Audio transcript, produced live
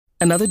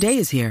Another day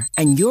is here,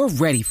 and you're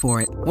ready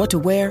for it. What to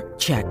wear?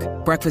 Check.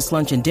 Breakfast,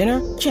 lunch, and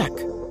dinner? Check.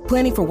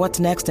 Planning for what's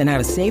next and how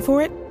to save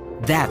for it?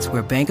 That's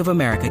where Bank of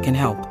America can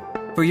help.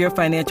 For your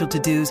financial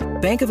to-dos,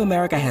 Bank of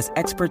America has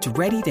experts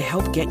ready to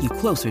help get you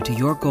closer to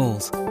your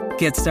goals.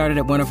 Get started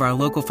at one of our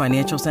local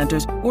financial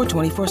centers or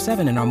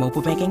 24/7 in our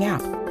mobile banking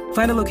app.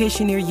 Find a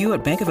location near you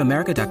at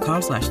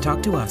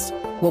bankofamerica.com/talktous.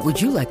 What would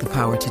you like the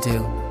power to do?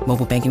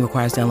 Mobile banking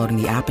requires downloading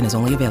the app and is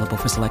only available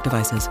for select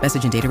devices.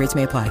 Message and data rates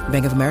may apply.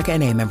 Bank of America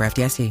N.A., member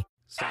FDIC.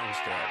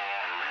 Soundstrap.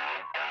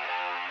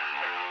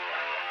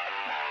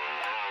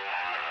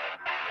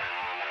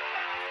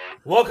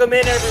 Welcome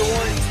in,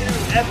 everyone, to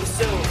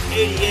episode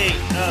 88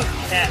 of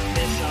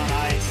Catfish on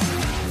Ice.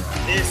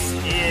 This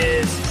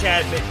is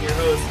Chad Mick, your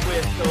host,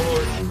 with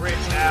co-host Rich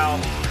Al.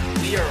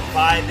 We are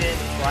vibing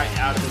right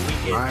out of the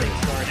weekend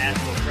thanks to our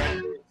Nashville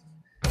Predators.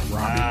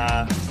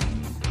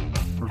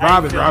 We're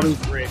vibing, Robbie.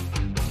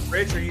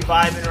 Rich, are you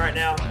vibing right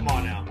now? Come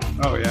on now.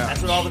 Oh, yeah.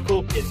 That's what all the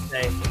cool kids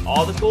say.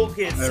 All the cool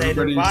kids say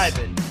they're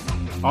vibing.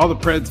 All the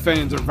Preds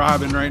fans are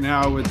vibing right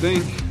now, I would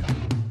think.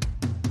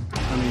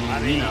 I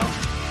mean, you know,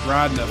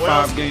 riding a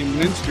 5-game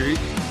win streak.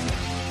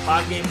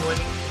 5-game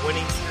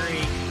winning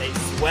streak. They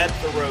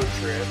swept the road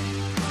trip,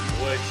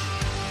 which,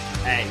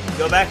 hey,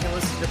 go back and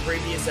listen to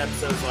previous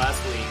episodes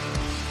last week.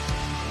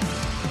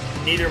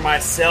 Neither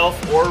myself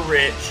or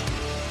Rich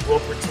will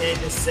pretend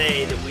to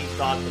say that we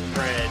thought the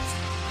Preds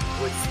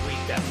would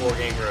sweep that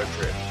 4-game road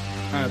trip.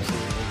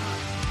 Absolutely not.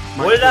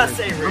 What did I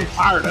say, Rich? I'm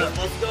fired up.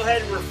 Let's go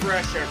ahead and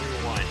refresh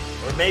everyone.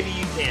 Or maybe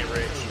you can,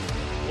 Rich.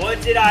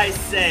 What did I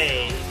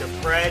say the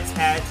Preds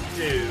had to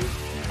do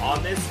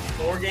on this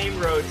 4-game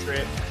road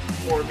trip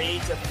for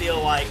me to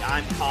feel like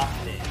I'm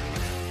confident?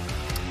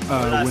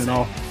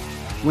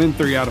 Win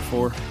 3 out of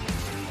 4.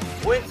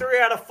 Win 3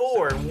 out of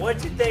 4. And what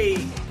did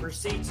they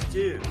proceed to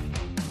do?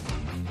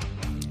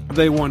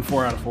 They won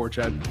 4 out of 4,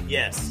 Chad.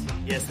 Yes,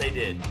 they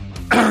did.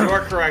 You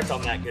are correct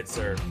on that, good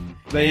sir.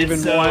 They won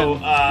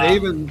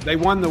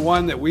the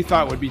one that we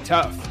thought would be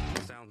tough.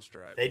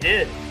 They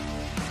did.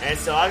 And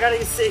so I got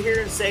to sit here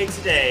and say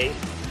today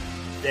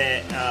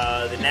that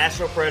the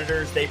Nashville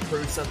Predators, they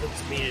proved something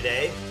to me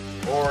today,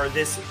 or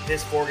this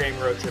 4-game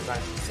road trip, I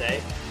should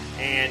say.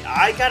 And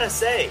I got to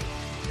say,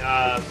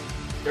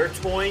 they're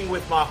toying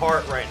with my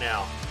heart right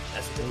now.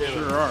 That's what they're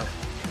doing. Sure are.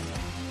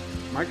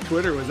 Mike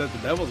Twitter was at the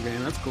Devils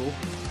game. That's cool.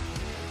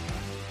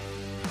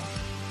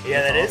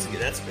 Yeah, that's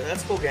awesome.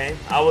 That's a cool game.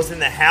 I was in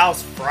the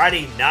house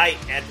Friday night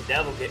at the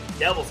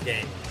Devils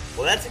game.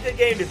 Well, that's a good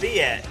game to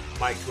be at,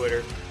 Mike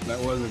Twitter. That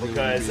was a good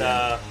because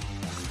I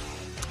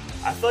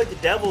feel like the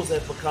Devils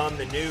have become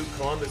the new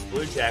Columbus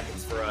Blue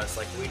Jackets for us.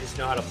 Like, we just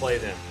know how to play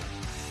them.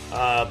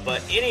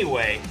 But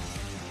anyway,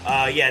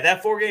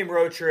 that 4-game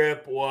road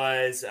trip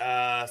was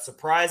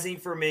surprising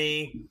for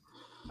me.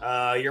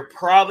 You're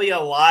probably a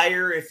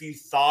liar if you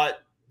thought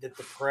that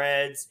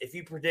if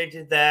you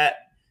predicted that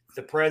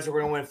the Preds were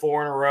going to win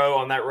 4 in a row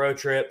on that road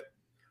trip.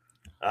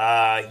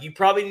 You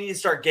probably need to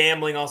start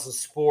gambling on some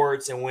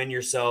sports and win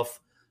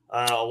yourself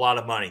a lot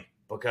of money,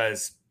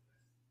 because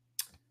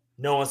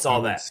no one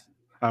saw that.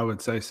 I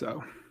would say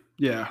so.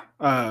 Yeah.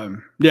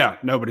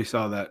 Nobody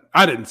saw that.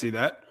 I didn't see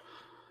that.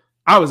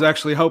 I was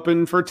actually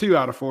hoping for 2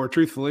 out of 4,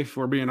 truthfully, if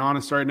we're being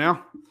honest right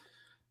now.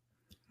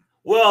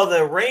 Well,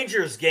 the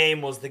Rangers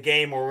game was the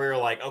game where we were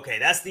like, okay,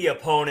 that's the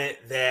opponent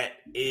that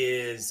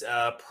is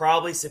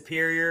probably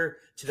superior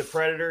to the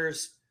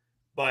Predators,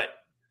 but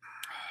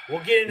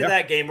we'll get into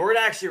that game. We're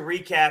going to actually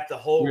recap the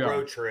whole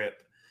road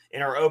trip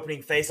in our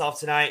opening face-off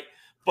tonight.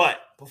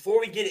 But before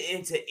we get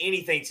into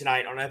anything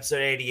tonight on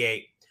episode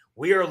 88,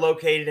 we are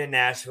located in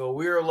Nashville.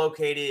 We are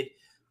located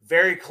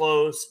very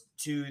close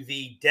to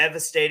the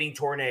devastating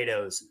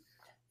tornadoes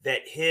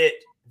that hit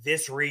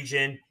this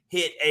region,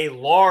 hit a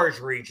large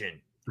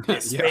region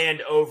that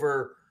spanned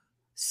over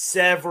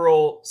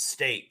several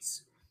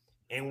states.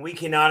 And we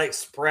cannot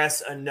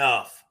express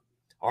enough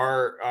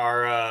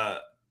our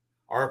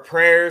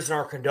prayers and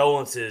our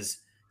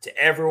condolences to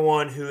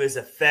everyone who is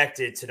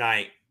affected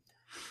tonight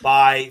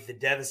by the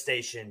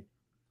devastation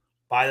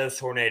by those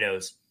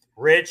tornadoes.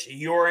 Rich,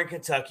 you're in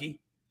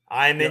Kentucky.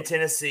 I'm in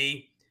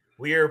Tennessee.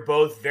 We are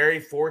both very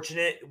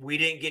fortunate we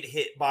didn't get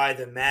hit by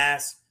the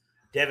mass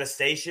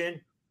devastation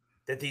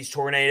that these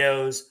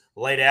tornadoes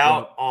laid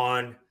out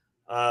on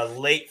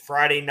late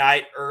Friday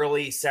night,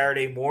 early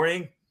Saturday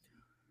morning.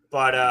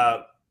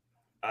 But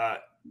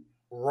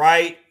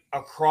right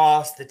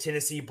across the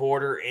Tennessee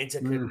border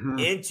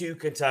into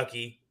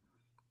Kentucky,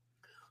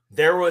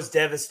 there was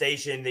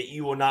devastation that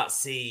you will not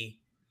see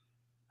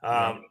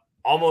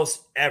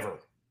almost ever.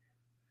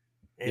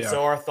 And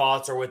so our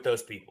thoughts are with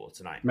those people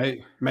tonight.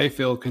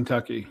 Mayfield,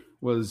 Kentucky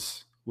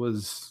was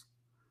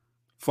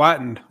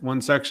flattened. One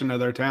section of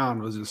their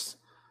town was just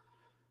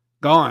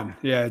gone.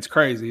 Yeah, it's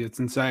crazy. It's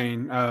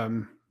insane.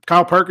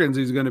 Kyle Perkins,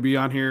 who's going to be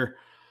on here,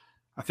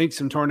 I think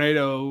some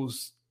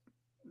tornadoes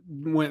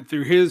went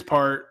through his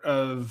part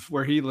of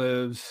where he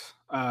lives,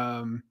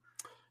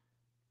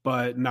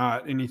 but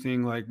not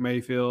anything like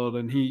Mayfield.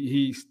 And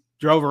he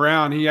drove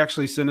around. He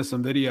actually sent us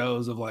some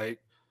videos of like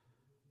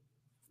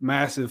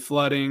massive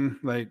flooding,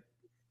 like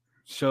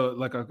showed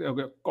like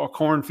a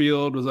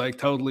cornfield was like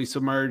totally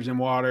submerged in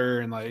water,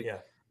 and like Yeah.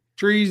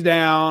 trees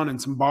down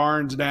and some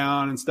barns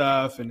down and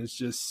stuff. And it's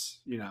just,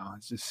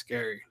 it's just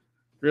scary,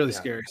 really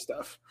scary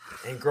stuff.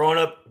 And growing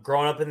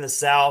up in the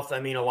South, I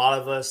mean, a lot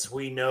of us,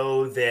 we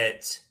know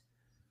that,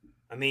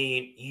 I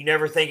mean, you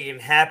never think it can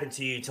happen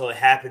to you until it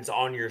happens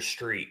on your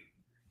street.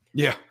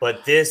 Yeah.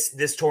 But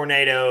this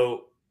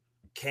tornado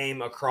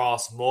came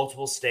across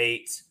multiple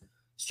states,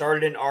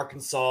 started in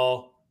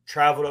Arkansas,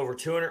 traveled over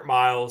 200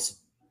 miles,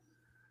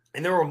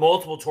 and there were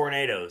multiple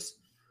tornadoes,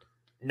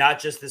 not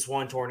just this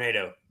one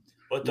tornado.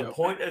 But the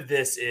point of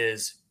this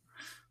is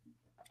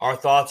our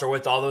thoughts are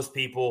with all those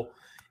people.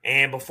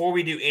 And before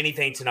we do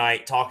anything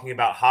tonight, talking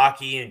about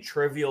hockey and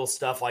trivial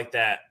stuff like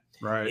that,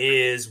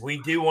 is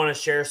we do want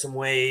to share some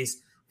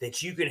ways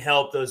that you can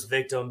help those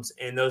victims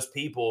and those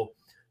people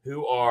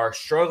who are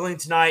struggling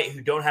tonight,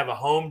 who don't have a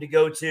home to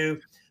go to,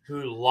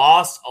 who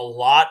lost a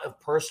lot of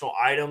personal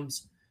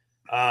items.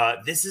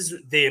 This is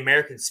the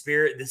American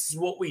spirit. This is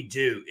what we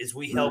do, is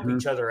we help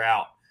each other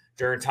out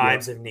during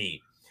times of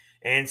need.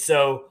 And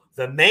so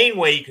the main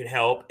way you can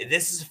help,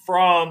 this is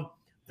from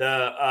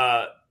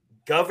the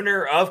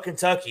governor of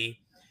Kentucky,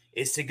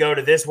 is to go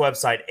to this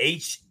website,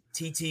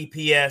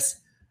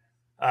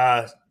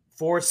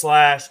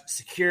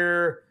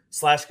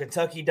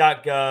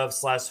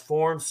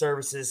 https://secure/kentucky.gov/forum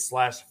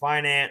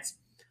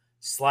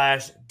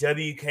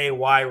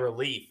services/finance/WKY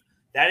relief.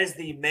 That is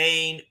the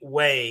main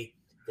way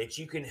that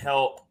you can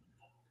help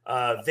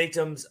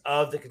victims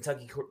of the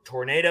Kentucky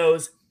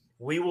tornadoes.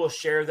 We will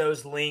share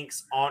those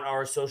links on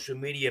our social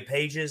media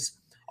pages.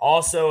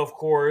 Also, of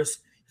course,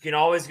 you can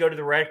always go to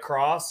the Red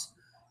Cross.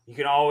 You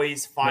can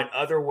always find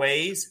other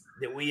ways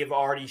that we have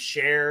already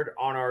shared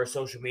on our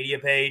social media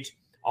page.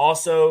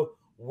 Also,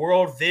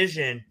 World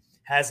Vision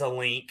has a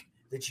link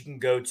that you can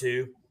go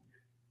to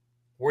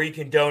where you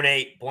can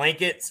donate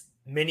blankets,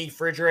 mini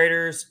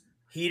refrigerators,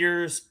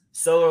 heaters,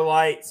 solar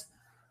lights.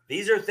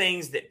 These are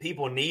things that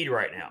people need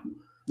right now.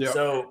 Yep.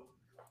 So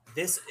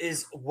this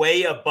is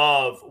way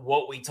above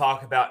what we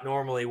talk about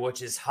normally,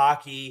 which is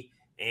hockey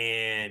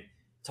and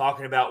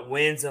talking about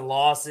wins and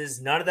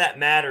losses. None of that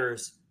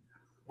matters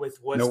with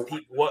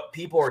what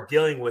people are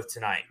dealing with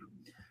tonight.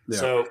 Yeah.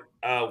 So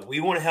we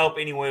want to help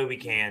any way we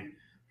can.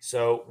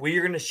 So we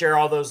are going to share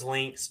all those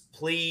links.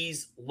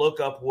 Please look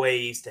up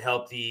ways to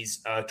help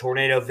these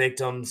tornado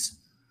victims.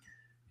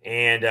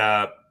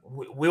 And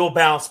we'll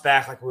bounce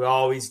back like we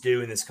always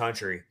do in this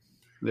country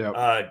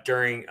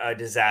during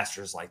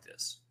disasters like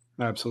this.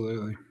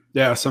 Absolutely.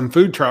 Yeah, some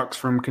food trucks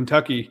from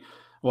Kentucky,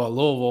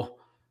 Louisville,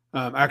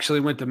 actually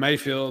went to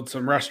Mayfield,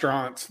 some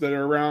restaurants that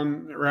are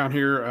around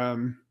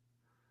here.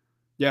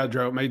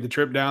 Made the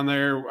trip down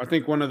there. I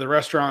think one of the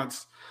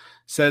restaurants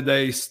said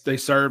they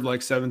served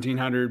like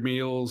 1,700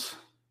 meals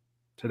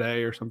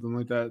today or something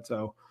like that.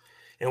 So,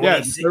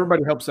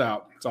 everybody helps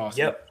out. It's awesome.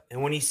 Yep.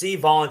 And when you see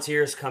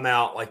volunteers come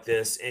out like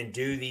this and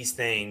do these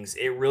things,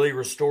 it really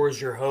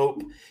restores your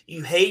hope.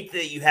 You hate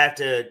that you have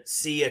to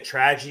see a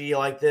tragedy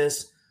like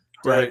this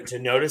to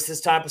notice this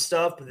type of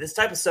stuff, but this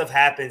type of stuff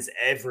happens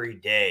every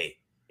day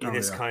in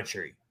this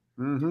country.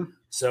 Mm-hmm.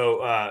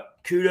 So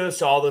kudos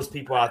to all those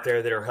people out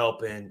there that are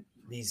helping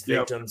these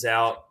victims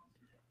out.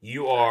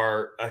 You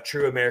are a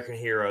true American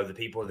hero, the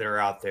people that are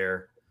out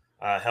there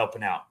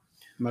helping out.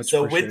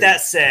 So with that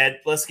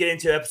said, let's get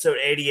into episode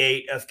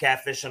 88 of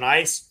Catfish on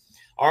Ice.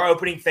 Our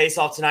opening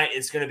face-off tonight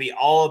is going to be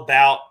all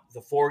about the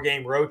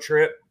 4-game road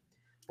trip.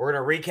 We're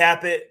going to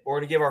recap it. We're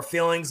going to give our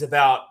feelings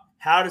about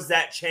how does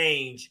that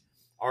change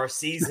our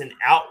season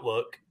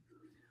outlook,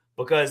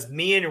 because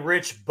me and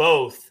Rich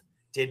both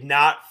did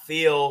not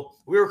feel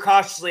 – we were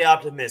cautiously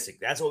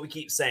optimistic. That's what we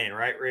keep saying,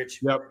 right,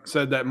 Rich? Yep,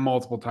 said that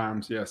multiple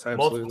times. Yes,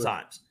 absolutely. Multiple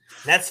times.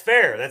 That's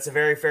fair. That's a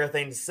very fair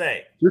thing to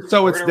say. Just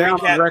so it's down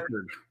on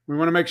record. We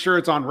want to make sure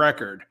it's on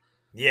record.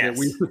 Yes.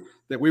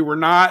 That we were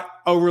not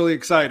overly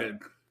excited.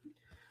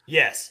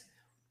 Yes.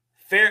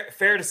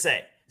 Fair to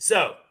say.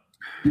 So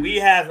we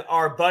have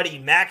our buddy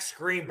Max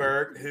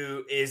Greenberg,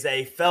 who is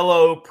a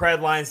fellow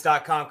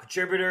Predlines.com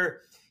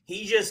contributor.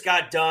 He just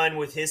got done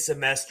with his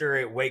semester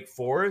at Wake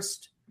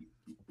Forest.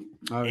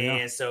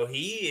 And so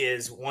he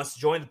wants to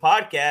join the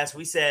podcast.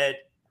 We said,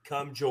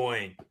 come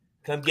join.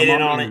 Come get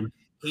in on it.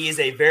 He is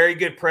a very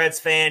good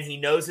Preds fan. He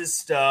knows his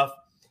stuff.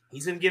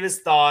 He's going to give his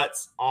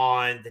thoughts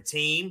on the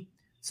team,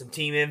 some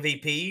team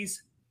MVPs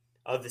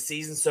of the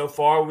season so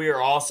far. We are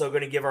also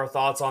going to give our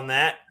thoughts on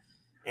that.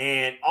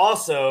 And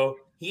also,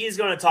 he is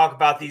going to talk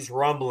about these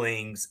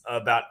rumblings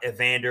about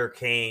Evander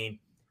Kane.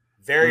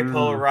 Very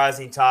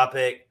polarizing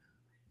topic.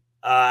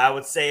 I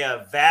would say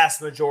a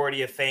vast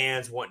majority of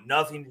fans want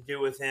nothing to do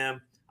with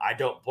him. I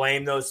don't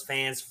blame those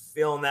fans for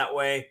feeling that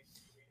way.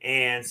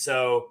 And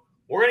so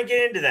we're going to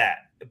get into that.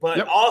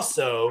 But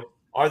also,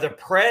 are the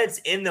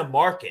Preds in the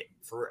market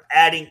for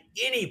adding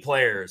any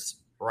players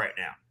right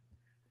now?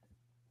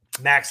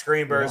 Max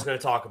Greenberg is going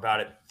to talk about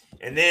it.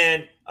 And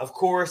then, of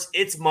course,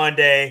 it's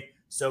Monday.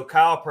 So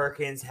Kyle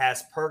Perkins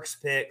has Perks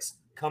Picks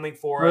coming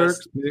for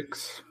us.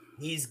 Picks.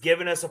 He's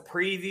given us a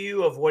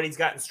preview of what he's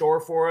got in store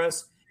for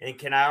us. And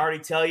can I already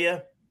tell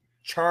you,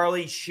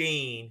 Charlie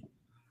Sheen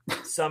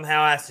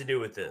somehow has to do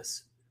with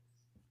this?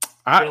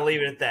 I'm going to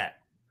leave it at that.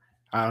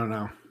 I don't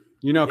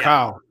know.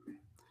 Kyle.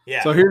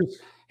 Yeah. So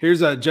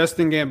here's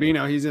Justin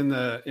Gambino. He's in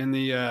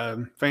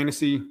the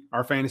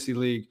our fantasy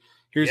league.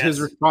 Here's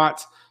his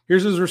response.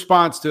 Here's his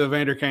response to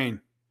Evander Kane.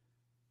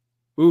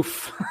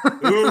 Oof.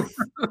 Oof.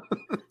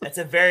 That's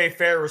a very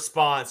fair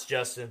response,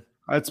 Justin.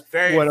 That's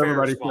very what fair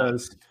everybody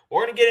response. says.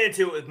 We're going to get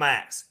into it with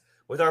Max.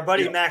 With our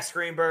buddy Max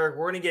Greenberg,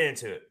 we're going to get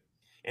into it.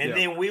 And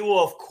then we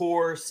will, of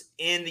course,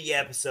 end the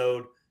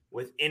episode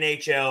with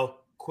NHL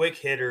quick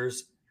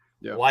hitters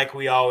like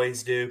we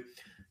always do.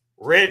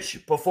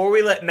 Rich, before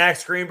we let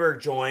Max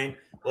Greenberg join,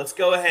 let's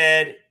go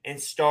ahead and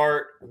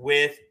start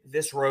with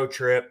this road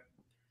trip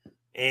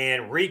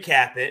and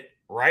recap it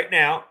right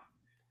now.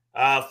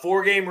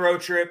 4-game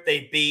road trip.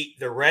 They beat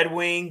the Red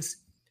Wings,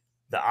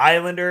 the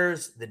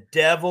Islanders, the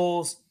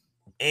Devils,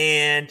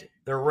 and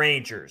the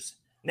Rangers.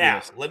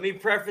 Now, let me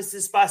preface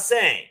this by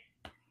saying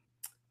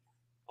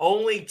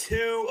only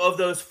 2 of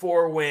those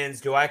 4 wins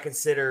do I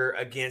consider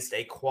against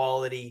a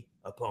quality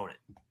opponent.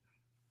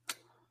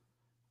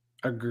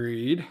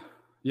 Agreed.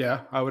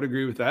 Yeah, I would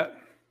agree with that.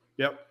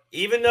 Yep.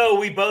 Even though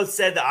we both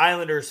said the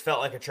Islanders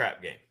felt like a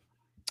trap game.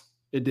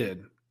 It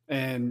did.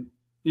 And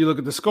you look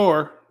at the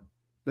score,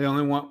 they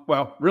only won,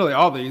 well, really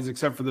all these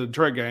except for the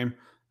Detroit game,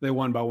 they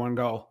won by 1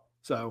 goal.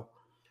 So,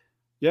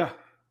 yeah,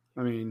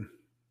 I mean,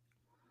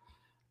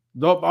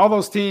 all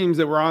those teams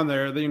that were on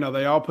there,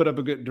 they all put up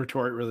a good –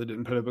 Detroit really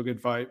didn't put up a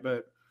good fight.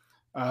 But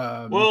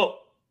well,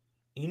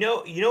 you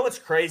know what's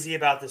crazy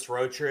about this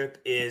road trip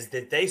is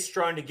that they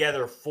strung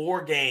together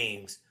 4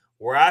 games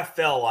where I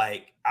feel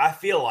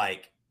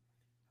like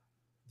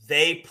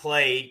they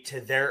played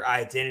to their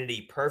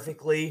identity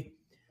perfectly.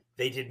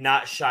 They did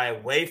not shy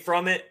away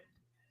from it.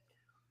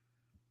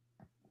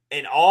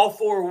 In all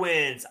 4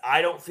 wins,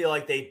 I don't feel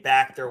like they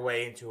backed their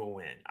way into a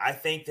win. I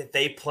think that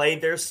they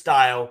played their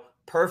style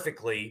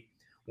perfectly,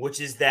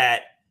 which is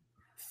that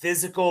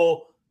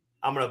physical,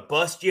 I'm going to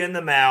bust you in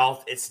the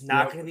mouth. It's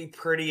not going to be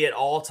pretty at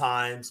all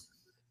times,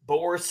 but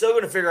we're still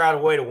going to figure out a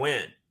way to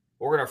win.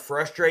 We're going to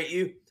frustrate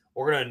you.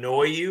 We're going to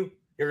annoy you.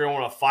 You're going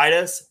to want to fight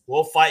us.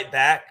 We'll fight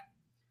back,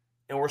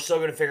 and we're still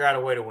going to figure out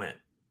a way to win.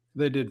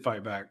 They did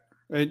fight back.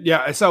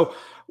 Yeah, so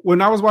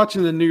when I was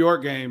watching the New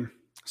York game,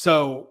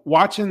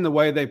 watching the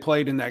way they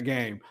played in that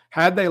game,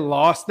 had they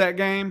lost that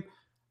game,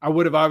 I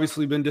would have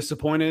obviously been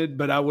disappointed,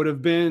 but I would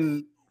have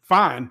been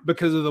fine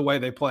because of the way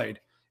they played.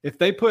 If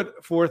they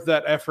put forth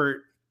that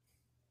effort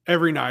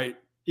every night,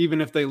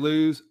 even if they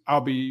lose,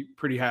 I'll be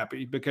pretty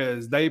happy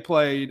because they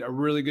played a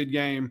really good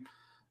game.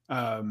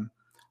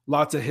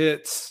 Lots of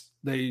hits.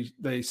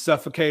 They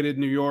suffocated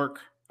New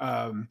York.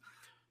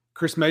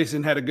 Chris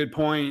Mason had a good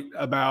point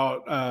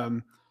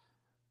about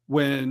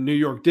when New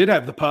York did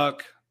have the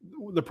puck,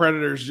 the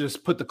Predators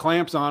just put the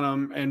clamps on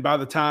them, and by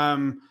the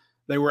time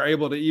they were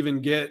able to even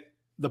get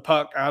the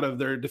puck out of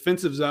their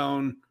defensive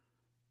zone,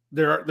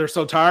 they're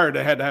so tired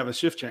they had to have a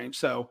shift change.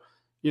 So,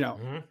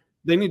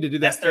 they need to do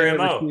that. That's their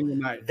MO.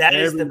 Night. That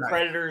is the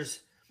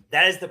Predators.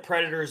 That is the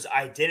Predators'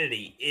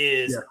 identity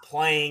is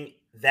playing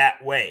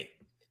that way,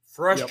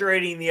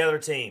 frustrating the other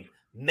team,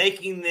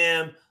 making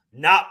them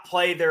not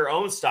play their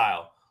own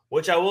style.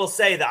 Which I will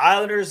say, the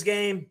Islanders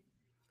game,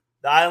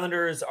 the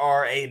Islanders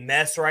are a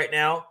mess right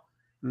now.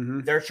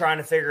 Mm-hmm. They're trying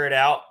to figure it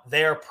out.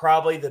 They are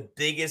probably the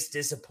biggest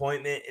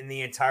disappointment in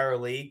the entire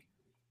league.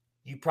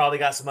 You probably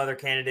got some other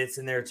candidates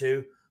in there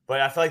too,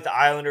 but I feel like the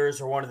Islanders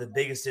are one of the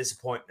biggest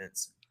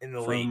disappointments in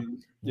the league.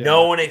 Yeah.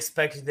 No one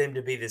expected them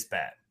to be this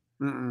bad.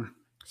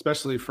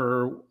 Especially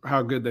for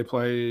how good they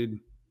played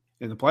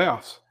in the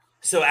playoffs.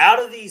 So out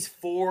of these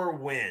 4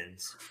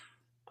 wins,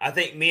 I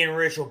think me and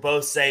Rich will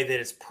both say that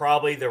it's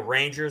probably the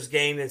Rangers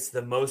game that's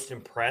the most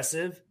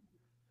impressive.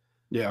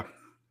 Yeah.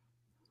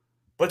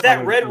 But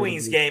that Red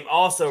Wings game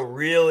also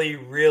really,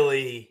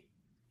 really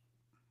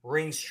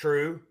rings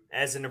true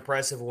as an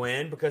impressive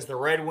win because the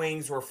Red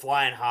Wings were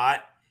flying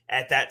hot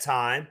at that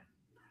time.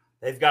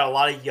 They've got a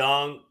lot of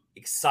young,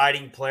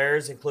 exciting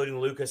players, including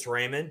Lucas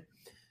Raymond.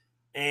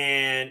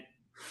 And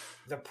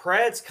the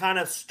Preds kind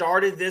of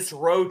started this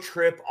road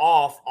trip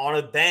off on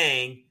a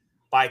bang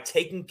by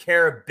taking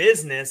care of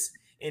business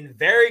in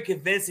very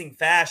convincing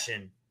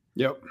fashion.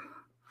 Yep.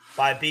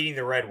 By beating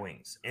the Red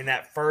Wings in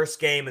that first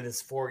game of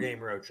this 4-game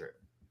road trip.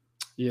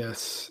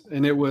 Yes.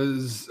 And it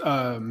was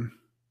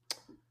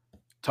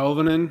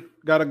Tolvanen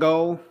got a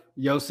goal.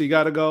 Yossi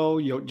got a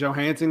goal.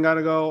 Johansson got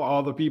a goal.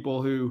 All the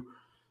people who,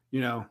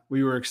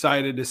 we were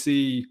excited to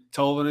see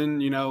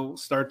Tolvanen,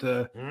 start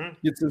to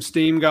get some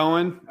steam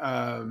going.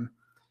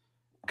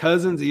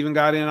 Cousins even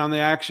got in on the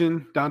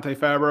action. Dante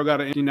Fabro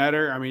got an empty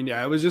netter. I mean,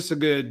 it was just a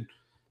good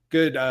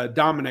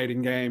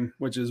dominating game,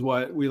 which is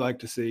what we like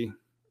to see.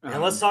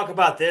 And let's talk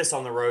about this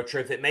on the road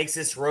trip. It makes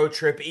this road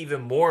trip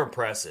even more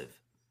impressive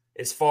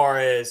as far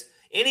as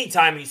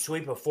anytime you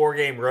sweep a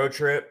 4-game road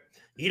trip,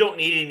 you don't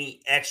need any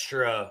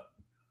extra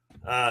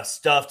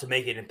stuff to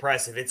make it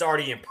impressive. It's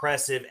already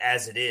impressive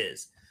as it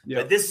is. Yep.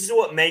 But this is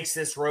what makes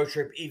this road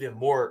trip even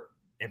more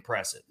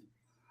impressive.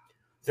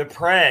 The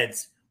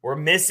Preds were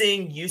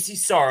missing UC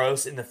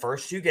Saros in the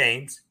first 2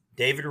 games.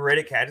 David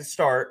Riddick had to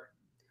start.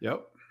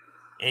 Yep.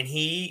 And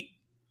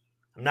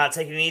I'm not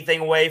taking anything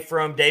away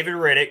from David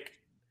Riddick,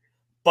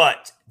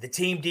 but the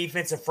team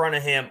defense in front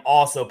of him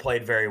also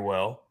played very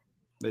well.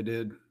 They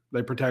did.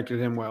 They protected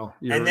him well.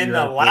 And then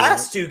the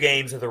last 2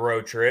 games of the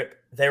road trip,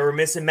 they were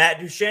missing Matt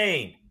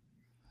Duchene.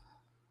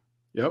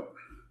 Yep.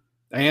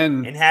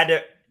 And they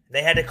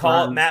had to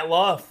call up Matt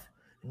Luff.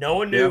 No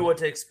one knew what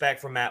to expect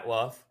from Matt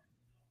Luff.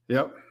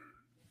 Yep.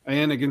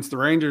 And against the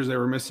Rangers, they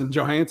were missing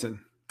Johansson.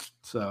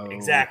 So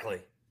exactly.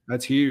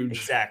 That's huge.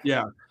 Exactly.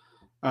 Yeah.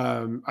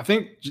 I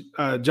think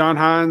John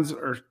Hines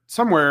or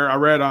somewhere I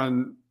read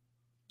on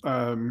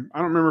I don't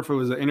remember if it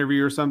was an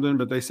interview or something,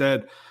 but they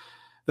said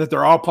that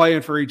they're all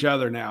playing for each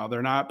other now.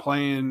 They're not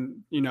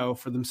playing,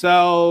 for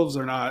themselves.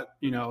 They're not,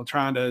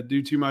 trying to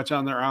do too much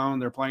on their own.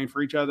 They're playing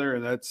for each other,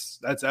 and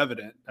that's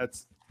evident.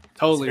 That's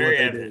totally what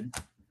they did.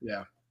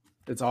 Yeah.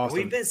 It's awesome.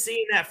 We've been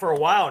seeing that for a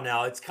while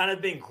now. It's kind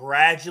of been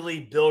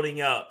gradually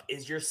building up.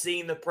 Is you're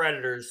seeing the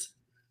Predators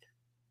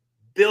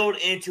build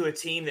into a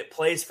team that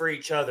plays for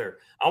each other.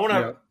 I want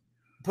to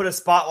put a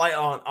spotlight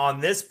on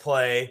this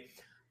play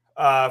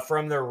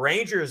from the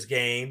Rangers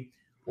game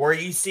where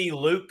you see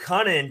Luke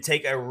Cunnin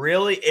take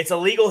it's a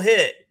legal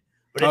hit,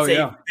 but it's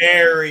a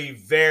very,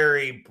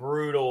 very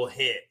brutal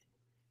hit.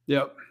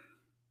 Yep.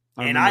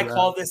 I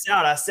called this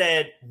out. I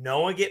said, no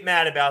one get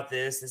mad about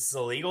this. This is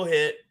a legal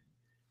hit.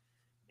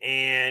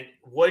 And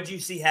what did you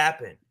see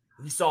happen?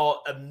 You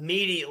saw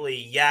immediately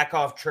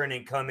Yakov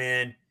Trenin come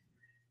in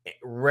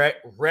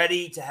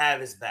ready to have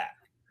his back.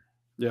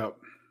 Yep.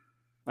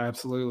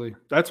 Absolutely.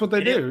 That's what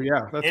they do.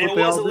 Yeah. That's what they all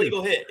do. It was a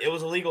legal hit. It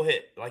was a legal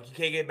hit. Like, you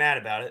can't get mad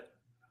about it.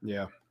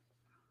 Yeah.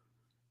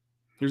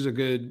 Here's a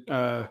good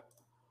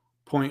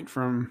point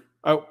from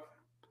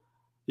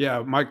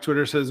Mike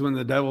Twitter says when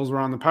the Devils were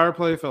on the power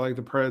play, felt like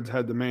the Preds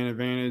had the man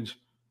advantage.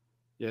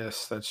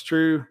 Yes, that's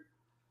true.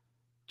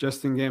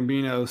 Justin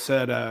Gambino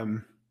said,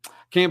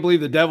 can't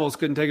believe the Devils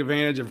couldn't take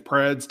advantage of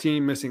Preds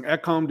team missing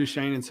Ekholm,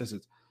 Duchene, and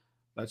Sissons.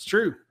 That's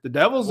true. The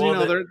Devils,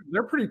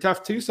 they're pretty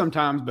tough too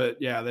sometimes, but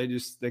yeah,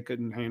 they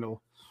couldn't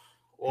handle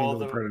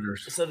the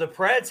Predators. So the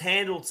Preds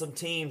handled some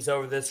teams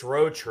over this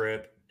road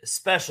trip,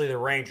 especially the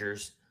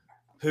Rangers,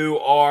 who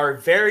are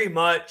very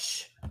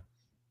much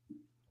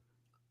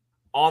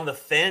on the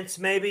fence,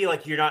 maybe.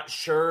 Like, you're not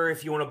sure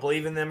if you want to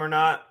believe in them or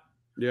not.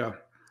 Yeah.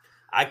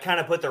 I kind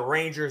of put the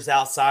Rangers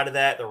outside of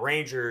that. The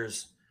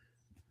Rangers,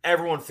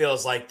 everyone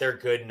feels like they're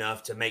good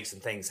enough to make some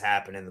things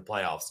happen in the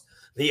playoffs.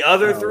 The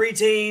other 3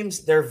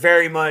 teams, they're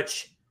very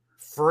much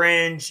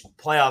fringe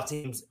playoff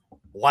teams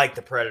like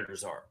the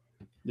Predators are.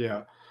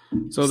 Yeah.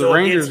 So the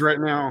Rangers right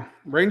now,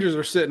 Rangers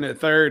are sitting at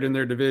 3rd in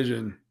their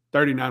division,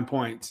 39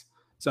 points.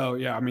 So,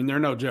 yeah, I mean, they're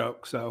no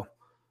joke. So,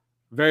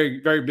 very,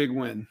 very big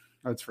win.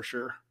 That's for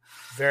sure.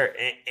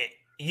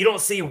 You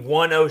don't see 1-0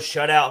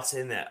 shutouts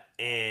in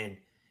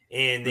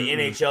the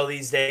NHL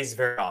these days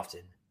very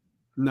often.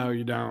 No,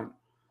 you don't.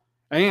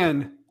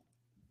 And,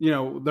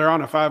 they're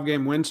on a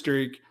 5-game win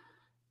streak.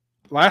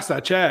 Last I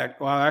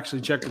checked, well, I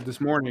actually checked it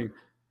this morning,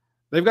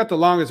 they've got the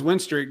longest win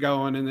streak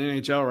going in the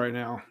NHL right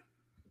now.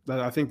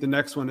 I think the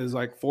next one is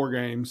like 4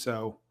 games,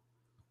 so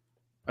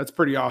that's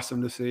pretty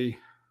awesome to see.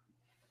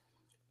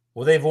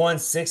 Well, they've won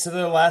 6 of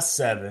their last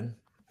 7,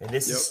 and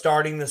this is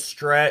starting the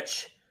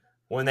stretch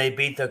when they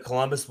beat the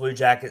Columbus Blue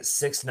Jackets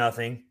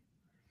 6-0.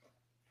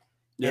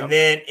 Yep. And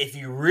then if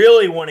you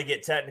really want to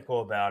get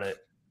technical about it,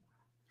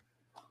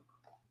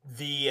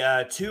 the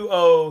 2-0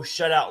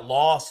 shutout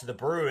loss to the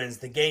Bruins,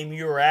 the game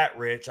you were at,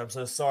 Rich, I'm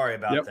so sorry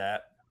about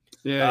that.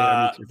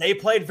 Yeah, they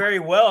played very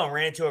well and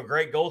ran into a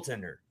great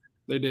goaltender.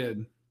 They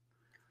did.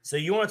 So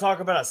you want to talk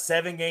about a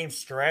 7-game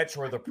stretch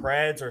where the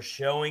Preds are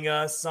showing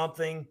us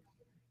something?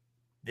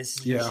 This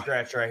is your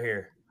stretch right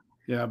here.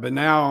 Yeah, but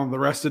now the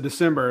rest of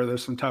December,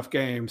 there's some tough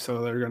games,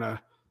 so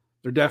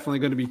they're definitely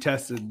going to be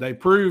tested. They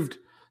proved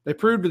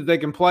that they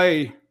can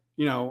play.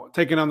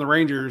 Taking on the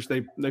Rangers,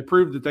 they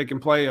proved that they can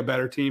play a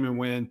better team and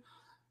win.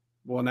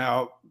 Well,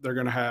 now they're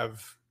going to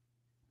have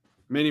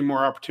many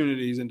more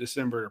opportunities in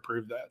December to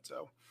prove that.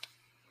 So,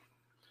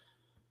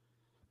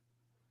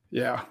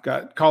 yeah,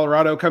 got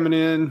Colorado coming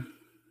in.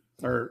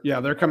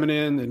 They're coming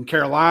in, and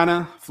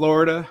Carolina,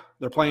 Florida.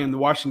 They're playing the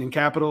Washington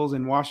Capitals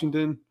in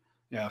Washington.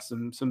 Yeah,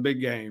 some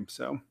big games.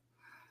 So,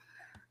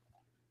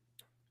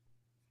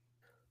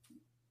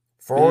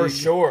 for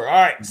sure.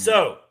 All right,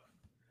 so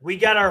we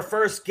got our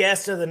first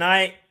guest of the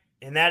night,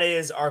 and that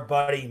is our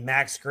buddy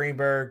Max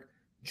Greenberg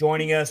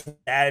joining us.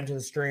 Add him to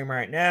the stream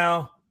right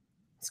now.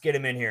 Let's get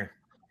him in here.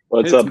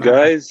 What's up,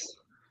 guys?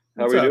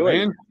 How are we doing?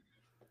 Man?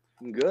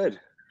 I'm good.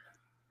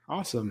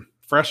 Awesome.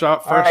 Fresh home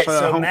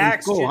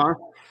from school, huh?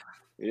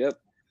 Yep.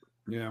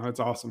 Yeah, that's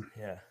awesome.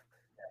 Yeah.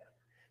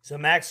 So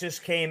Max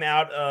just came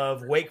out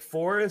of Wake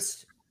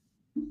Forest.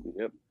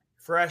 Yep.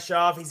 Fresh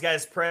off. He's got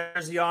his Preds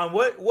jersey on.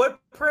 What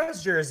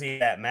Preds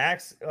jersey at,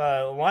 Max?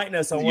 Lighten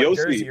us on what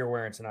jersey you're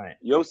wearing tonight.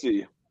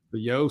 Yossi. The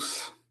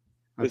Yos.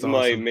 This is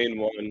my main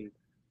one.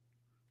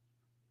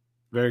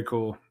 Very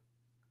cool.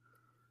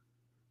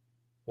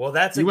 Well,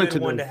 that's a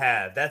good one to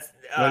have. That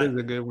is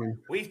a good one.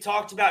 We've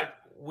talked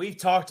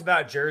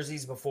about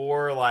jerseys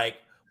before, like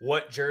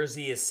what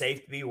jersey is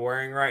safe to be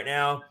wearing right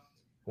now.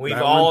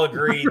 We've all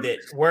agreed that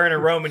wearing a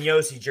Roman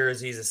Yossi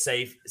jersey is a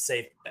safe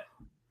bet.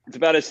 It's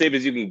about as safe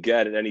as you can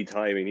get at any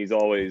time, and he's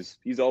always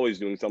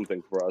doing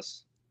something for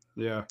us.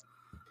 Yeah.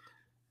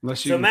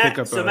 Unless you can pick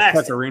up a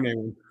Pecorino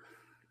one.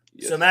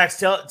 Yes. So Max,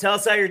 tell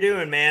us how you're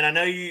doing, man. I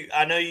know you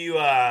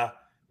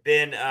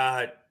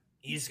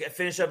just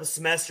finished up a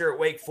semester at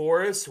Wake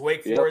Forest.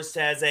 Wake Forest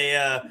has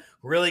a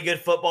really good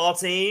football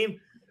team.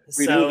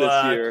 We do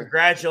this year.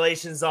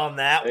 Congratulations on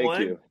that one.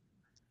 Thank you.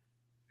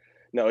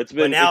 No, it's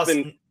been now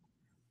quite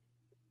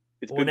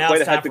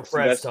it's time for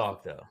Preds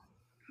talk, though.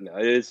 No,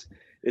 it's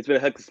been a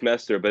hectic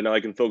semester, but now I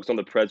can focus on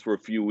the Preds for a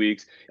few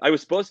weeks. I was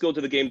supposed to go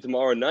to the game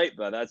tomorrow night,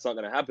 but that's not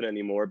going to happen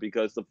anymore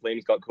because the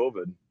Flames got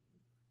COVID.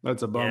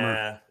 That's a bummer.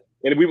 Yeah.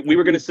 And we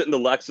were going to sit in the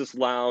Lexus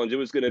Lounge. It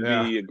was going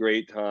to be a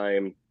great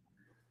time.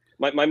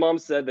 My mom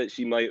said that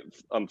she might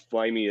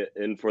fly me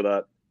in for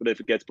that, but if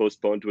it gets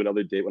postponed to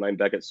another date when I'm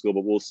back at school,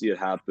 but we'll see it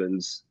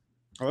happens.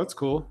 Oh, that's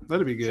cool.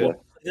 That'd be good.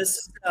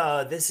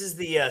 So, this is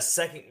the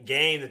second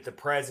game that the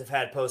Preds have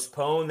had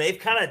postponed. They've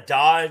kind of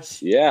dodged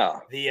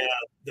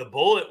the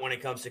bullet when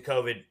it comes to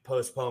COVID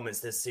postponements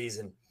this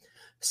season.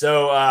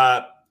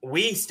 So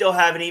we still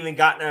haven't even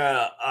gotten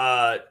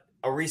a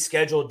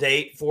rescheduled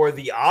date for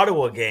the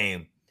Ottawa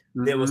game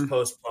that was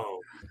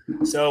postponed.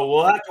 So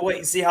we'll have to wait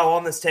and see how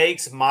long this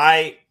takes.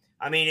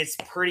 It's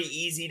pretty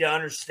easy to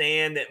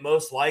understand that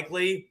most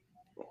likely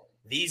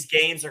these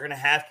games are going to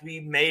have to be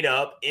made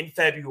up in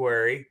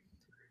February.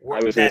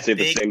 I was going to say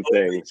the same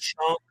thing.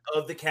 Chunk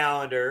of the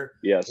calendar,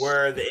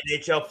 where the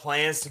NHL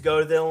plans to go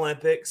to the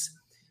Olympics,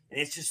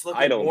 and it's just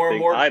looking more and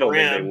more grim. I don't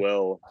think they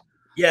will.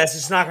 Yeah, it's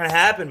just not going to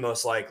happen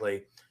most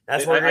likely.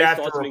 That's why we're going to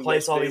have to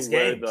replace all these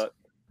games.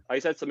 I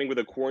said something with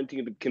a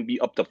quarantine that can be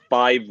up to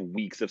 5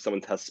 weeks if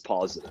someone tests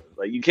positive.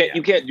 Like you can't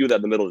do that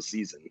in the middle of the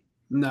season.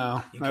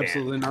 No,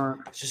 absolutely not.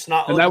 It's just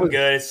not looking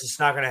good. It's just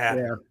not going to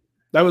happen. Yeah,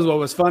 that was what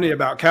was funny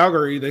about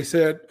Calgary. They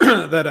said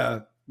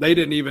that they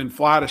didn't even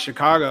fly to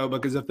Chicago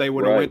because if they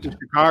would have went to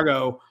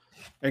Chicago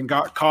and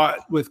got caught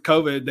with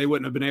COVID, they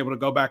wouldn't have been able to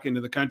go back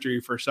into the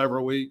country for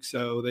several weeks.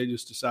 So they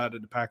just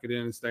decided to pack it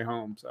in and stay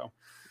home. So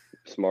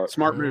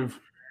smart move.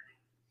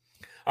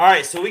 All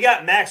right, so we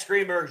got Max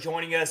Greenberg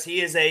joining us.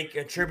 He is a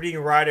contributing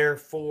writer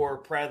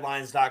for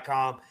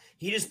Predlines.com.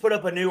 He just put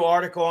up a new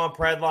article on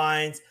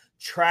Predlines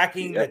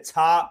tracking the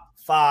top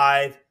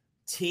 5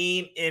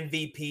 team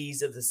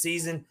MVPs of the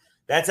season.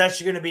 That's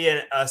actually going to be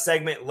a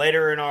segment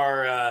later in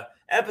our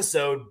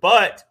episode,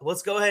 but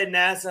let's go ahead and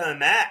ask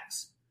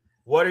Max,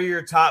 what are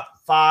your top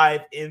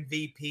 5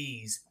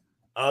 MVPs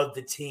of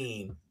the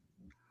team?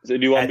 So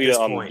do you want me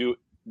to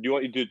do you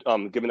want you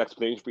to give an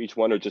explanation for each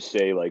one, or just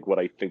say like what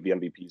I think the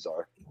MVPs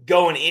are?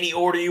 Go in any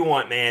order you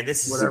want, man.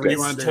 This is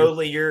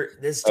totally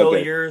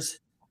yours.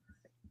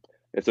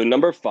 And so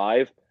number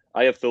 5,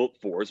 I have Philip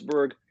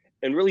Forsberg,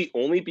 and really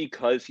only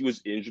because he was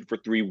injured for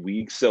 3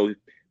 weeks. So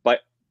by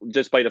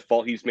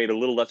default, he's made a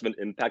little less of an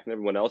impact than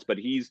everyone else. But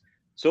he's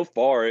so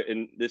far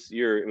in this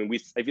year. I mean,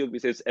 I feel like we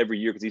say this every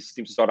year because he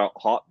seems to start out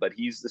hot, but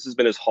this has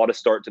been his hottest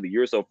start to the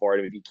year so far.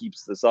 And if he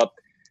keeps this up,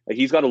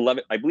 he's got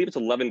 11. I believe it's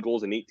 11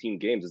 goals in 18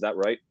 games. Is that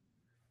right?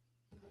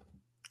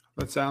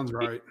 That sounds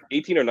right.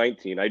 18 or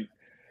 19.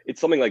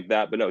 It's something like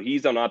that. But no,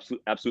 he's on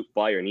absolute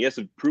fire, and he has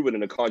to prove it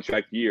in a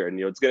contract year. And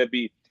it's going to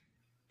be.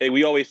 Hey,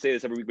 we always say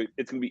this every week, but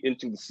it's going to be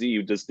interesting to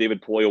see does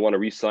David Poile want to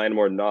re-sign him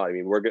or not. I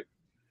mean,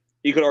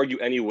 he could argue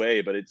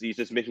anyway, but he's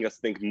just making us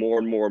think more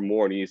and more and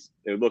more. And it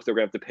looks like we're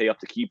going to have to pay up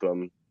to keep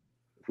him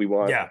if we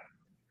want. Yeah,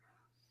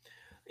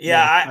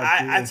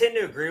 I tend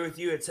to agree with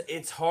you.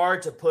 It's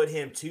hard to put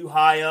him too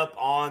high up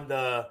on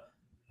the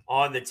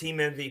team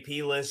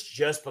MVP list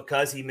just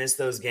because he missed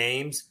those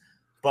games.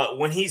 But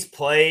when he's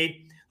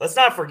played, let's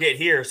not forget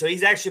here. So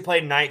he's actually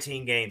played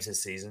 19 games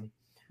this season.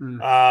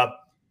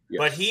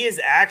 But he is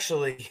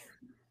actually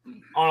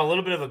on a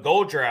little bit of a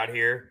goal drought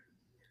here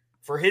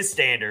for his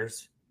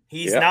standards.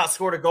 He's not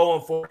scored a goal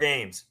in 4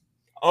 games.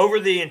 Over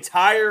the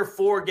entire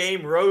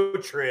 4-game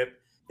road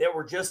trip that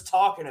we're just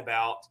talking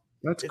about,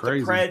 that's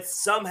crazy. The Preds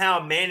somehow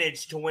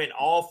managed to win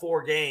all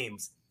 4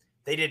 games.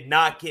 They did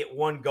not get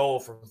 1 goal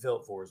from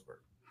Philip Forsberg.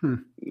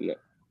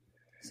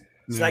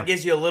 So that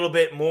gives you a little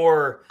bit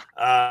more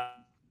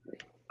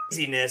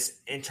easiness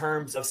in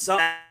terms of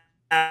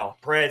somehow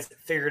Preds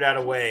figured out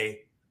a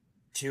way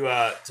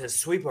to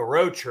sweep a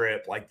road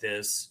trip like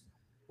this,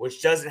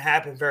 which doesn't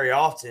happen very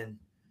often.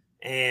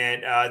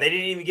 And they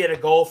didn't even get a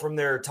goal from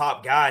their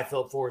top guy,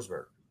 Philip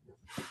Forsberg.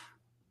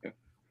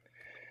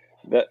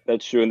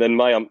 That's true. And then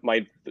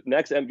my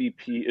next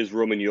MVP is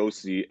Roman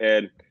Yossi.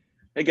 And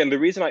again, the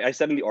reason I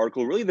said in the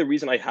article, really the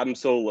reason I have him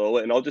so low,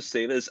 and I'll just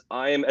say this,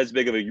 I am as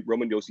big of a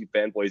Roman Yossi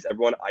fanboy as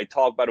everyone. I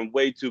talk about him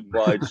way too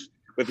much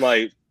with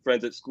my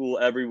friends at school,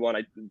 everyone.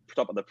 I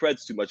talk about the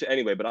Preds too much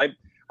anyway, but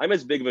I'm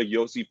as big of a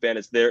Yossi fan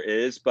as there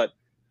is. But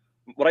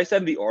what I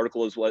said in the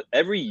article is what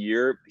every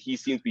year he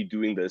seems to be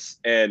doing this.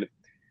 And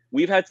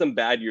we've had some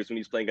bad years when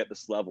he's playing at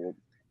this level.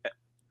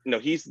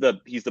 he's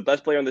the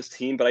best player on this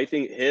team, but I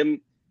think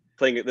him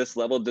playing at this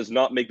level does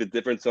not make the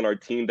difference on our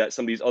team that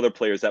some of these other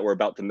players that we're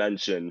about to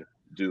mention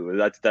do.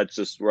 That's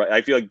just right.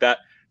 I feel like that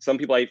some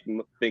people I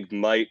think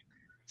might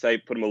say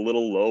put him a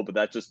little low, but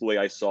that's just the way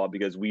I saw it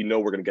because we know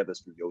we're going to get this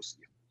from Yossi.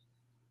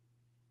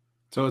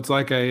 So it's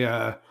like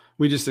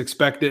we just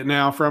expect it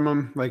now from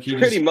him. Like he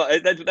pretty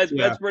much.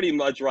 That's pretty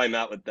much where I'm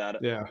at with that.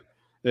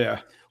 Yeah.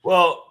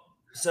 Well,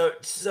 so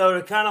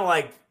to kind of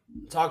like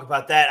talk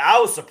about that,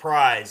 I'm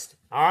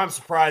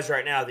surprised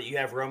right now that you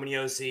have Roman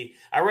Yossi.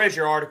 I read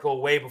your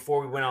article way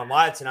before we went on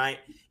live tonight.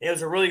 It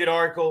was a really good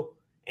article,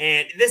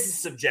 and this is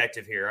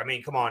subjective here. I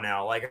mean, come on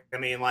now.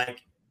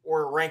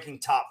 We're ranking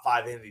top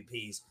 5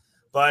 MVPs.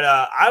 But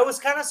I was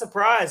kind of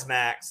surprised,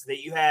 Max,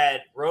 that you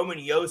had Roman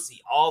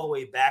Yossi all the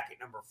way back at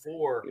number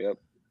 4. Yep.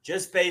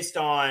 Just based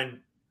on,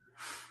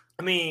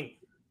 I mean,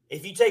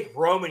 if you take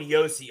Roman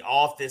Yossi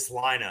off this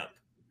lineup,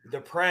 the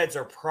Preds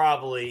are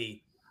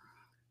probably,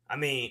 I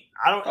mean,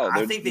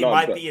 I think they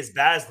might be as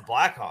bad as the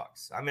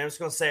Blackhawks. I mean, I'm just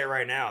going to say it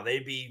right now.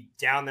 They'd be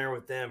down there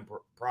with them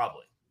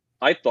probably.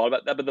 I thought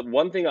about that, but the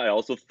one thing I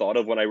also thought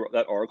of when I wrote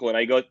that article, and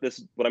I got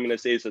this, what I'm going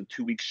to say is a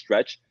 2-week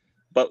stretch.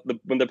 But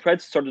when the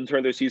Preds started to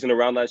turn their season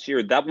around last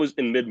year, that was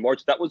in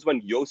mid-March. That was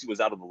when Yossi was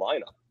out of the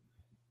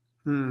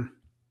lineup.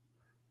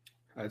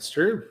 That's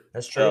true.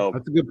 That's true. So,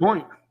 that's a good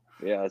point.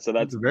 Yeah, so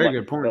that's a very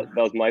good point.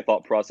 That was my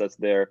thought process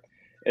there.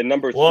 And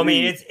number 3. Well, I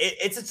mean,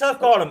 it's a tough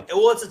call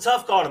it's a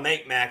tough call to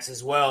make, Max,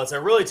 as well. It's a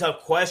really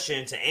tough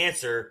question to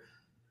answer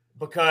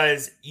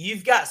because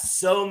you've got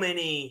so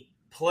many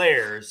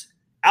players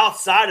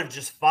outside of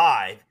just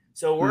 5.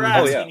 So we're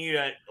asking you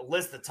to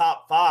list the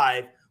top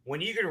 5 when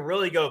you can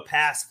really go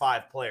past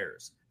 5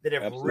 players that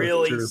have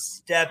really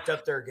stepped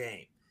up their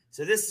game.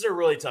 So this is a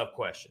really tough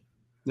question.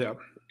 Yeah.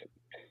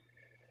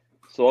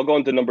 So I'll go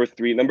into number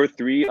 3. Number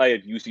 3, I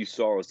have UC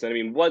Soros. And I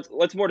mean,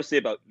 what's more to say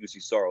about UC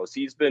Soros?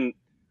 He's been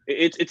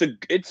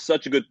it's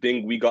such a good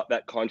thing we got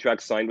that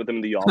contract signed with him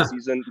in the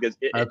offseason because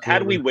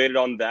had we waited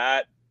on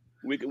that,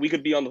 we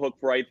could be on the hook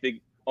for, I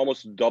think,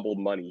 almost double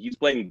money. He's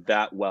playing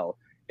that well.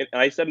 And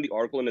I said in the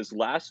article, in his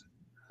last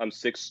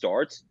 6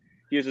 starts,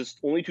 he has his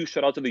only 2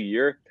 shutouts of the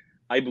year.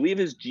 I believe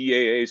his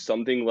GAA is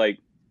something like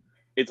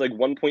it's like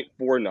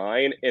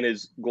 1.49, and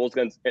his goals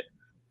against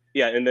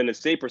and then his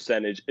save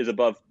percentage is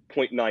above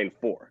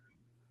 0.94.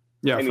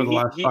 Yeah, for the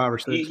last 5 or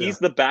 6. He's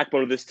the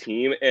backbone of this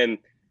team, and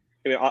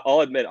I mean, I'll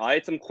admit I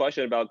had some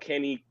question about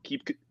can he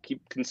keep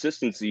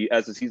consistency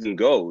as the season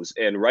goes,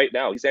 and right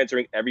now he's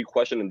answering every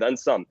question and then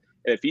some.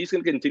 And if he's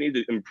going to continue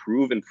to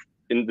improve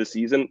in the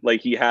season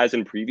like he has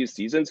in previous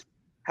seasons,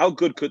 how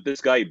good could this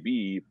guy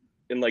be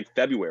in like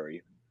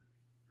February?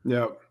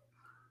 Yeah.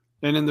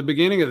 And in the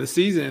beginning of the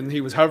season,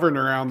 he was hovering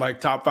around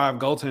like top 5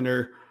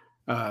 goaltender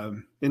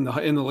in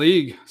the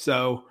league.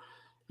 So,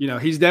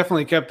 he's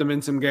definitely kept him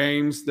in some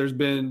games. There's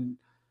been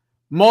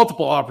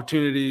multiple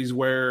opportunities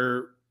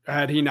where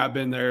had he not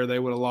been there, they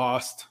would have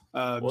lost.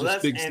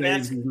 Just big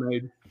saves he's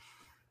made.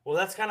 Well,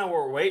 that's kind of what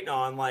we're waiting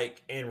on.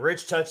 Like, and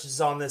Rich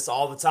touches on this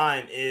all the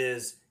time.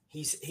 Is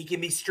he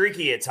can be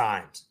streaky at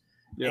times,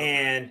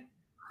 and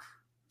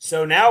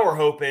so now we're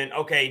hoping.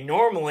 Okay,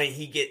 normally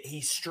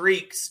he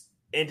streaks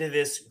into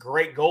this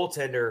great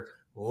goaltender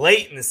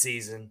late in the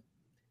season.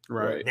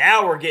 Right.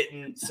 Now we're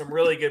getting some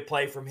really good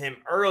play from him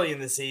early in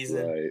the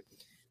season. Right.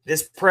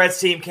 This Preds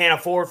team can't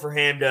afford for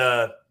him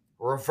to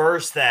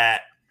reverse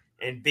that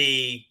and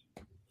be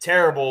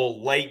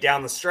terrible late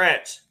down the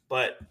stretch.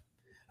 But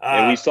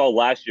and we saw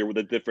last year what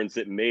the difference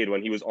it made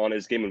when he was on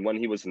his game and when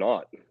he was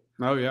not.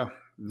 Oh, yeah.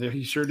 Yeah,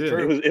 he sure did.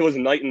 It was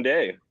night and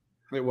day.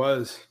 It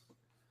was.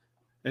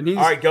 And all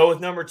right, go with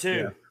number 2.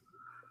 Yeah.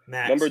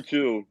 Max. Number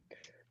 2.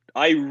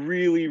 I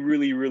really,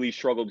 really, really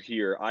struggled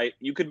here.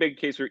 You could make a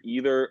case for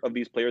either of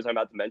these players I'm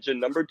about to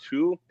mention. Number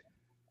 2,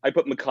 I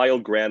put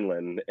Mikael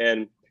Granlund,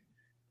 and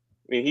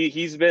I mean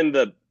he's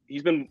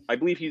I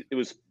believe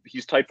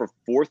he's tied for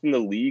 4th in the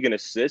league in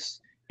assists.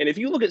 And if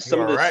you look at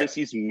some of the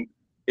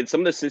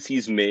assists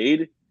he's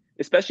made,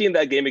 especially in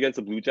that game against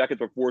the Blue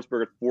Jackets where Forsberg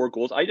had 4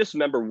 goals, I just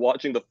remember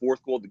watching the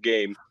 4th goal of the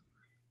game.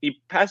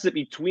 He passes it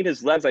between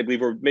his legs, I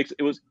believe,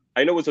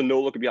 I know it was a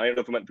no-look behind. I don't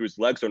know if it went through his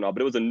legs or not,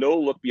 but it was a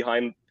no-look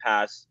behind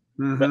pass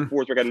that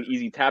Forsberg got an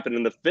easy tap. And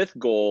in the 5th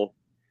goal,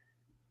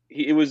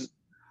 it was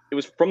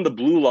from the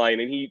blue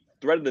line, and he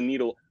threaded the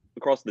needle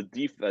across the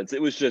defense.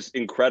 It was just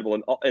incredible.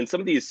 And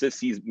some of the assists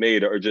he's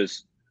made are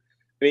just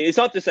 – I mean, it's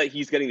not just that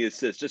he's getting the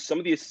assists. Just some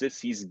of the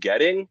assists he's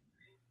getting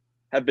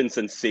have been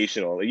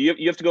sensational.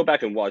 You have to go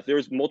back and watch.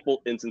 There's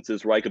multiple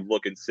instances where I could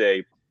look and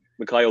say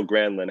Mikael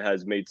Granlund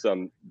has made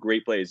some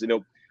great plays.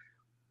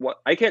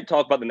 I can't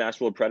talk about the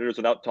Nashville Predators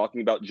without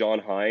talking about John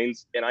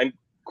Hines, and I'm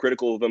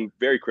critical of them,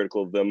 very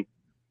critical of them.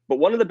 But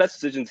one of the best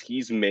decisions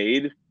he's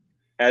made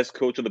as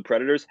coach of the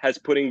Predators has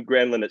putting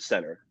Granlund at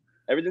center.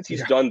 Ever since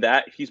he's done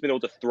that, he's been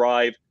able to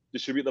thrive,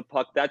 distribute the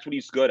puck. That's what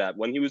he's good at.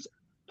 When he was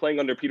playing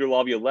under Peter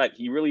Laviolette,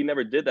 he really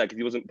never did that because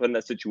he wasn't put in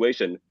that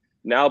situation.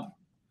 Now,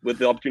 with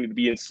the opportunity to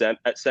be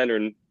at center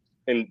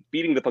and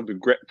beating the puck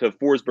to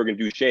Forsberg and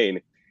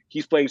Duchesne,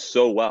 he's playing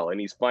so well, and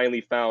he's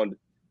finally found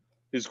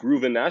his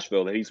groove in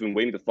Nashville that he's been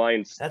waiting to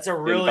find. That's a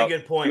really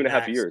good point,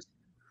 2.5 years.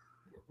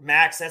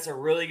 Max, that's a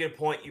really good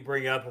point you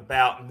bring up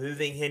about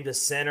moving him to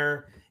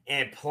center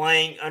and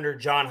playing under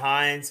John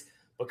Hines,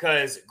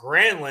 because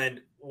Granlund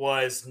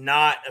was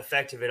not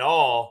effective at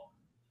all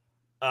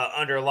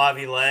under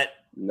Laviolette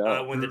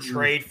when the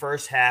trade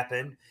first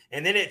happened.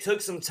 And then it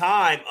took some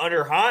time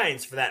under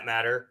Hines, for that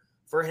matter,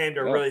 for him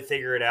to really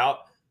figure it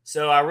out.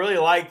 So I really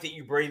like that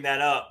you bring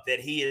that up, that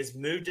he has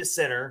moved to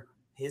center,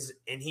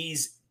 and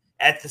he's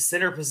at the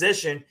center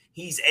position.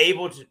 He's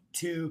able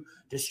to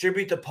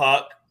distribute the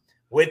puck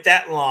with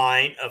that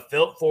line of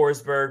Philip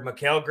Forsberg,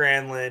 Mikael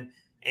Granlund,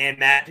 and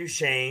Matt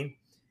Duchene.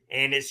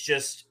 And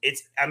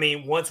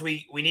once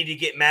we need to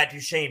get Matt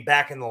Duchene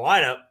back in the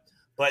lineup,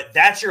 but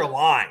that's your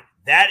line.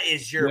 That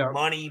is your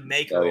money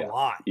maker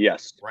line.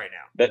 Yes. Right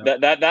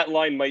now. That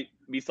line might,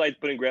 besides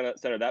putting Granlund at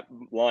center, that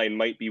line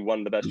might be one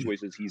of the best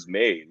choices he's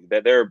made.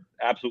 That they're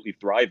absolutely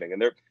thriving.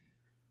 And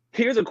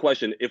here's a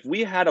question. If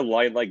we had a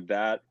line like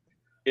that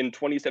in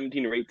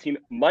 2017 or 18,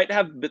 might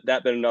have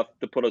that been enough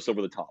to put us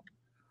over the top?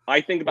 I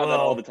think about that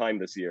all the time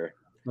this year.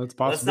 That's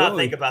possible. Let's not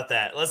think about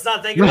that. Let's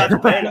not think about the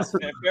past.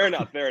 Fair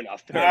enough. All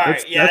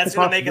right, that's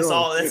going to make us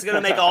all. It's going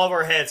to make all of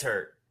our heads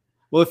hurt.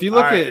 Well, if you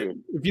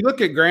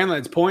look at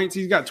Granlund's points,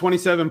 he's got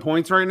 27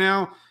 points right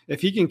now.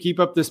 If he can keep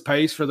up this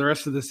pace for the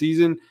rest of the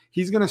season,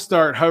 he's going to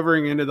start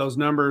hovering into those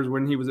numbers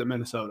when he was at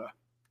Minnesota.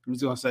 I'm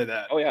just going to say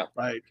that. Oh yeah,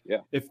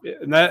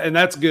 and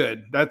that's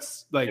good.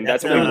 That's what we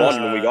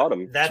wanted when we got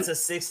him. That's a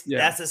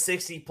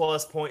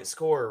 60+ point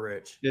scorer,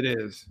 Rich. It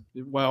is.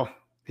 Well,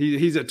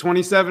 he's at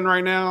 27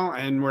 right now,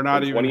 and we're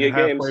not even at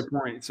halfway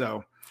point.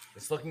 So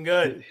it's looking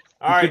good.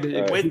 All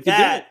right. With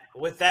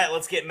that,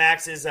 let's get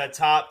Max's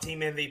top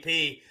team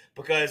MVP,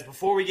 because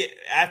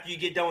after you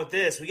get done with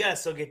this, we got to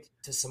still get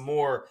to some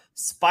more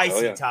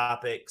spicy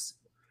topics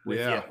with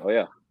you. Oh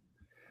yeah.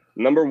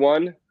 Number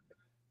one,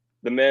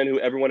 the man who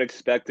everyone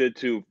expected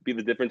to be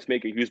the difference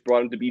maker, he was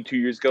brought in to be 2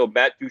 years ago.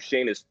 Matt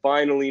Duchene is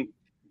finally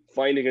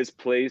finding his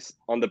place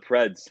on the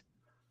Preds.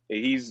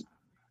 He's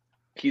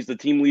the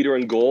team leader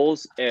in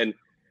goals, and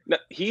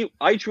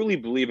I truly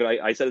believe, and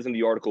I said this in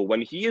the article,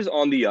 when he is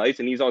on the ice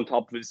and he's on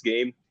top of his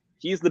game,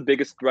 he's the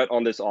biggest threat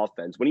on this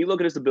offense. When you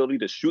look at his ability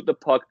to shoot the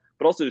puck,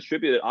 but also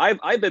distribute it,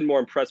 I've been more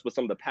impressed with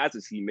some of the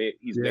passes he's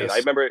made. I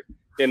remember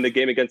in the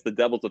game against the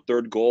Devils, the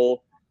third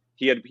goal,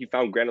 he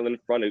found Granlund in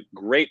front, a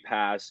great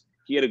pass.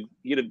 He had a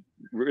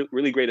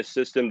really great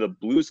assist in the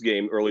Blues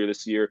game earlier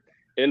this year.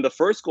 In the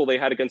first goal they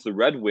had against the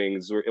Red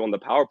Wings, or on the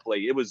power play,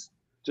 it was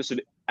just an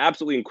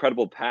absolutely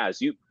incredible pass.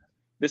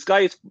 This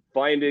guy is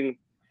finding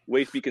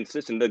ways to be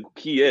consistent. The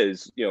key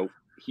is,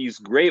 he's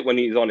great when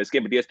he's on his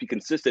game, but he has to be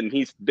consistent. And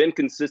he's been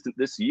consistent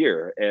this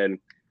year, and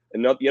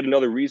yet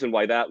another reason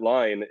why that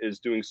line is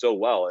doing so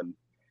well. And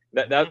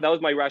that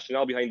was my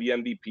rationale behind the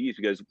MVPs,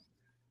 because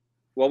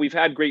while we've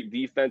had great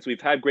defense,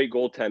 we've had great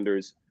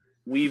goaltenders,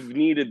 we've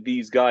needed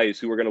these guys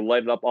who are going to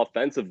light it up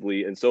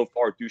offensively. And so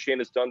far, Duchene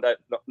has done that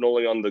not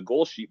only on the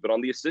goal sheet, but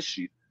on the assist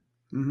sheet.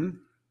 Mm-hmm.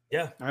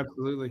 Yeah,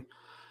 absolutely.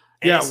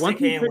 And once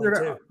he figured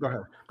it out.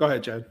 Go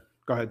ahead, Chad.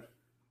 Go ahead.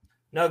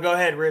 No, go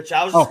ahead, Rich.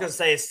 I was just going to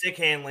say his stick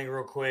handling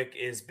real quick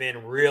has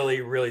been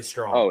really, really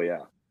strong. Oh,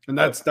 yeah. And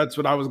that's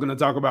what I was going to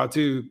talk about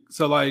too.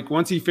 So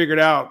once he figured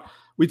out,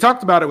 we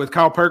talked about it with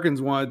Kyle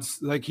Perkins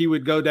once, he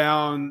would go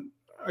down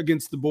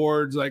against the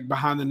boards,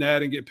 behind the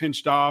net, and get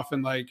pinched off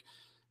and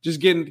just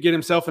get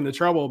himself into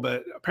trouble.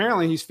 But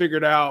apparently he's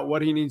figured out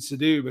what he needs to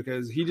do,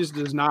 because he just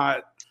does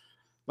not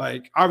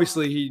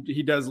obviously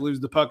he does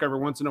lose the puck every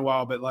once in a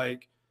while, but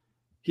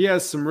he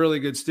has some really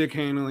good stick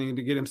handling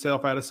to get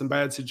himself out of some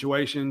bad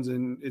situations,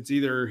 and it's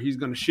either he's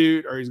going to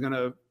shoot or he's going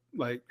to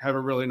have a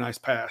really nice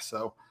pass.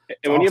 So,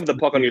 and when you have the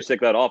puck on your stick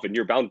that often,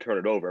 you're bound to turn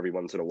it over every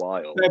once in a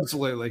while.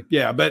 Absolutely,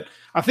 yeah. But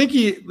I think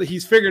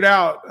he's figured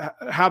out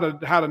how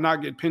to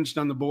not get pinched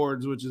on the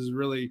boards, which is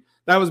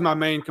that was my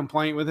main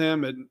complaint with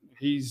him, and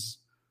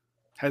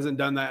hasn't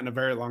done that in a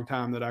very long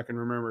time that I can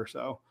remember.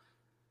 So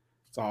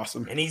it's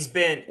awesome.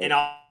 And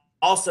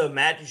also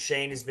Matt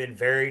Duchene has been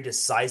very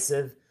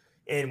decisive.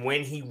 And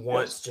when he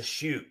wants to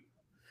shoot,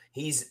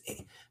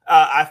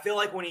 I feel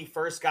like when he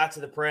first got to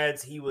the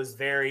Preds, he was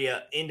very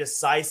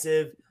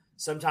indecisive.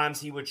 Sometimes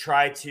he would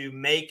try to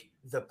make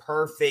the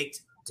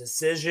perfect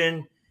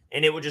decision,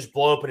 and it would just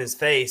blow up in his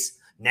face.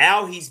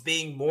 Now he's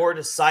being more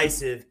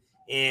decisive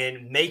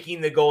in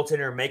making the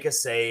goaltender make a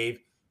save,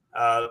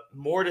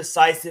 more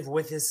decisive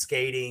with his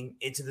skating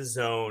into the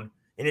zone,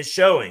 and it's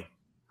showing.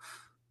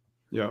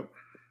 Yep.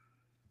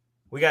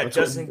 We got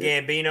Justin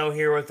Gambino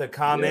here with a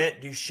comment.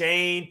 Yep.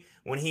 Duchene,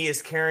 when he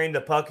is carrying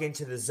the puck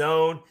into the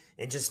zone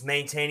and just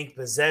maintaining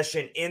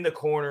possession in the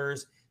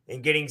corners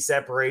and getting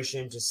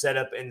separation to set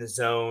up in the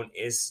zone,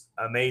 is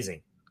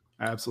amazing.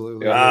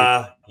 Absolutely.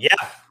 Yeah.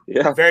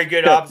 Very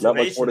good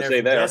observation there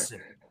from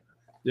Justin.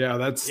 Yeah,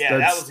 that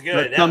was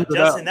good.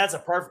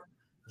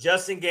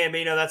 Justin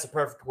Gambino, that's a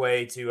perfect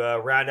way to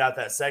round out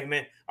that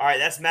segment. All right,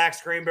 that's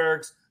Max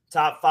Greenberg's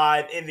top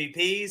 5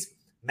 MVPs.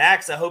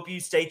 Max, I hope you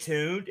stay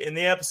tuned in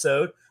the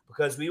episode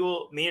because me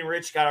and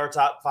Rich got our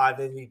top 5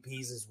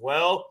 MVPs as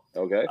well.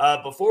 Okay.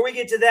 Before we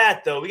get to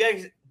that, though, we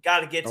got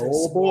to get to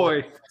some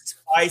more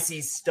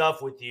spicy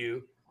stuff with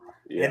you.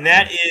 Yeah. And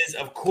that is,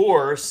 of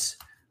course,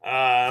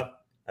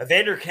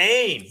 Evander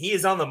Kane. He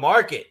is on the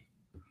market.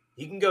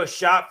 You can go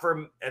shop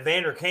for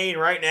Evander Kane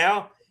right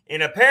now.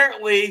 And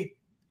apparently,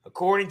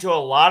 according to a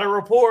lot of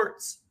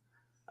reports,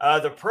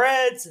 the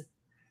Preds,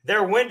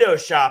 they're window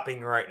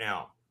shopping right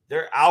now.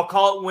 I'll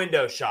call it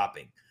window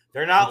shopping.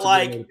 They're not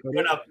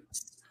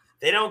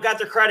they don't got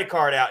their credit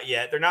card out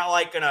yet. They're not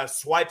like going to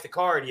swipe the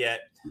card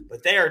yet,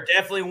 but they are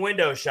definitely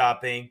window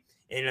shopping.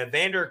 And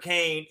Evander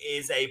Kane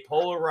is a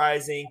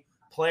polarizing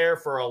player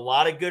for a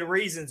lot of good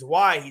reasons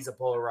why he's a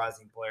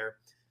polarizing player.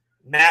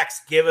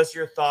 Max, give us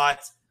your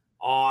thoughts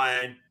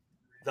on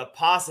the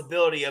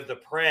possibility of the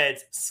Preds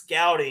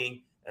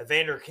scouting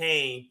Evander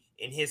Kane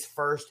in his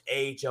first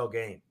AHL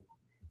game.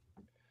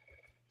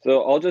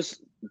 So I'll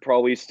just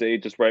probably say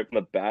just right from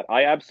the bat,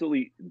 I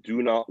absolutely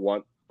do not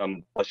want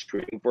us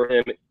trading for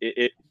him.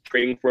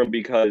 Trading for him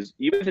because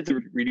even if it's a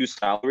reduced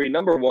salary,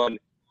 number one,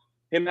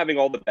 him having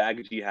all the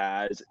baggage he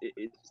has,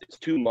 it's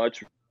too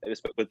much. If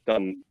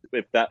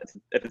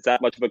it's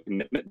that much of a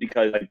commitment,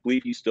 because I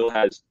believe he still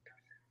has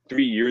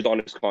 3 years on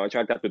his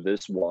contract after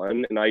this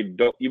one, and I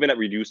don't, even at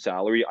reduced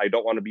salary, I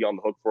don't want to be on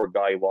the hook for a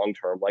guy long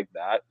term like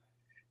that.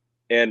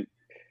 And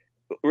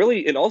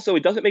really, and also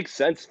it doesn't make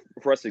sense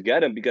for us to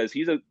get him because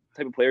he's a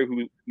type of player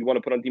who you want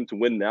to put on team to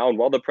win now. And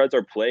while the Preds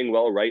are playing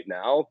well right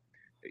now,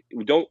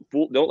 don't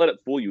let it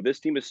fool you. This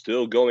team is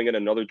still going in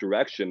another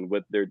direction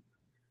with their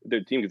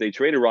team because they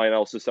traded Ryan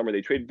Ellis this summer.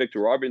 They traded Victor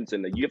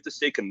Robinson. You have to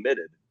stay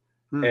committed.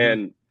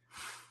 Mm-hmm.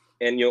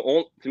 And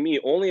to me,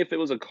 only if it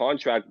was a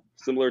contract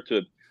similar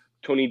to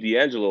Tony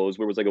DeAngelo's,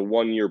 where it was like a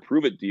 1-year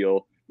prove-it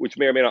deal, which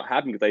may or may not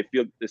happen because I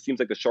feel it seems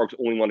like the Sharks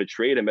only want to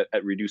trade him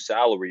at reduced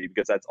salary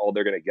because that's all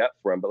they're going to get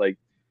for him. But like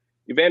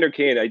Evander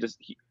Kane,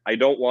 I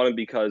don't want him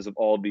because of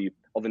all the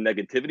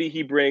negativity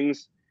he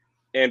brings,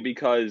 and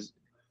because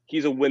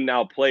he's a win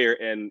now player,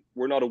 and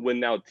we're not a win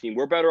now team.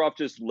 We're better off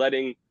just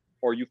letting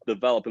our youth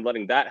develop and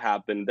letting that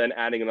happen than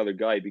adding another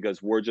guy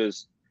because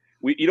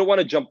you don't want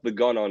to jump the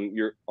gun on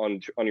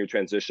your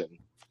transition.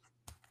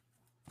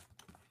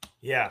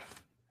 Yeah.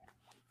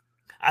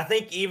 I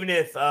think even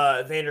if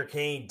Evander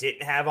Kane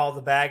didn't have all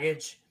the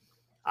baggage,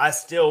 I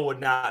still would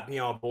not be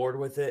on board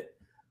with it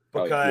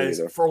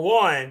because, for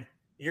one,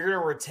 you're going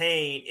to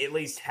retain at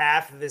least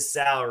half of his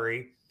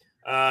salary.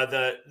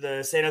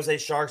 The San Jose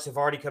Sharks have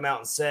already come out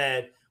and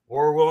said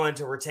we're willing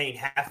to retain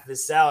half of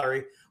his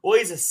salary. Well,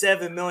 he's a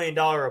 $7 million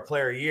a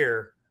player a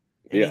year,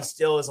 and he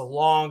still is a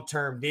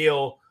long-term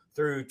deal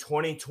through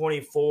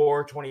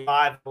 2024,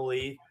 25, I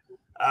believe.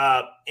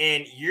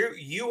 And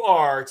you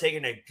are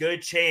taking a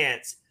good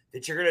chance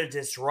that you're going to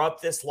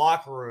disrupt this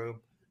locker room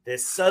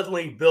that's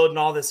suddenly building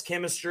all this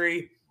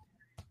chemistry.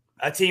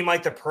 A team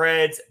like the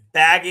Preds,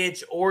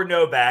 baggage or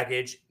no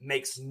baggage,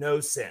 makes no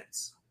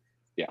sense.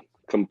 Yeah,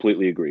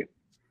 completely agree.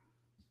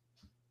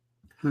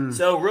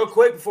 So real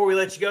quick before we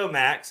let you go,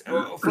 Max,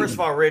 first of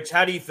all, Rich,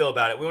 how do you feel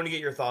about it? We want to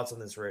get your thoughts on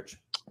this, Rich.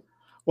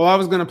 Well, I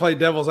was going to play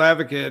devil's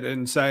advocate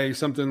and say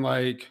something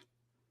like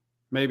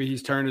maybe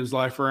he's turned his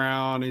life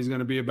around, he's going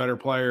to be a better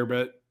player,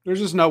 but there's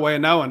just no way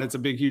of knowing. It's a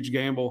big, huge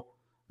gamble.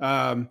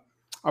 I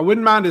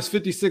wouldn't mind his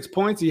 56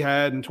 points he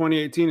had in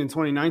 2018 and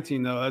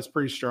 2019, though. That's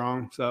pretty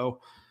strong.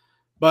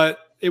 But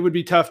it would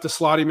be tough to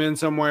slot him in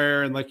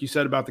somewhere. And like you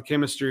said about the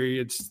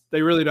chemistry,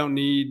 they really don't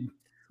need.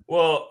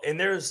 Well, and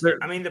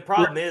the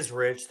problem is,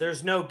 Rich,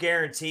 there's no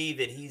guarantee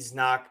that he's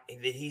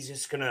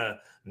just going to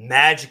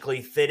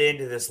magically fit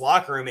into this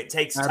locker room. It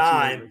takes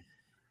time.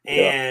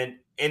 And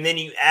then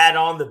you add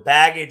on the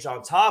baggage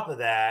on top of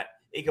that,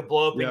 it could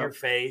blow up in your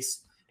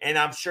face. And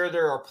I'm sure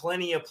there are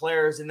plenty of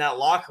players in that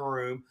locker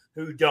room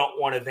who don't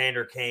want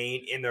Evander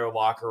Kane in their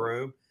locker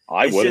room.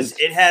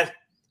 It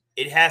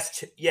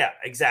has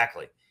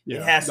exactly. Yeah.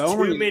 It has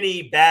too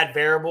many bad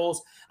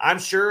variables. I'm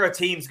sure a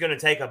team's going to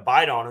take a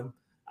bite on him.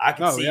 I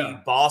can see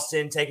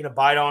Boston taking a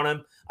bite on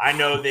him. I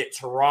know that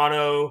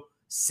Toronto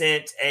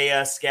sent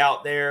a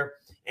scout there.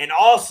 And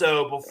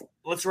also,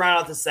 let's round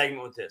out this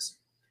segment with this.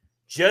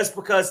 Just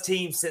because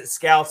teams sent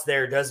scouts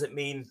there doesn't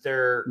mean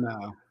they're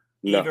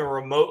even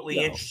remotely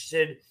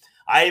interested.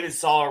 I even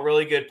saw a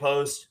really good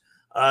post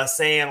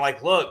saying,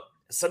 like, look,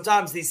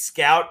 sometimes these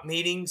scout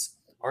meetings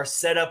are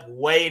set up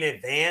way in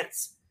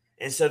advance,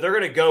 and so they're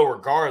going to go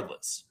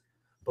regardless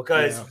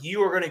because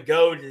you are going to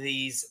go to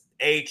these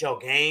AHL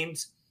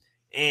games,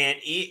 and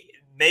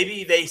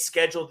maybe they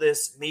scheduled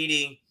this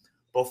meeting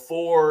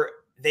before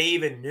they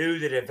even knew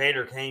that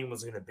Evander Kane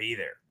was going to be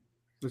there.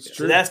 That's true.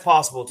 So that's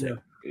possible too.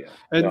 Yeah.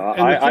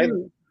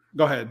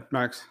 Go ahead,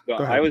 Max. Go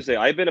ahead. I would say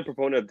I've been a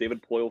proponent of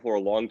David Poile for a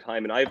long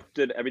time, and I've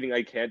did everything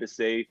I can to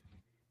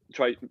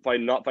find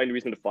a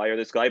reason to fire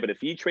this guy. But if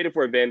he traded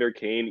for Evander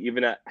Kane,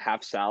 even at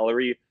half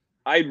salary,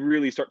 I'd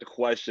really start to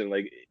question,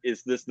 like,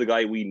 is this the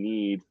guy we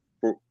need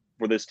for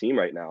this team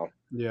right now?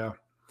 Yeah.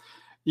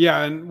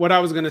 Yeah, and what I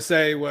was going to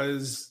say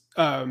was,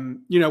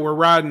 we're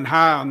riding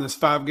high on this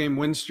 5-game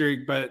win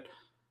streak, but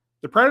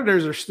the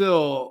Predators are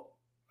still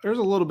 – there's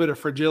a little bit of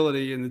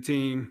fragility in the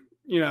team.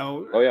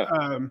 Oh,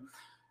 yeah.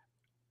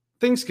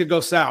 Things could go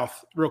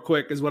south real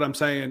quick is what I'm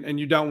saying, and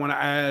you don't want to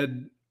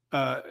add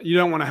you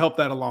don't want to help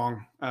that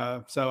along.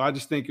 So I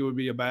just think it would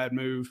be a bad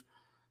move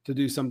to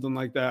do something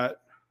like that.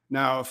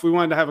 Now, if we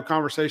wanted to have a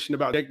conversation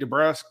about Jake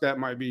DeBrusk, that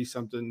might be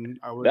something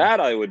I would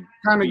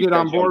kind of get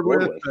on board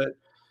with. But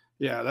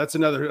yeah, that's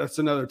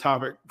another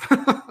topic.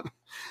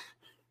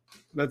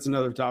 That's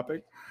another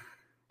topic.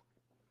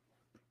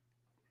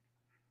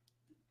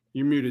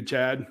 You muted,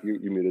 Chad.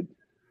 You muted.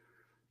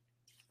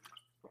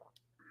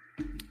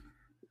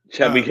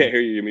 Chad, we can't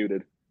hear you. You're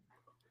muted.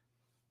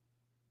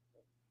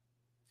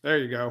 There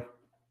you go.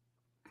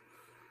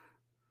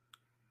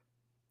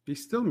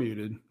 He's still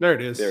muted. There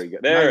it is. There you go.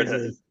 There it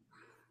is.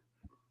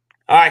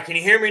 All right. Can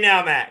you hear me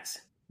now, Max?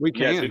 We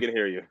can. Yes, we can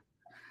hear you.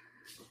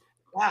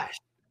 Gosh,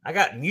 I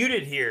got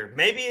muted here.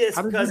 Maybe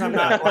it's because I'm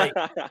not like,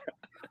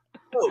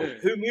 oh,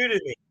 who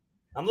muted me?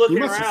 I'm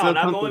looking around.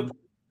 I'm going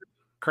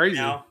crazy.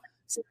 Now.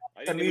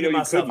 I muted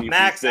myself.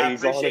 Max, I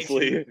appreciate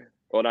you.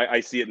 Well, I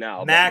see it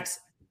now. Max,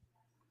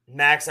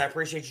 I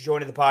appreciate you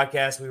joining the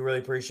podcast. We really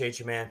appreciate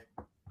you, man.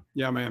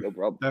 Yeah, man. No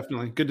problem.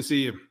 Definitely. Good to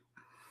see you.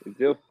 You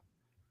too.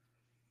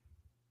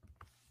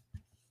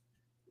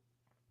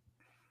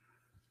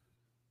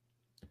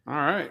 All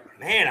right.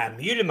 Man, I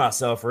muted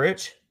myself,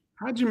 Rich.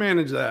 How'd you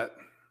manage that?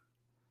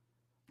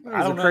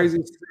 I don't know.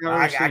 Crazy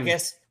I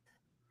guess.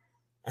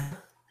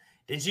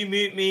 Did you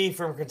mute me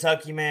from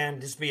Kentucky,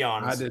 man? Just be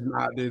honest. I did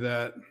not do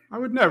that. I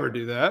would never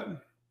do that.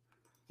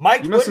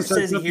 Mike Twitter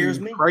says he hears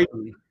me. Crazy.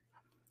 Did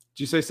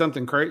you say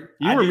something crazy?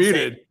 You were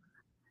muted.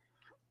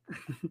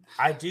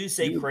 I do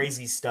say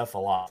crazy stuff a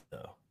lot,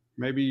 though.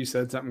 Maybe you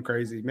said something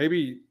crazy.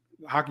 Maybe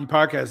Hockey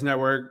Podcast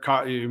Network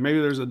caught you.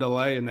 Maybe there's a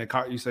delay and they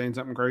caught you saying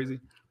something crazy.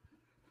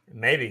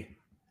 Maybe.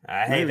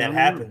 Hey, that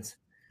happens.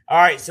 All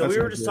right, so we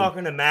were just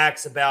talking to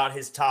Max about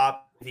his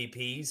top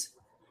MVPs.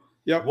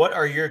 Yep. What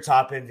are your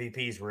top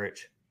MVPs,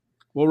 Rich?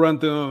 We'll run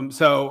through them.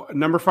 So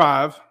number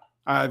 5,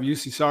 I have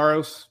UC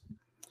Saros.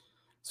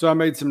 So I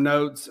made some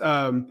notes.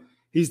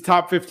 He's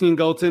top 15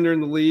 goaltender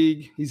in the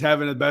league. He's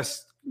having the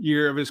best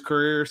year of his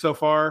career so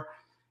far.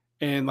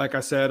 And like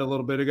I said a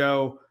little bit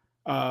ago,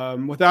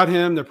 without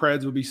him, the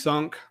Preds would be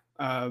sunk.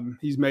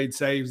 He's made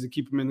saves to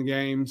keep him in the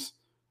games.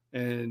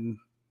 And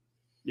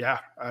yeah,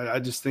 I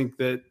just think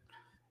that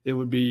it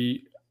would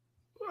be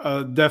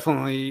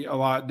definitely a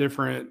lot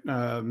different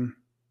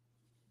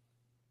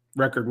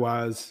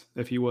record-wise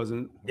if he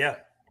wasn't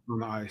on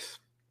the ice.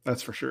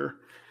 That's for sure.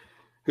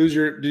 Do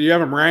you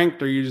have him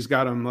ranked or you just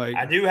got him like?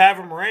 I do have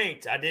him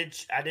ranked. I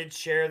did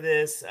share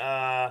this.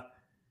 I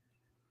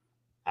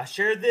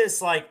shared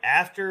this like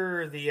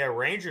after the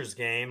Rangers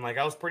game. Like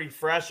I was pretty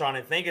fresh on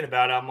it, thinking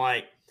about it. I'm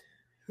like,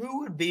 who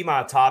would be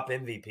my top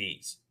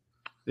MVPs?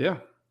 Yeah.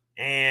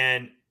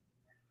 And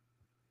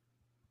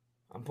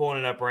I'm pulling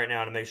it up right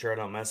now to make sure I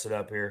don't mess it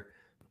up here.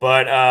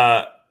 But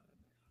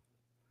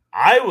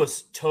I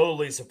was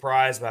totally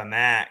surprised by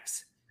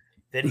Max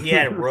that he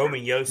had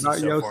Roman Josi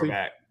so far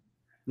back.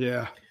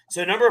 Yeah.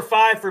 So number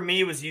 5 for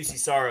me was UC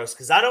Saros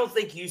because I don't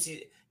think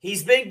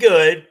he's been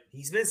good.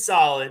 He's been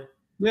solid.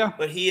 Yeah.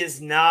 But he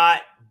has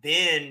not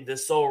been the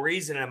sole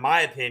reason, in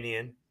my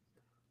opinion,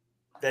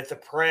 that the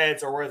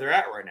Preds are where they're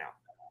at right now.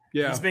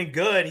 Yeah. He's been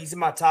good. He's in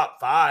my top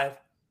 5,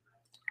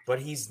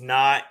 but he's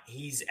not.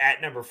 He's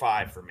at number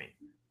 5 for me.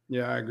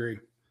 Yeah, I agree.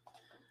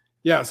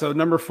 Yeah, so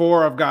number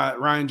 4, I've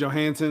got Ryan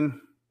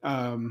Johansson.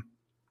 I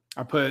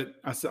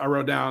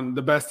wrote down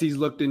the best he's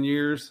looked in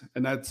years,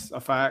 and that's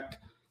a fact.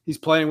 He's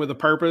playing with a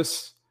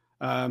purpose.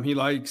 He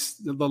likes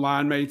the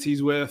line mates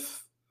he's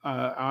with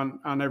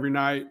on every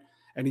night,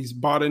 and he's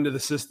bought into the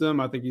system.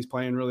 I think he's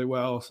playing really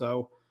well,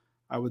 so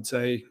I would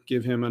say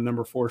give him a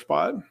number 4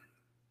 spot.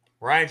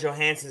 Ryan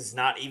Johansson's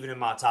not even in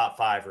my top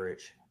 5,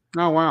 Rich.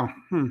 Oh, wow.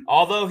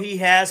 Although he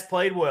has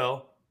played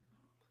well,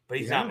 but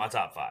he's not in my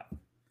top 5.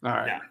 All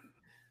right.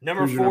 No.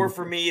 Number 4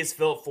 for me is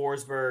Philip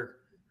Forsberg.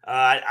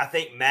 I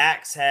think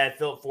Max had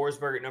Philip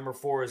Forsberg at number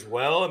 4 as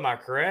well. Am I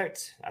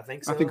correct? I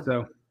think so. I think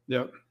so.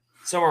 Yep.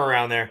 Somewhere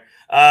around there.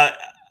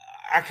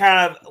 I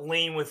kind of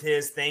lean with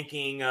his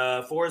thinking.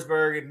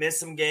 Forsberg had missed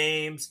some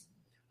games.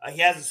 He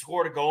hasn't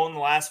scored a goal in the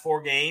last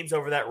 4 games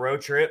over that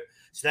road trip.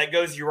 So that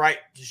goes to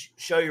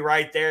show you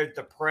right there that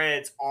the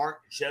Preds aren't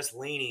just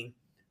leaning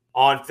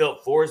on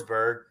Philip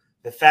Forsberg.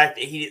 The fact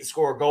that he didn't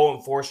score a goal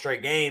in 4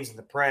 straight games and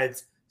the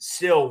Preds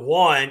still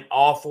won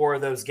all 4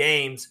 of those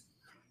games,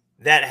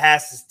 that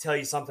has to tell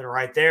you something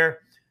right there.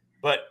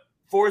 But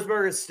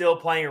Forsberg is still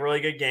playing a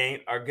really good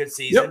game, or good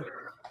season.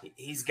 Yep.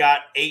 He's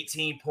got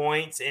 18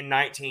 points in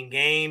 19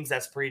 games.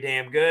 That's pretty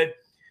damn good.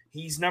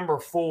 He's number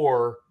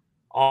 4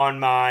 on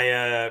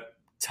my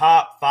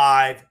top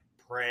 5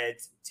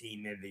 Preds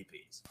team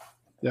MVPs.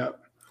 Yep.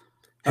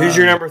 Who's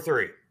your number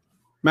 3?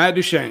 Matt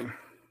Duchene.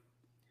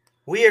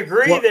 We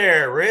agree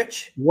there,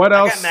 Rich. What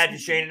else? I got Matt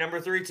Duchene at number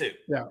 3 too.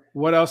 Yeah.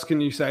 What else can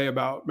you say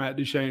about Matt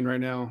Duchene right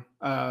now?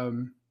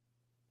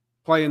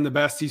 Playing the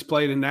best he's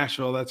played in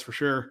Nashville, that's for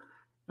sure.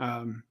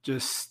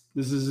 This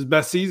is his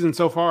best season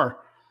so far.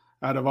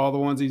 out of all the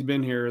ones he's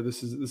been here,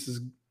 this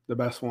is the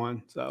best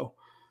one. So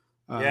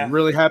Yeah. I'm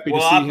really happy to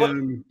see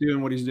him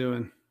doing what he's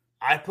doing.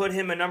 I put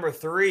him at number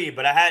 3,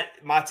 but I had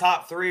my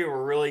top 3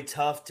 were really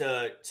tough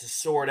to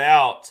sort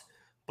out,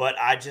 but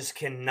I just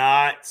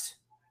cannot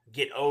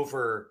get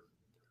over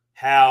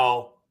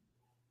how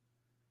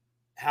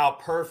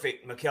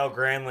perfect Mikael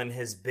Granlund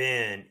has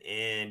been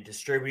in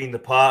distributing the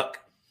puck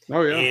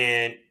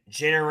and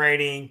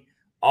generating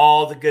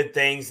all the good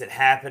things that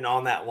happen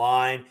on that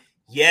line.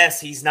 Yes,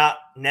 he's not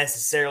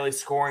necessarily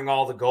scoring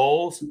all the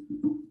goals,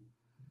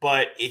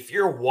 but if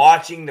you're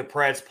watching the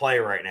Preds play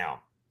right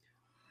now,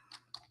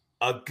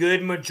 a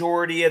good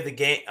majority of the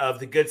game of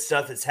the good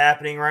stuff that's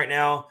happening right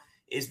now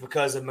is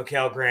because of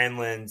Mikael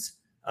Granlund's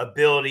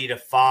ability to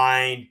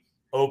find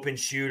open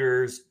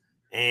shooters,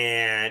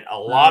 and a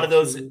lot of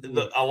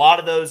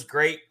those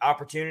great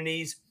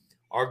opportunities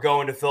are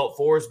going to Philip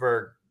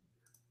Forsberg.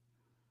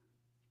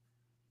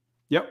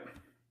 Yep,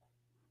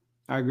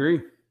 I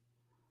agree.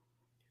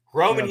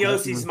 Roman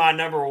Yossi's my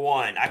number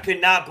 1. I could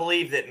not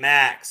believe that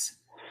Max.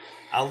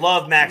 I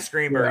love Max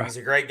Greenberg. Yeah. He's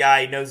a great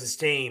guy. He knows his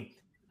team.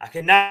 I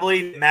could not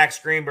believe that Max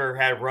Greenberg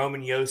had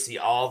Roman Josi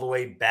all the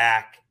way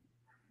back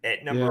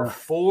at number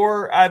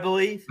 4, I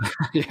believe.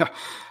 Yeah.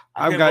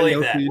 I couldn't believe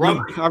that.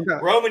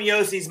 Roman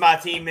Yosi's my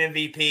team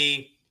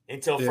MVP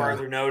until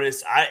further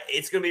notice.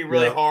 It's going to be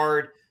really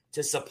hard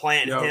to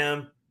supplant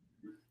him.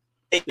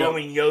 Take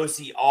Roman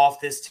Josi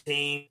off this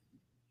team.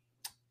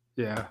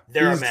 Yeah.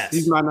 They're a mess.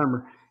 He's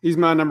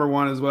my number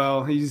 1 as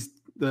well. He's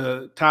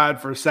the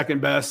tied for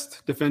second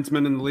best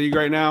defenseman in the league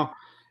right now.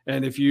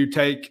 And if you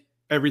take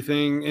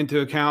everything into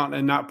account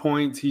and not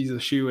points, he's a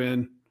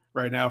shoe-in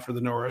right now for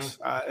the Norris,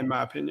 in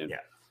my opinion.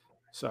 Yeah.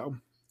 So,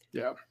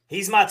 yeah.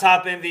 He's my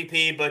top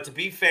MVP, but to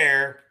be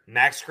fair,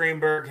 Max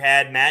Greenberg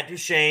had Matt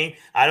Duchene.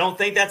 I don't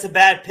think that's a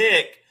bad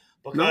pick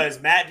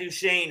because Matt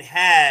Duchene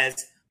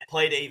has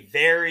played a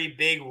very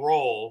big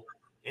role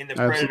in the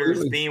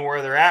Predators being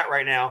where they're at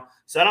right now.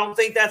 So I don't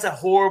think that's a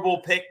horrible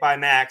pick by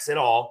Max at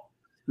all.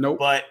 Nope.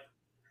 But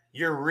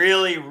you're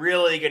really,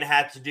 really going to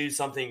have to do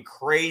something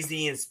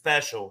crazy and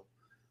special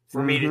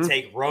for me to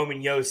take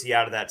Roman Josi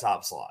out of that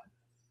top slot.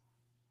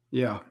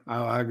 Yeah,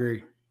 I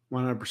agree.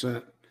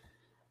 100%.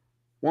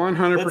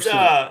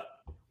 100%.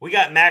 We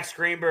got Max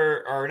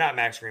Greenberg, or not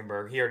Max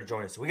Greenberg. He already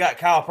joined us. We got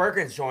Kyle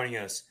Perkins joining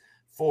us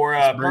for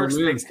Perks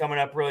Picks coming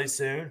up really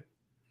soon.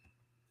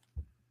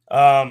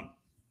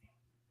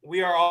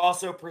 We are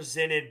also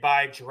presented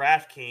by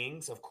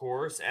DraftKings, of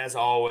course, as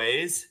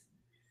always.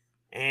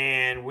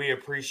 And we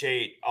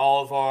appreciate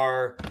all of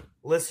our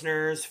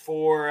listeners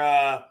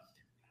for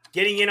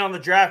getting in on the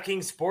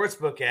DraftKings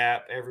Sportsbook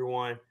app,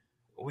 everyone.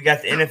 We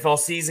got the NFL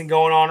season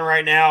going on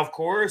right now, of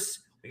course.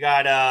 We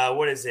got,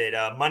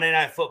 Monday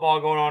Night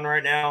Football going on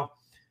right now.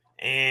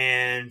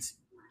 And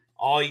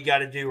all you got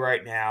to do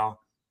right now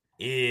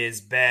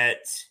is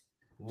bet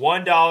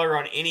 $1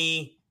 on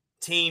any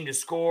team to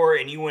score,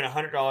 and you win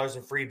 $100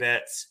 in free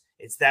bets.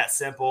 It's that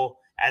simple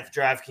at the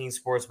DraftKings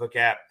Sportsbook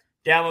app.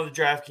 Download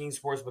the DraftKings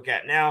Sportsbook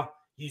app now.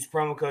 Use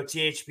promo code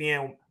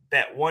THPN.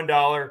 Bet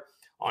 $1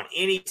 on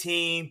any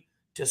team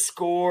to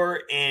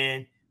score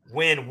and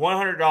win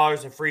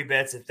 $100 in free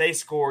bets. If they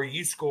score,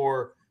 you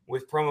score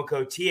with promo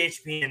code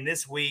THPN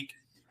this week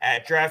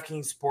at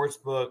DraftKings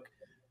Sportsbook,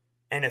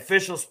 an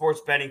official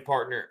sports betting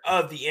partner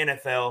of the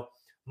NFL.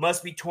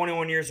 Must be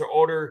 21 years or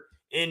older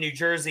in New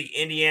Jersey,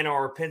 Indiana,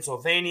 or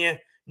Pennsylvania.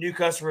 New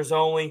customers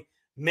only.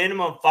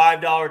 Minimum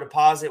 $5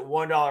 deposit,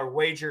 $1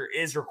 wager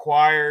is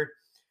required.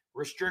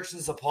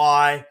 Restrictions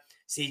apply.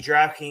 See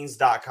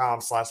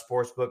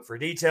DraftKings.com/sportsbook for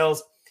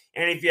details.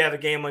 And if you have a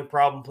gambling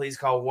problem, please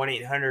call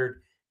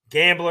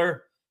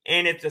 1-800-GAMBLER.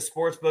 And if the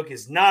sportsbook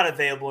is not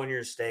available in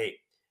your state,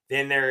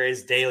 then there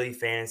is Daily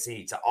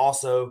Fantasy to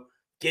also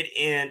get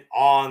in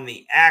on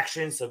the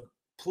action. So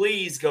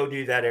please go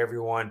do that,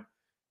 everyone.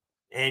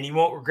 And you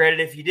won't regret it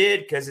if you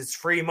did, because it's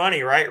free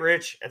money, right,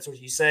 Rich? That's what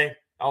you say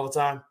all the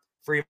time.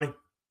 Free money.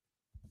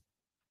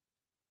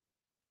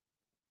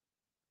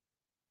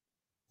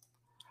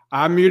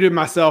 I muted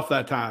myself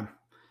that time.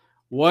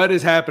 What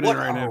is happening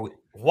right now?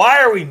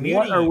 Why are we muting?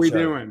 What are we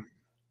doing?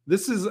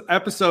 This is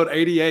episode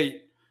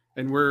 88,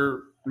 and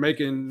we're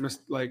making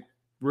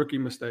rookie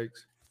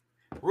mistakes.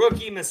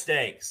 Rookie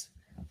mistakes.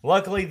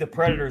 Luckily, the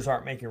Predators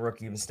aren't making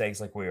rookie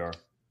mistakes like we are.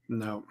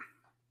 No.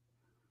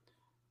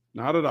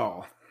 Not at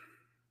all.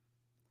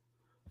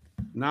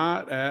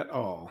 Not at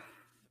all.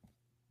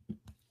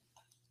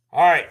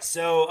 All right,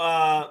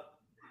 so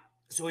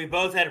we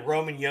both had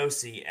Roman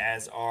Josi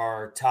as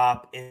our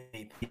top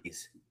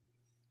MVPs.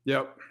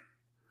 Yep.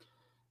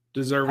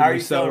 Deservedly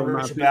so.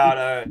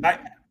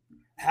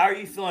 How are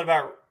you feeling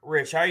about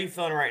Rich? How are you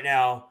feeling right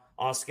now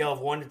on a scale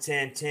of 1 to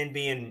 10, 10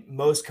 being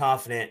most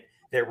confident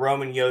that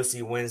Roman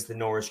Josi wins the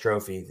Norris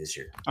Trophy this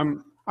year?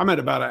 I'm at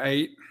about an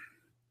 8.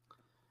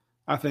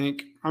 I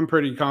think I'm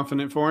pretty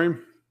confident for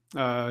him.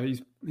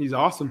 He's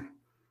awesome.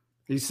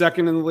 He's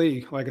second in the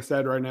league, like I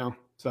said right now.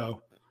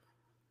 So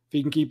if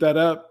he can keep that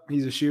up,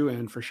 he's a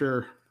shoe-in for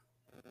sure.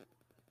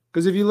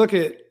 Because if you look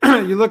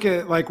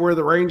at like where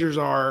the Rangers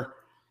are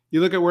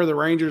You look at where the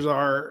Rangers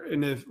are,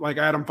 and if like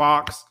Adam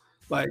Fox,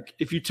 like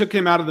if you took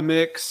him out of the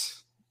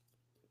mix,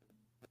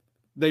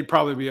 they'd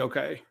probably be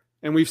okay.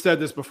 And we've said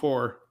this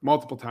before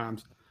multiple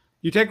times.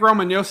 You take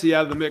Roman Josi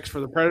out of the mix for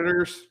the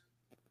Predators,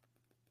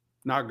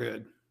 not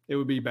good. It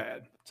would be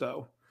bad.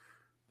 So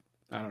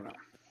I don't know.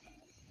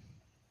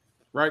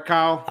 Right,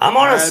 Kyle? I'm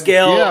on a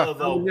scale of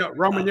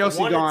Roman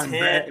Josi gone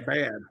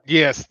bad.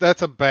 Yes,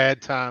 that's a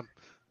bad time.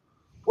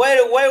 Wait.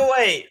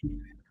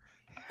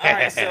 All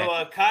right,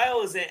 so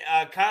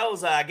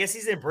Kyle's I guess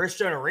he's in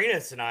Bridgestone Arena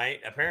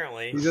tonight,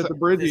 apparently. He's at the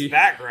Bridgie. His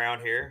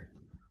background here.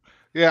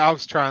 Yeah, I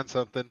was trying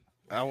something.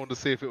 I wanted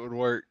to see if it would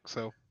work.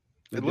 So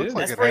it looks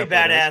like that's pretty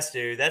badass,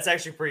 dude. That's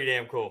actually pretty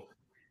damn cool.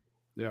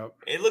 Yeah.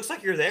 It looks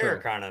like you're there,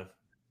 kind of.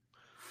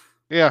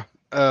 Yeah.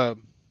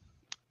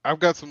 I've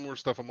got some more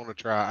stuff I'm going to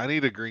try. I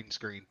need a green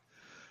screen.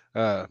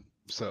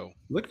 So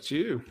look at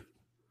you.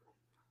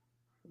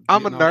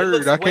 I'm a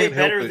nerd. I can't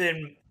help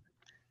it.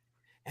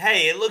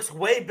 Hey, it looks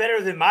way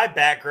better than my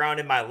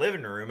background in my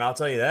living room. I'll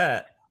tell you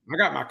that. I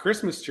got my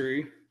Christmas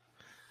tree.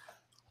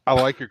 I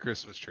like your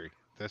Christmas tree.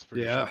 That's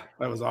pretty sure.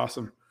 That was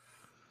awesome.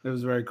 It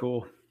was very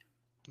cool.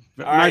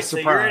 All right,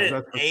 surprise. So you're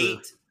at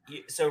 8. Sure.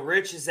 So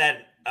Rich is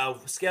at a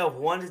scale of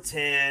 1 to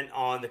 10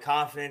 on the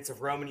confidence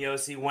of Roman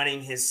Josi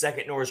winning his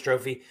second Norris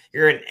Trophy.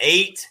 You're an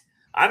 8.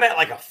 I'm at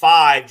like a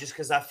 5 just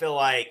because I feel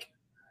like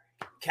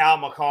Cal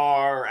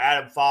McCarr or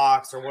Adam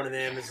Fox or one of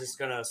them is just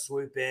going to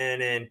swoop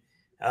in and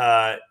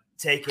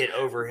take it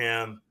over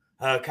him.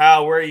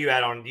 Kyle, where are you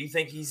at on it? Do you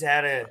think he's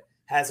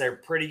has a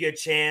pretty good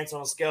chance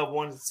on a scale of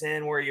 1 to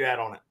 10? Where are you at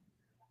on it?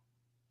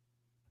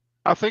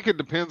 I think it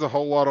depends a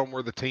whole lot on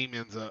where the team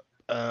ends up.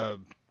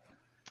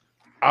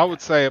 I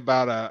would say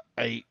about a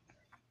 8.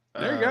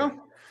 There you go.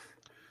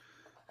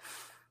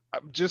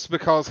 Just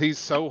because he's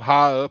so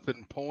high up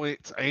in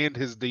points and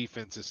his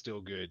defense is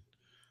still good.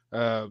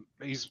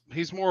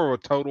 He's more of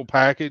a total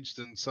package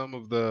than some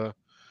of the.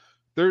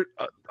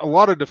 A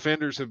lot of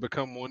defenders have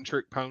become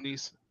one-trick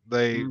ponies.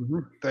 They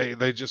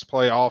just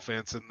play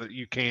offense, and that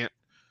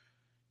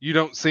you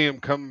don't see them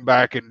coming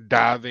back and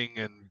diving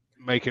and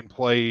making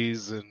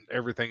plays and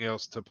everything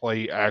else to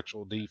play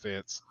actual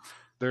defense.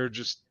 They're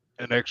just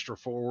an extra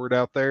forward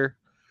out there.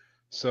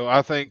 So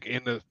I think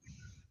and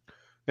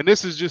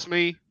this is just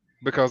me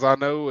because I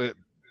know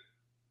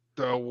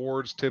the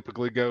awards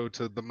typically go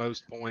to the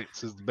most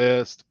points is the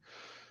best.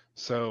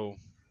 So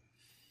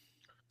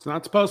it's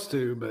not supposed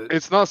to, but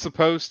it's not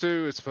supposed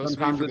to. It's supposed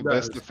to be for the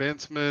best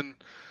defenseman,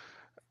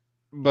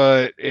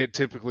 but it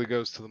typically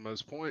goes to the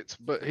most points.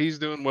 But he's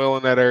doing well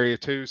in that area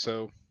too,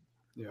 so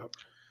yeah,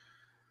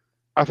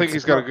 I think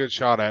he's got a good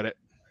shot at it.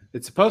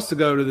 It's supposed to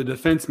go to the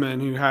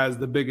defenseman who has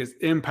the biggest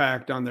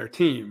impact on their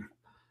team.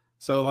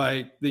 So,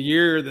 like the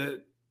year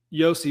that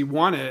Josi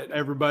won it,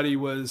 everybody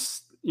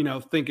was,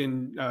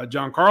 thinking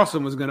John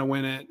Carlson was going to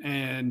win it,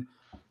 and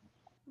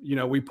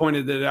we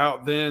pointed it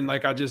out then,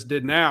 like I just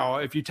did now.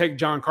 If you take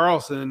John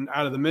Carlson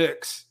out of the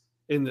mix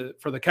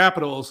for the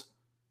Capitals,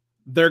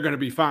 they're going to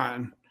be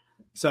fine.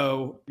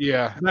 So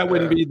yeah, that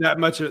wouldn't be that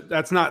much.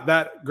 That's not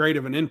that great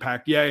of an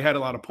impact. Yeah, he had a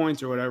lot of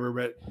points or whatever,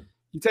 but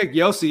you take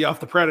Josi off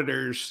the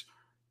Predators,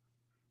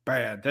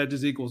 bad. That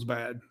just equals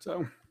bad.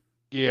 So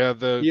yeah,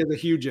 he has a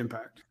huge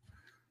impact.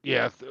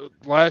 Yeah,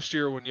 last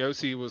year when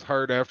Josi was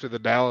hurt after the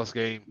Dallas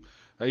game,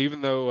 even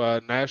though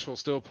Nashville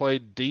still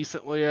played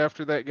decently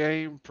after that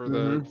game, for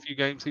the few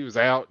games he was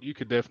out, you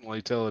could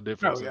definitely tell a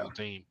difference in the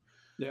team.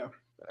 Yeah.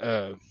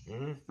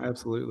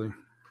 Absolutely.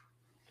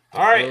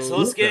 All right, so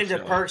let's get into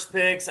Perks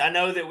picks. I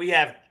know that we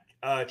have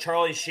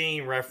Charlie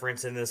Sheen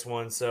reference in this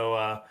one,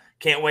 so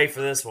can't wait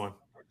for this one.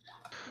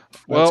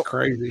 Well, that's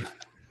crazy.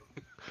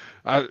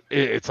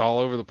 It's all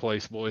over the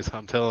place, boys.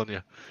 I'm telling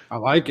you. I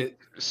like it.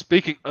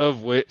 Speaking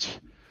of which,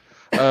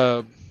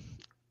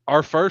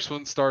 our first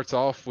one starts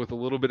off with a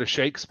little bit of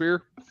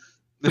Shakespeare.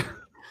 All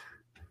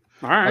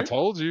right. I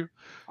told you.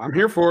 I'm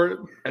here for it.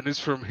 And it's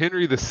from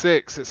Henry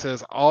VI. It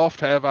says, "Oft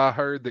have I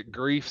heard that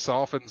grief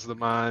softens the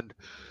mind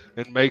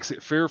and makes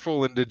it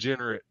fearful and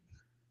degenerate.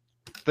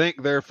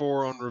 Think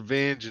therefore on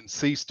revenge and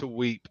cease to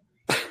weep."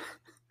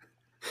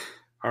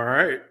 All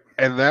right.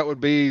 And that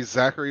would be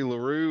Zachary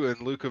Leroux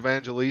and Luke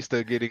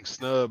Evangelista getting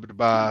snubbed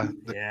by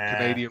the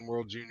Canadian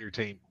World Junior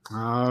team.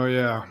 Oh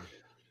yeah.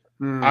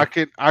 I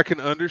can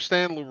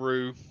understand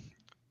Leroux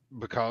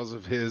because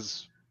of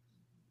his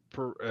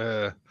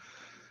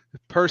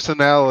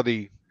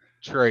personality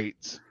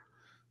traits,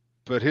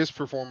 but his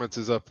performance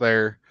is up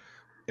there.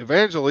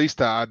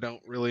 Evangelista, I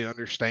don't really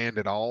understand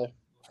at all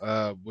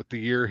with the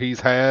year he's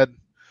had,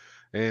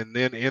 and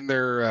then in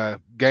their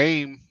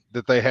game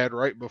that they had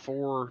right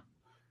before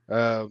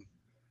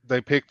they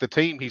picked the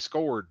team, he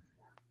scored.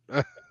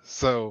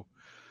 So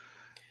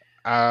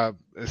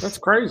that's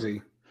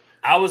crazy.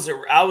 I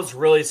was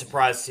really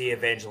surprised to see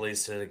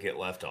Evangelista get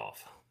left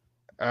off.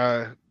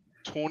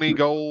 20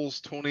 goals,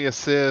 20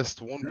 assists,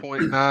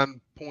 1.9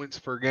 points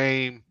per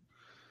game.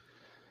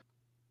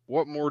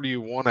 What more do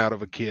you want out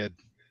of a kid?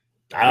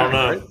 I don't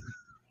know.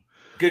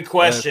 Good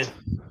question.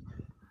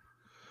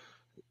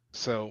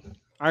 So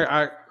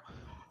I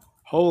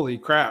holy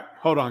crap.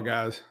 Hold on,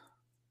 guys.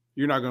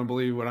 You're not going to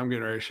believe what I'm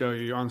getting ready to show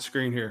you on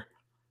screen here.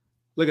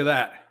 Look at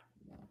that.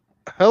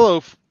 Hello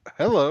from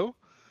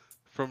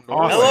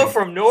Norway. Hello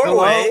from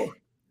Norway. Hello,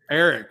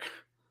 Eric.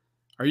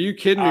 Are you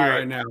kidding me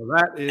right now?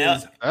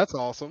 That's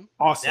awesome.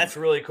 Awesome. That's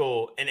really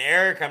cool. And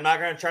Eric, I'm not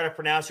going to try to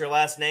pronounce your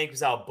last name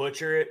because I'll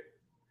butcher it.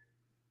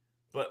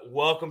 But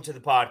welcome to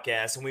the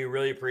podcast, and we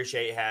really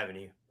appreciate having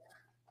you.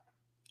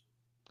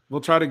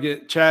 We'll try to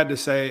get Chad to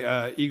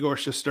say Igor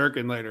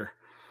Shesterkin later.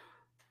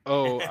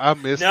 Oh, I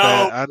missed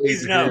that. I need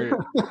to hear it.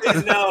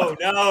 Please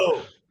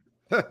no.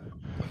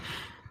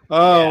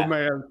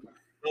 Man.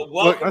 Well,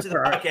 welcome to the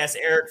podcast,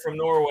 Eric from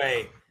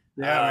Norway.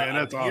 Yeah, man,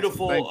 that's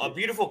awesome. A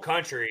beautiful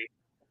country.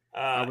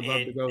 I would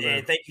love to go there.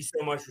 And thank you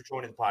so much for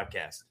joining the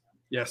podcast.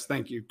 Yes,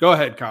 thank you. Go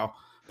ahead, Kyle.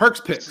 Perks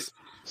picks.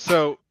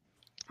 So,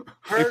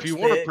 if you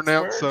want to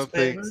pronounce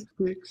something,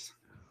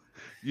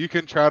 you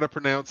can try to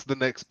pronounce the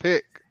next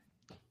pick,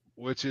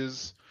 which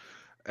is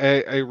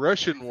a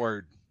Russian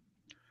word.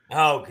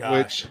 Oh,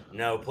 gosh.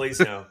 No, please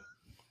no.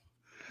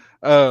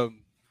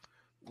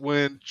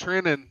 When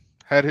Trennan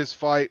had his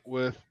fight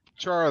with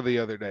Chara the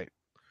other day.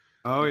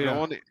 Oh,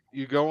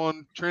 You go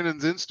on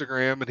Trennan's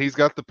Instagram, and he's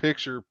got the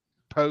picture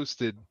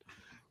posted,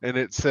 and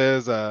it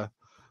says,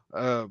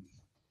 no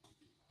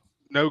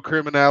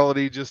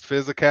criminality, just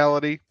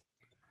physicality.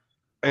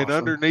 And awesome.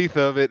 Underneath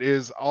of it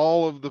is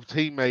all of the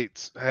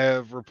teammates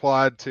have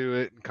replied to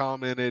it and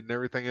commented and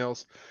everything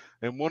else.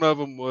 And one of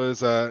them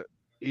was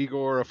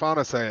Igor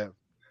Afanasev.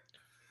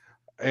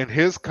 And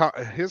his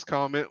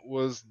comment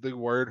was the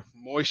word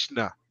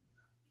moishna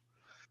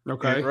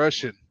in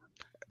Russian.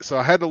 So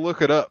I had to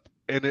look it up,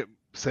 and it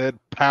said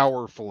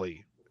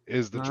powerfully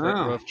is the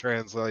rough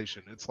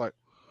translation. It's like,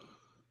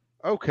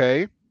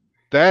 okay,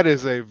 that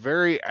is a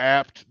very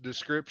apt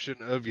description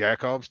of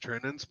Yakov's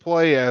Trennan's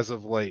play as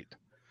of late.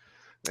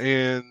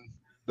 In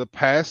the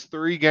past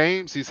 3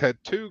 games, he's had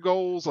 2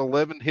 goals,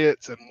 11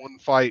 hits, and 1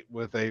 fight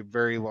with a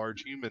very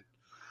large human.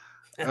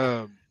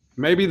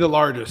 Maybe the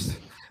largest.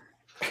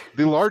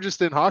 The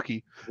largest in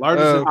hockey.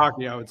 Largest in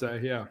hockey, I would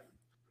say, yeah.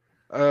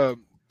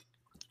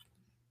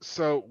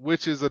 So,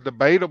 which is a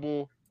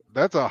debatable,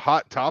 that's a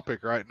hot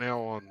topic right now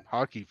on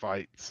hockey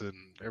fights and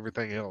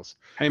everything else.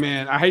 Hey,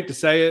 man, I hate to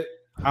say it.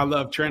 I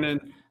love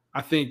Trennan.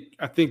 I think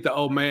the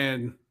old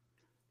man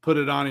put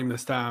it on him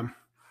this time.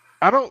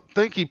 I don't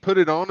think he put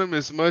it on him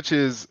as much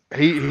as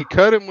he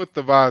cut him with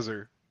the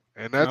visor,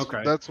 and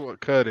that's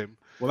what cut him.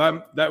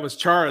 Well, that was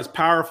Chara's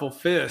powerful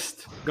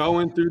fist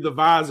going through the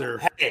visor.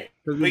 Hey,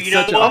 but you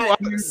know what?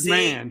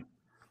 Man.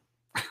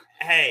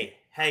 Hey,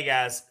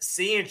 guys,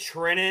 seeing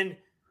Trennan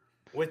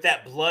with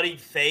that bloodied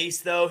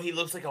face, though, he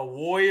looks like a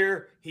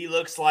warrior. He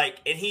looks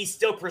like, and he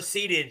still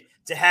proceeded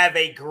to have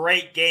a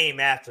great game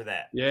after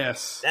that.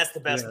 Yes, that's the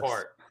best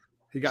part.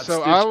 He got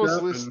so I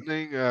was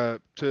listening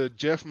to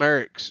Jeff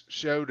Merrick's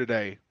show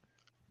today,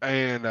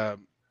 and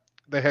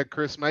they had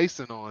Chris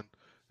Mason on,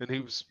 and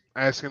he was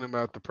asking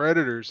about the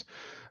Predators,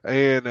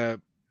 and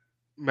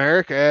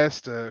Merrick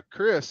asked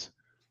Chris,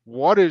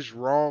 what is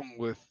wrong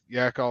with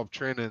Yakov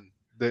Trennan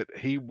that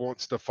he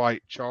wants to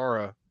fight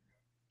Chara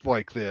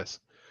like this?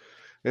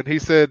 And he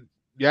said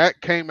Yak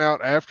came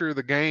out after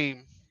the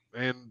game,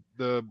 and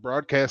the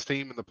broadcast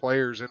team and the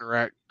players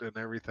interact and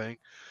everything.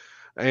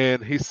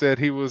 And he said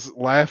he was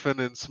laughing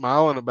and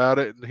smiling about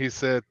it. And he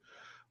said,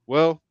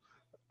 well,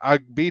 I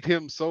beat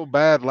him so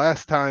bad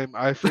last time,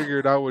 I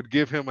figured I would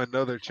give him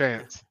another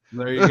chance.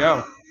 There you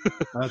go.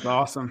 That's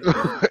awesome.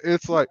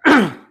 It's like,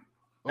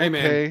 hey,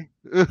 man,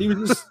 he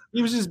was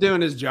just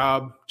doing his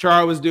job.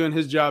 Chara was doing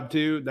his job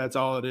too. That's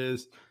all it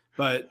is.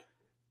 But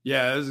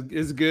yeah,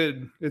 it's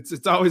good.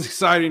 It's always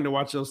exciting to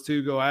watch those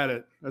two go at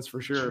it. That's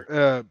for sure.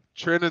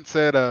 Trennan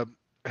said,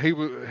 he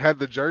had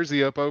the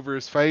jersey up over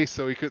his face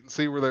so he couldn't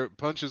see where the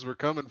punches were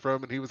coming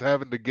from, and he was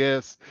having to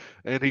guess,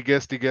 and he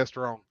guessed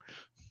wrong.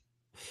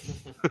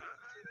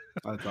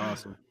 That's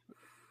awesome.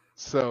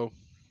 So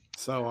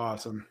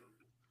awesome.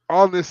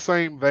 On this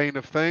same vein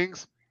of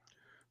things,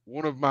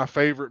 one of my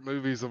favorite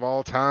movies of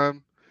all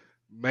time,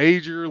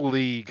 Major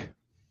League.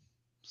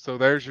 So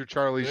there's your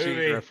Charlie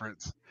Sheen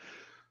reference.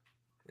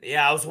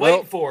 Yeah, I was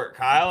waiting for it,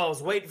 Kyle. I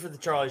was waiting for the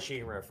Charlie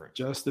Sheen reference.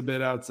 Just a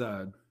bit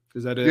outside.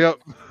 Is that it? Yep.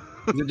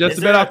 Is it just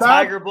a bit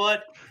outside? Tiger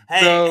blood?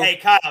 Hey,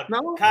 Kyle.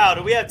 No? Kyle,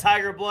 do we have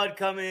tiger blood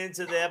coming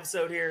into the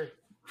episode here?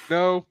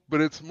 No,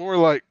 but it's more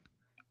like.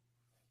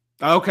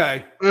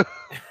 Okay.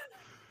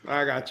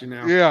 I got you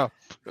now. Yeah.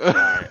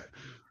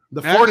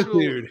 The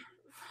fortitude.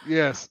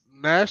 Yes.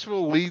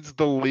 Nashville leads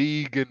the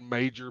league in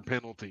major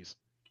penalties.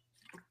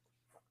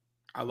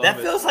 I love that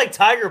it. feels like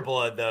tiger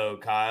blood, though,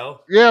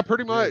 Kyle. Yeah,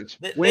 pretty much.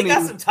 They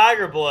got some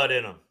tiger blood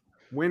in them.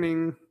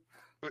 Winning.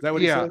 Is that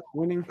what he said?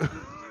 Winning?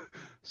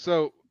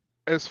 So,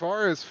 as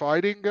far as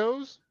fighting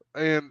goes,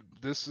 and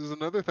this is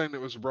another thing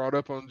that was brought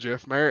up on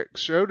Jeff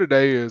Merrick's show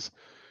today, is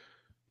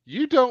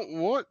you don't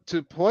want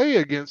to play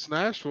against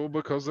Nashville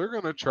because they're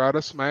going to try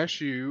to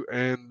smash you,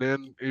 and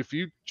then if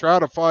you try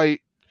to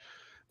fight,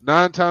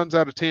 9 times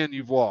out of 10,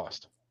 you've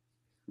lost.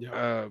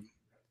 Yeah.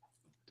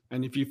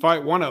 And if you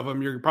fight one of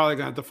them, you're probably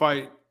going to have to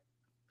fight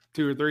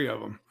 2 or 3 of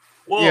them.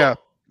 Well, yeah.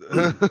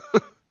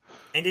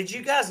 And did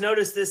you guys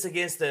notice this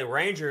against the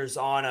Rangers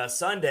on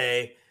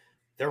Sunday?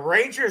 The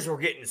Rangers were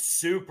getting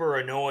super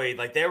annoyed.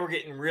 Like, they were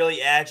getting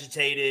really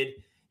agitated.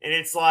 And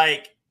it's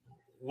like,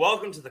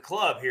 welcome to the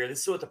club here.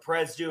 This is what the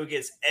Preds do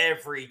against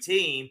every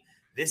team.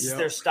 This is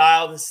their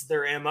style. This is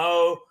their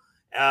MO.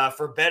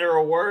 For better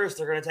or worse,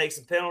 they're going to take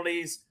some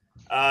penalties.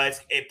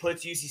 It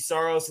puts UC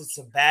Saros in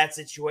some bad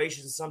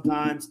situations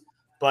sometimes.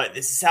 But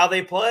this is how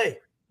they play.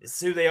 This is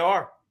who they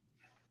are.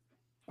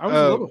 I was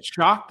a little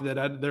shocked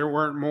that there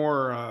weren't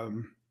more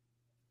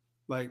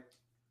like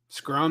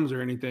scrums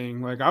or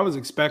anything. Like, I was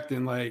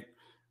expecting like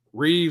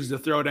Reeves to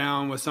throw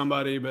down with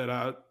somebody,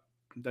 but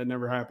that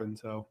never happened.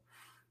 So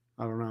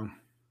I don't know.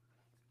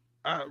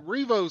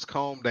 Revo's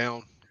calmed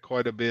down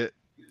quite a bit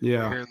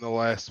here in the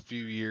last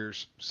few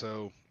years.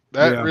 So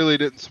that really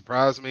didn't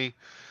surprise me.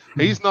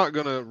 He's not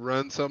going to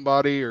run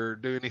somebody or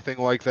do anything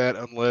like that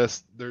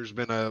unless there's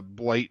been a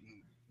blatant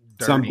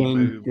dirty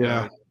move.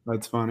 Yeah,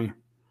 that's funny.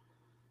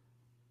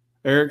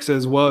 Eric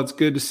says, well, it's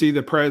good to see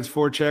the Preds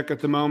forecheck at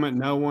the moment.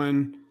 No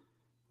one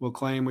will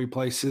claim we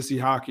play sissy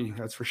hockey.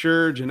 That's for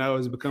sure. Jano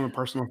has become a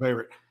personal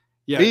favorite.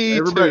 Yeah,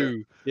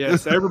 too.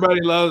 Yes, everybody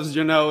loves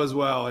Jano as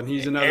well, and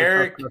he's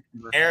another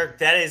Eric,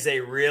 that is a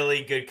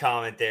really good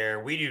comment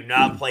there. We do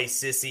not play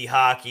sissy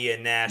hockey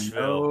in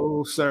Nashville.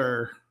 No,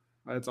 sir.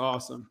 That's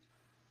awesome.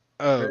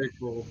 Very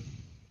cool.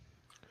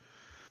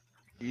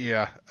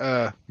 Yeah,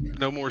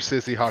 no more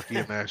sissy hockey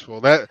in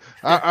Nashville. That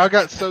I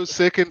got so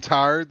sick and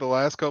tired the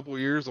last couple of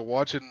years of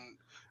watching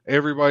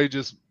everybody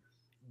just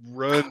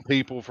run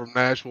people from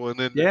Nashville, and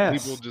then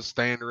people just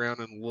stand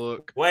around and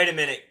look. Wait a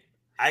minute,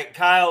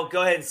 Kyle,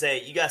 go ahead and say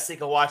it. You got sick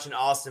of watching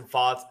Austin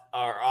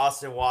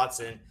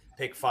Watson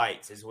pick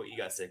fights. Is what you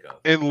got sick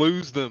of, and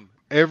lose them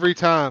every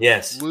time.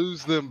 Yes,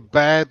 lose them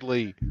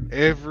badly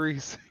every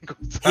single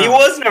time. He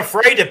wasn't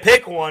afraid to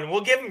pick one.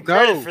 We'll give him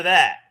credit for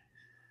that.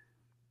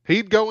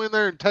 He'd go in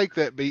there and take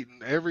that beating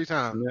every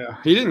time. Yeah,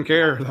 he didn't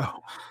care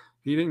though.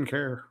 He didn't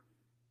care.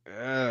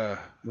 Yeah.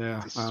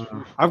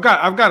 I've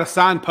got a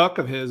signed puck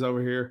of his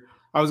over here.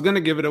 I was going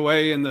to give it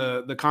away in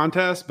the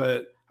contest,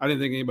 but I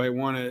didn't think anybody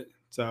wanted it.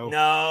 So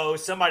no,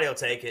 somebody will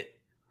take it.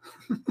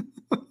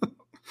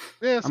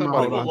 Yeah,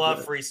 people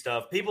love free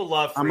stuff. People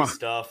love free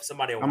stuff.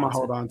 Somebody will. I'm gonna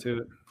hold on to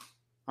it.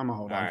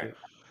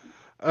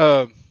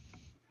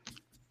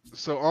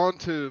 So on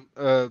to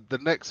the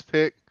next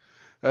pick.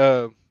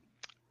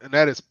 And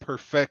that is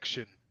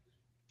perfection.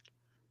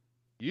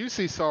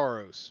 UC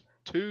Saros,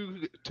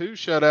 two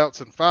shutouts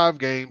in 5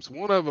 games,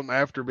 one of them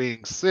after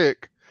being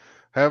sick,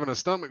 having a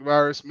stomach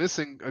virus,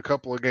 missing a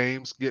couple of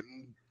games,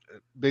 getting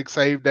Big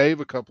Save Dave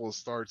a couple of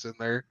starts in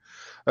there.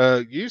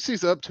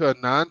 UC's up to a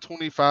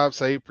 .925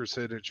 save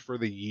percentage for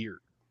the year.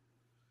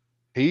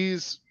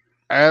 He's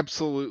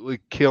absolutely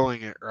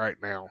killing it right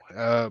now.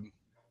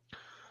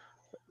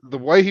 The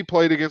way he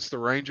played against the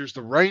Rangers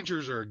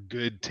are a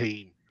good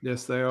team.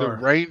 Yes, they are. The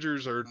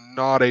Rangers are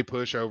not a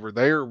pushover.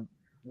 They are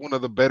one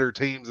of the better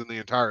teams in the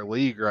entire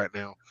league right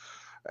now.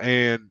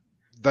 And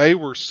they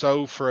were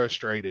so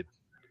frustrated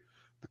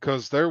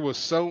because there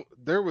was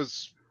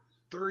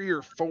 3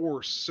 or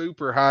 4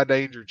 super high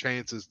danger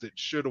chances that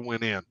should have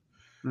went in.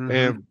 Mm-hmm.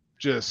 And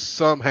just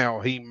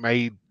somehow he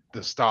made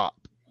the stop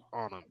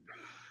on them.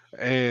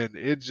 And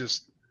it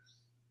just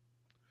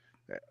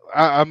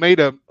I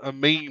made a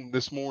meme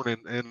this morning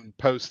and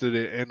posted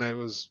it, and it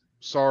was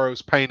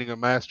Saros painting a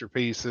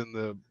masterpiece in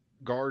the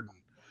garden.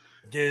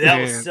 Dude,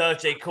 that was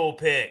such a cool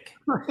pick.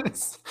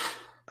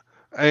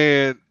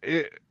 And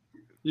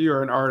you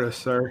are an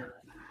artist, sir.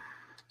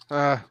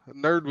 A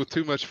nerd with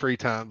too much free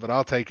time, but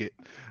I'll take it.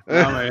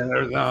 Oh man,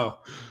 no.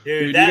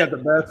 Dude, you got the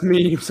best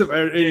memes of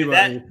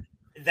anybody. Dude,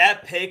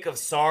 that pick of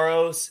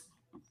Saros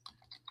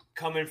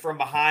coming from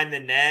behind the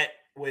net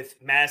with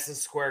Madison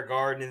Square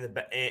Garden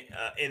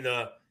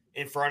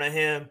in front of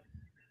him,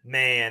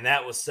 man,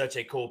 that was such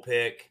a cool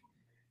pick.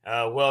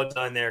 Well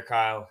done there,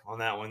 Kyle, on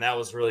that one. That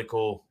was really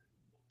cool.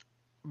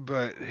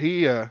 But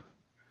he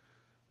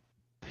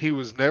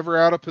was never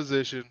out of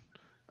position.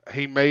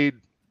 He made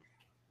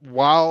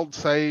wild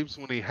saves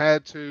when he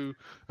had to.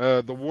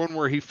 The one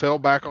where he fell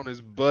back on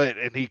his butt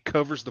and he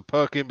covers the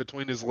puck in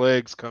between his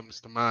legs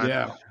comes to mind.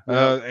 Yeah.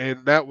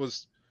 And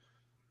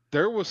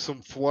there was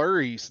some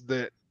flurries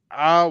that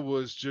I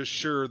was just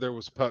sure there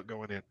was puck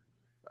going in.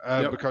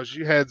 Because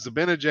you had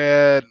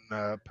Zibanejad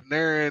and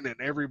Panarin and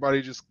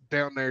everybody just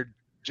down there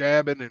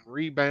jabbing and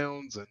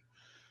rebounds,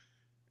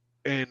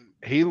 and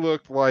he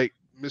looked like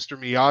Mr.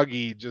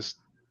 Miyagi just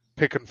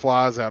picking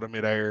flies out of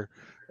midair,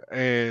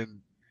 and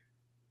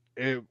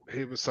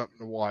it was something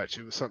to watch.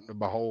 It was something to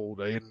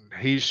behold, and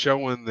he's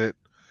showing that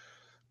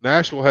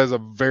Nashville has a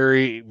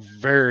very,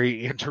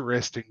 very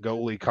interesting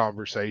goalie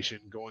conversation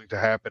going to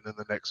happen in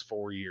the next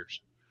 4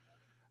 years.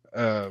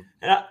 I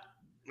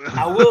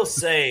will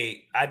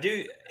say,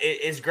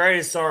 as great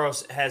as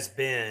Saros has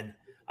been,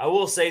 I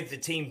will say the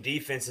team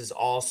defense has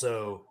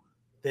also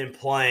been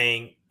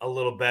playing a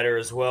little better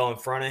as well in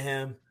front of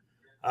him.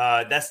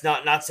 That's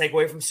not to take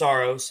away from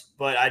Saros,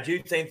 but I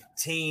do think the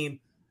team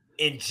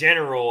in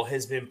general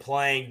has been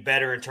playing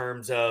better in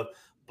terms of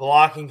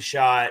blocking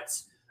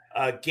shots,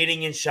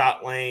 getting in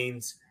shot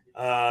lanes,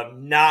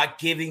 not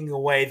giving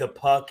away the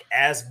puck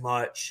as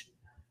much.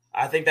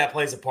 I think that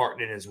plays a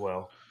part in it as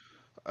well.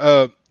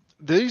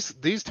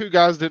 These two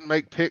guys didn't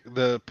make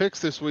the picks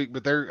this week,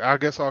 but I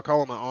guess I'll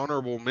call them an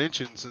honorable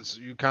mention since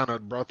you kind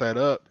of brought that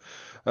up.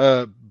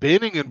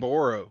 Benning and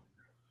Boro.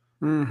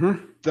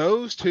 Mm-hmm.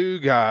 Those two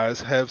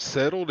guys have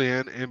settled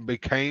in and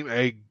became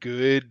a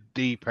good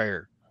D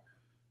pair.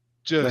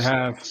 Just They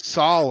have.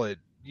 solid.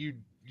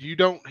 You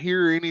don't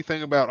hear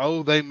anything about,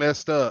 oh, they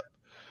messed up.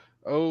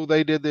 Oh,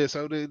 they did this.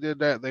 Oh, they did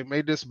that. They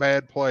made this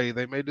bad play.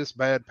 They made this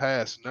bad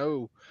pass.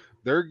 No,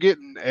 they're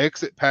getting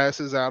exit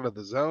passes out of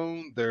the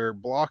zone. They're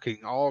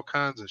blocking all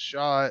kinds of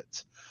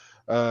shots.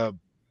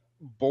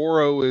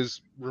 Boro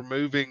is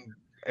removing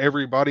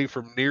everybody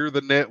from near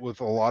the net with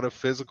a lot of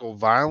physical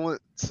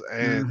violence,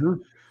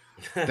 and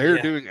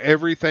they're doing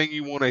everything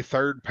you want a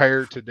third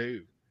pair to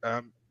do.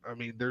 I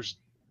mean, there's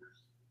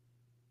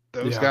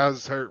those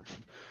guys are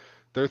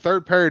they're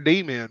third pair of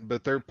D-men,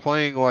 but they're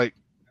playing like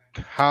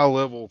high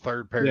level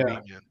third pair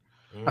D-men.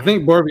 I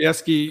think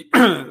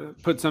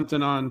Borbieski put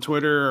something on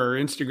Twitter or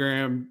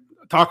Instagram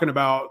talking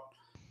about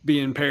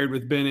being paired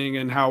with Benning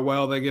and how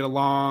well they get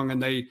along,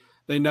 and they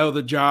know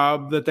the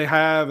job that they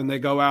have, and they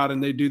go out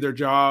and they do their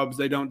jobs.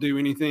 They don't do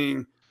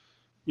anything,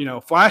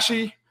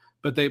 flashy,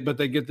 but they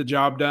get the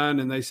job done.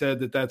 And they said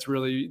that that's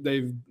really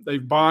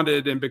they've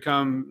bonded and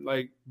become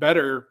like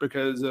better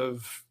because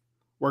of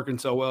working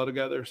so well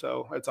together.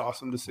 So it's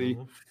awesome to see.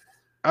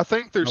 I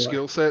think their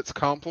skill sets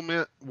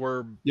complement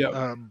where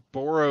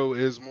Boro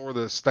is more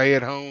the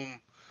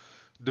stay-at-home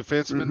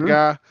defenseman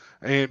guy,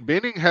 and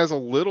Benning has a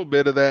little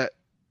bit of that.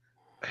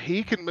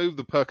 He can move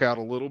the puck out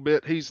a little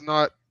bit. He's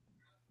not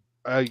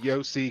a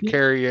Yossi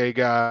Carrier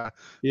guy,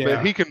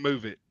 but he can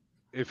move it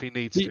if he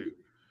needs to.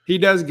 He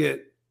does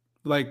get,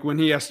 like, when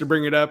he has to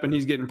bring it up and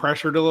he's getting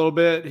pressured a little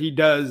bit, he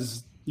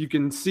does. You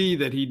can see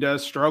that he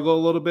does struggle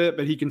a little bit,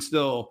 but he can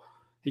still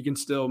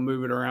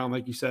move it around,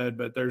 like you said.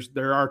 But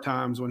there are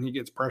times when he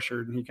gets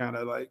pressured and he kind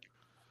of like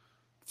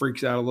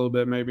freaks out a little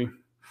bit, maybe.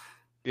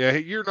 Yeah,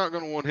 you're not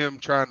going to want him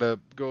trying to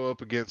go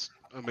up against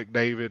a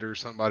McDavid or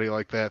somebody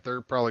like that.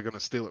 They're probably going to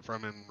steal it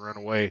from him and run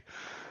away.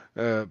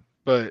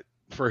 But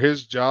for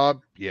his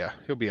job,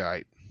 he'll be all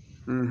right.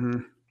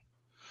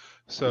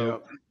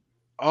 So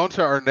on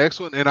to our next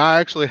one, and I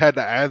actually had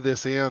to add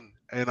this in,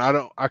 and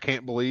I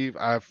can't believe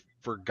I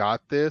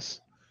forgot this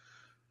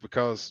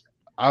because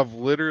I've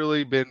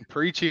literally been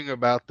preaching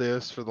about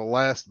this for the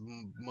last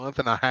month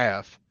and a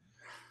half.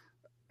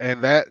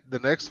 And the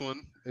next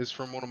one is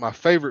from one of my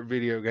favorite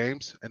video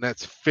games, and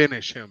that's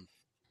Finish Him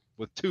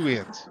with 2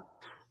 N's.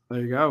 There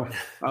you go.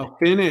 Oh,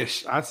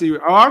 Finish. I see.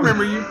 Oh, I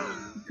remember you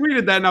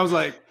tweeted that, and I was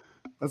like,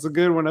 that's a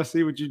good one. I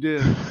see what you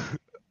did.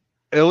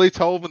 Eeli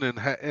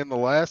Tolvanen in the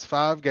last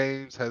 5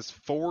 games has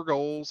 4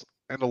 goals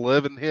and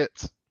 11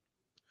 hits.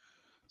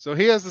 So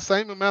he has the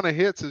same amount of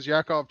hits as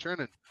Yakov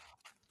Trenin.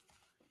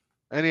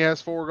 And he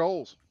has 4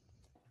 goals.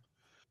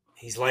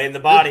 He's laying the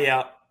body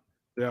out.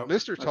 Yeah,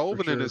 Mr.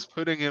 Tolvanen is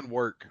putting in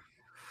work.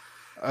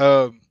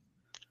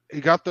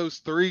 He got those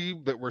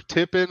 3 that were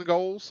tip-in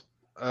goals,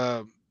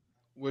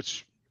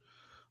 which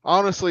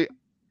honestly,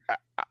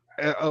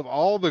 of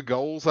all the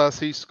goals I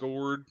see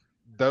scored,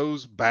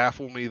 those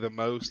baffle me the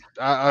most.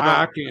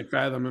 I can't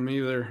fathom them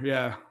either.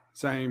 Yeah,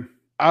 same.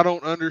 I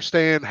don't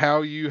understand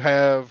how you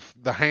have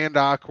the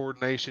hand-eye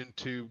coordination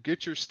to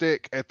get your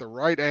stick at the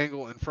right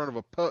angle in front of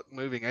a puck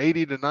moving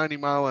 80 to 90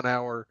 mile an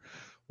hour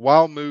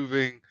while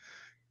moving.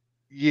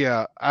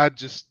 Yeah, I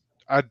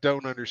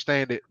don't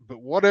understand it. But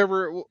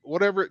whatever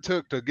it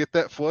took to get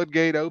that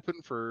floodgate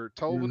open for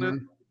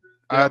Tolvanen,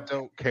 I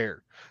don't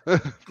care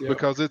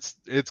because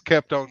it's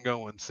kept on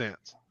going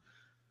since.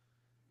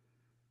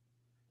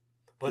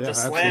 But the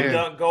slam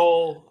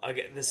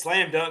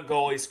dunk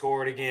goal he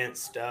scored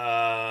against,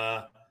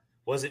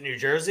 was it New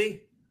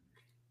Jersey?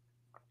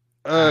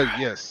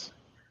 Yes.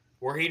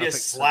 Where he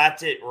just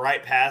slapped it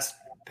right past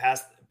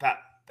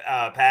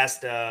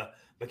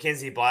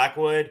Mackenzie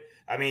Blackwood.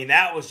 I mean,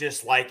 that was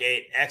just like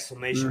an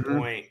exclamation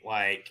point.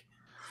 Like,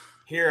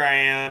 here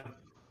I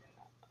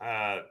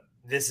am.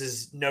 This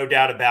is no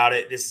doubt about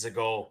it. This is a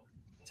goal.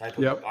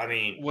 I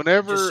mean,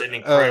 just an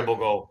incredible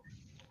goal.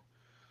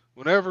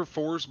 Whenever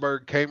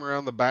Forsberg came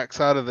around the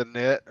backside of the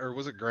net, or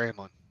was it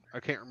Granlund? I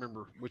can't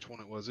remember which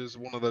one it was. It was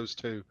one of those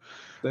two.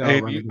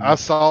 And I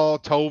saw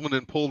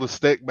Tolvanen pull the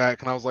stick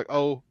back, and I was like,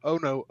 oh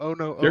no.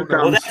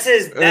 Well, that's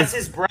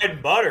his bread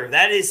and butter.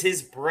 That is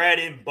his bread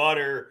and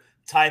butter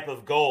type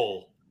of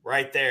goal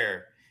right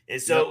there.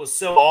 And so it was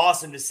so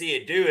awesome to see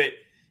it do it.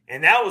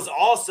 And that was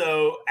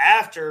also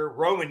after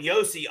Roman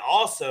Josi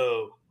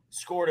also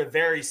scored a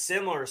very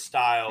similar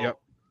style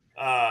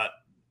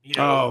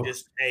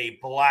just a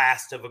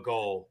blast of a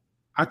goal.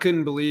 I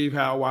couldn't believe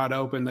how wide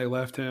open they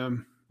left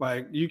him.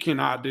 Like, you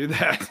cannot do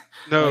that.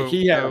 No,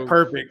 he had a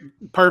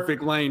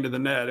perfect lane to the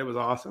net. It was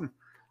awesome.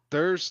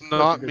 There's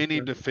not many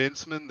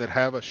defensemen that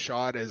have a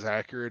shot as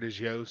accurate as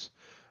Yost.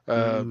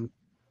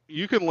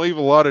 You can leave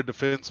a lot of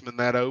defensemen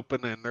that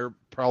open, and they're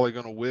probably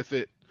going to whiff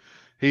it.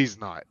 He's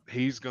not.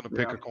 He's going to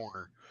pick a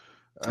corner.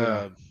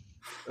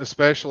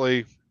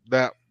 especially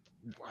that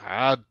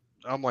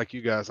I'm like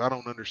you guys. I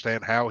don't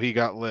understand how he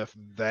got left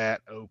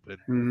that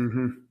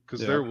open because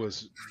there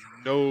was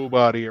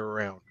nobody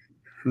around.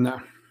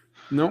 No.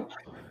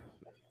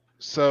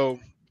 So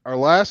our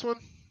last one.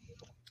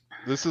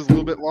 This is a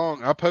little bit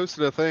long. I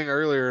posted a thing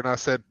earlier and I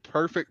said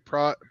perfect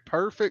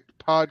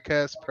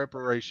podcast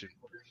preparation.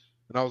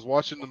 And I was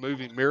watching the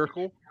movie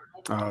Miracle,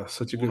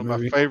 Such a one good of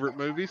movie. my favorite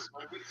movies.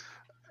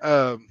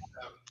 And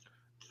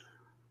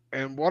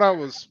what I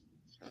was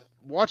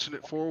watching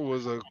it for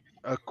was a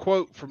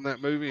quote from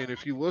that movie. And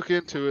if you look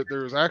into it,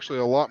 there was actually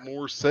a lot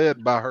more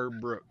said by Herb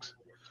Brooks.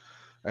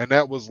 And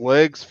that was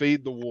legs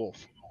feed the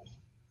wolf.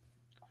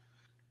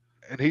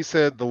 And he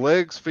said, the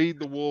legs feed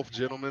the wolf,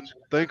 gentlemen.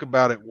 Think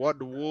about it. What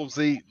do wolves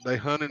eat? They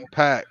hunt in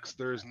packs.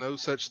 There is no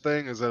such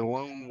thing as a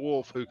lone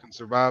wolf who can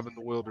survive in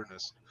the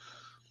wilderness.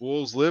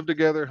 Wolves live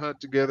together, hunt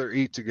together,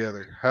 eat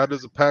together. How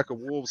does a pack of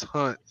wolves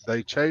hunt?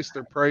 They chase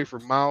their prey for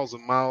miles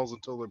and miles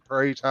until their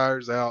prey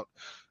tires out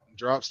and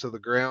drops to the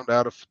ground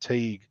out of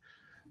fatigue.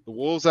 The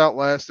wolves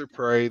outlast their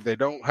prey. They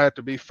don't have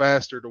to be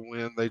faster to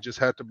win. They just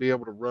have to be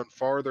able to run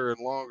farther and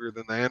longer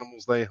than the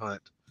animals they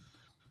hunt.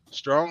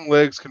 Strong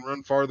legs can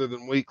run farther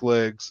than weak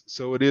legs,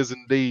 so it is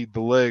indeed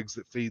the legs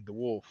that feed the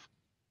wolf.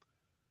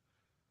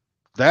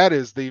 That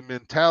is the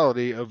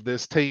mentality of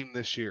this team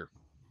this year.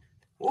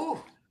 Ooh.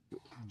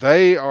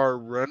 They are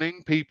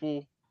running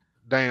people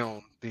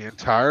down the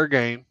entire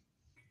game.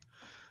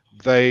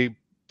 They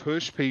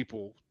push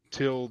people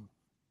till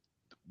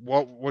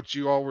what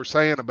you all were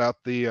saying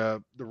about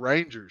the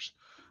Rangers,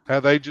 how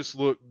they just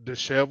looked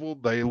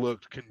disheveled. They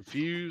looked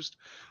confused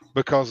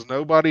because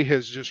nobody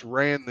has just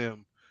ran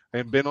them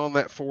and been on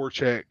that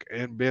forecheck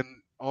and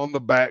been on the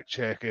back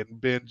check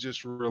and been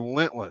just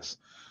relentless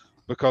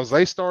because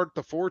they start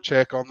the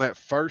forecheck on that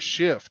first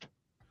shift.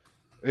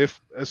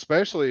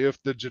 Especially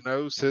if the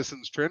Janot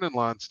Sissons Trenton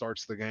line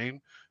starts the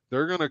game,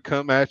 they're going to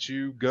come at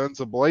you guns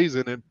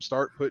a-blazing and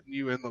start putting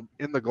you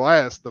in the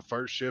glass the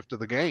first shift of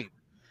the game.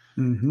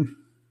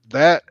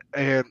 That,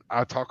 and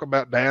I talk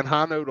about Dan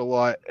Hinote a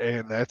lot,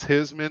 and that's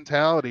his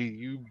mentality.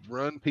 You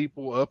run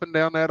people up and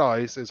down that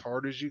ice as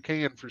hard as you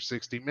can for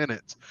 60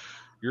 minutes.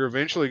 You're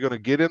eventually going to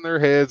get in their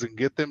heads and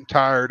get them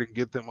tired and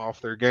get them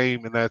off their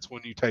game, and that's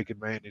when you take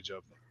advantage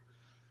of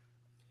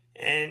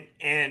them.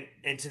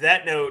 And to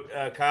that note,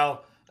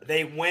 Kyle,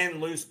 they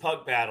win loose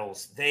puck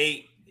battles.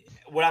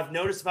 What I've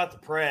noticed about the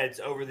Preds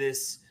over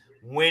this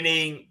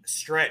winning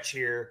stretch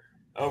here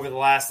over the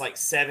last like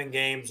 7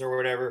 games or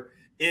whatever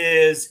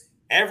is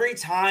every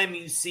time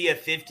you see a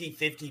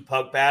 50-50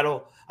 puck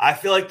battle, I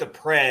feel like the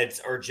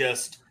Preds are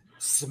just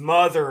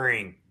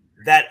smothering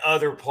that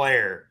other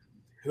player,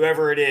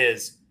 whoever it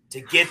is,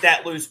 to get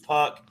that loose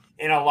puck.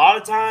 And a lot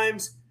of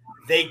times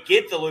they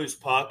get the loose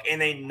puck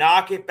and they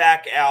knock it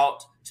back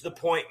out to the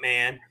point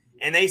man,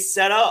 and they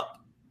set up.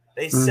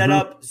 They set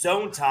up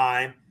zone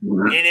time,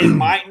 and it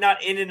might not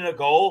end in a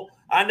goal.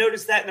 I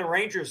noticed that in the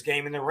Rangers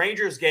game. In the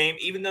Rangers game,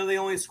 even though they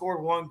only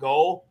scored 1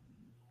 goal,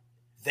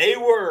 they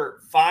were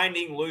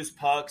finding loose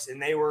pucks,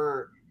 and they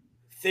were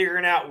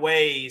figuring out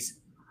ways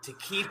to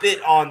keep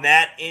it on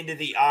that end of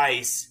the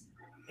ice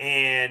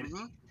and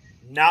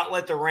not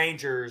let the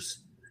Rangers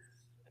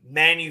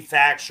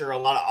manufacture a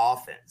lot of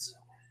offense.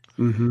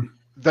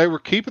 They were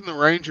keeping the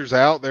Rangers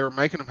out. They were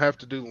making them have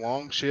to do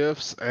long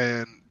shifts,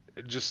 and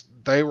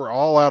they were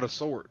all out of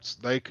sorts.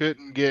 They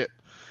couldn't get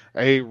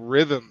a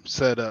rhythm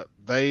set up.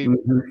 They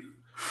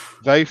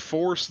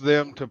forced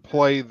them to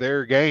play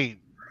their game,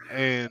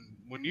 and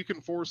when you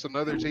can force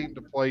another team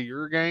to play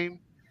your game,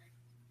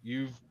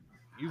 you've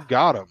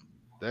got them.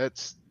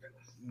 That's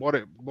what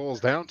it boils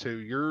down to.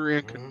 You're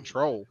in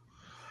control.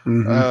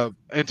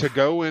 And to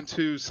go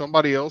into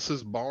somebody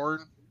else's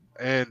barn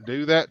and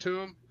do that to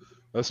them,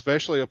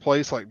 especially a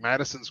place like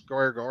Madison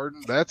Square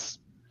Garden,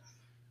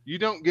 you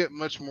don't get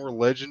much more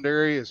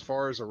legendary as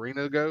far as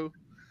arena go.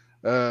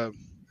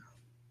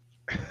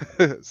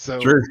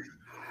 So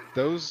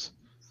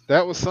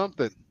that was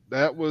something.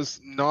 That was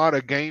not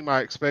a game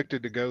I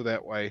expected to go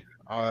that way.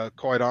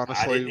 Quite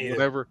honestly,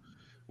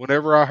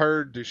 whenever I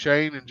heard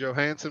Duchesne and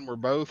Johansson were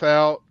both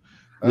out,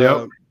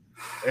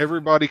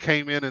 everybody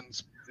came in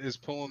and is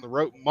pulling the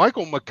rope.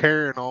 Michael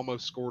McCarron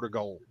almost scored a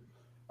goal.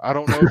 I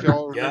don't know if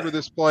y'all remember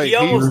this play. He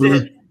almost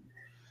did.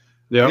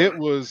 It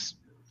was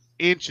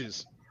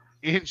inches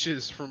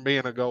from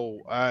being a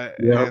goal. And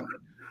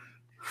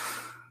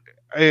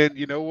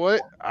you know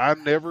what? I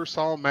never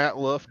saw Matt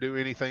Luff do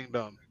anything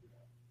dumb.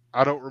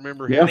 I don't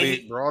remember him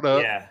being brought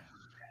up.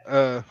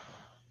 I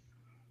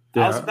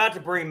was about to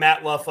bring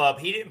Matt Luff up.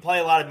 He didn't play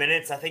a lot of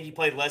minutes. I think he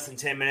played less than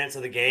 10 minutes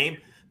of the game,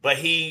 but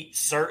he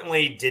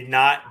certainly did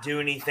not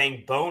do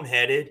anything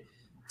boneheaded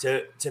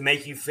to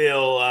make you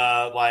feel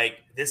like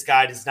this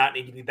guy does not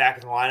need to be back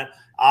in the lineup.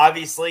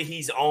 Obviously,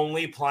 he's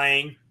only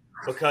playing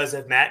because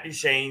of Matt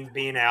Duchesne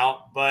being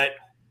out. But,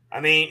 I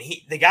mean,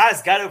 the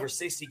guy's got over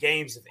 60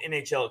 games of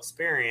NHL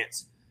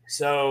experience.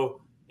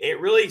 So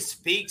it really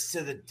speaks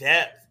to the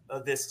depth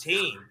of this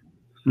team.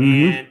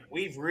 And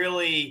we've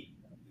really,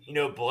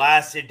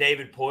 blasted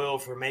David Poile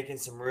for making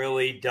some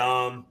really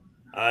dumb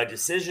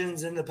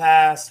decisions in the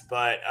past,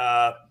 but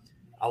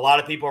a lot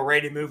of people are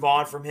ready to move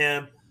on from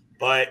him.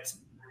 But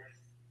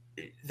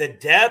the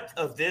depth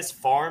of this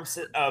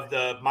of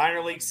the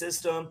minor league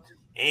system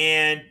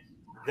and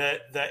the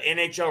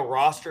NHL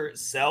roster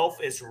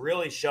itself is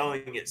really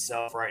showing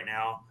itself right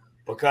now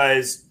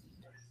because,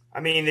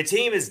 I mean, the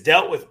team has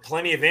dealt with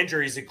plenty of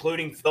injuries,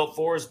 including Phil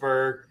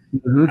Forsberg,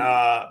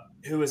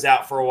 who was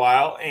out for a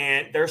while,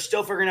 and they're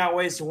still figuring out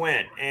ways to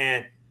win.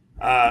 And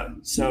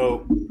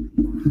so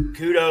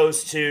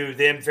kudos to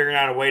them figuring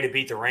out a way to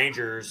beat the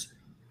Rangers,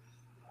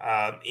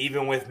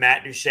 even with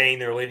Matt Duchene,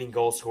 their leading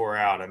goal scorer,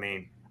 out. I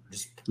mean,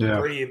 just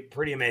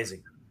pretty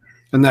amazing.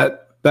 And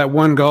that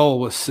one goal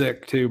was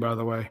sick too, by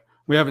the way.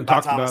 We haven't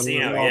talked about it.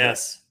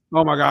 Yes.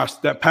 Oh my gosh,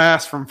 that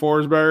pass from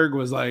Forsberg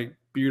was like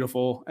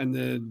beautiful, and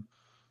then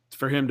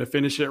for him to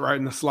finish it right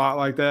in the slot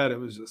like that, it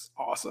was just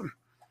awesome.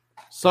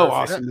 So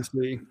awesome to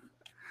see.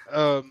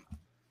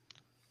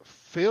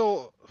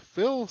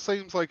 Phil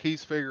seems like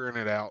he's figuring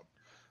it out.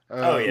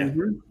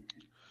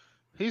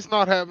 He's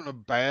not having a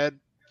bad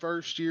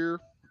first year,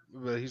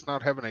 but he's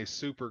not having a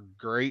super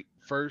great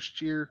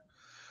first year,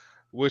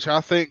 which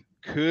I think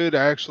could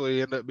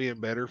actually end up being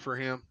better for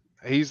him.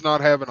 He's not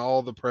having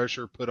all the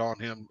pressure put on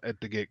him at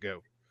the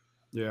get-go.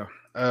 Yeah,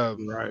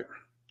 right.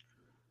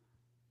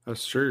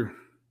 That's true.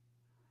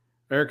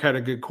 Eric had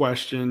a good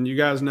question. You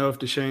guys know if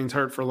Duchene's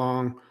hurt for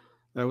long?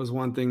 That was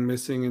one thing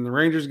missing in the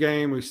Rangers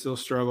game. We still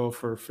struggle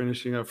for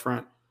finishing up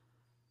front.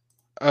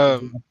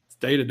 It's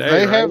day to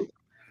day.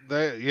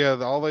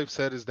 All they've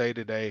said is day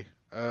to day.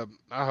 I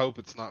hope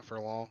it's not for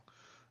long.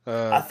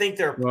 I think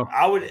they're. Well,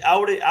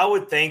 I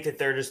would think that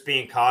they're just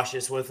being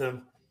cautious with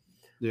him.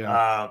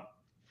 Yeah.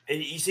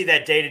 You see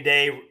that day to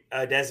day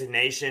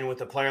designation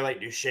with a player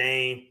like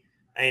Duchene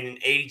in an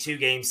 82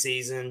 game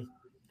season.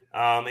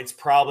 It's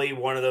probably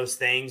one of those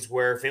things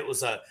where if it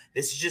was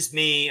this is just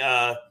me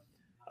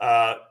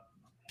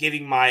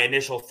giving my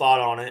initial thought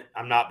on it.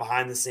 I'm not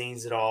behind the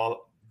scenes at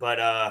all, but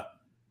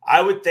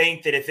I would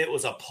think that if it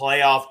was a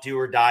playoff do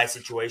or die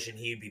situation,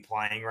 he'd be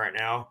playing right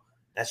now.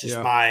 That's just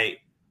my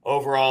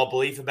overall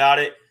belief about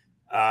it.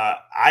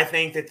 I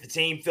think that the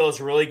team feels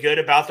really good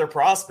about their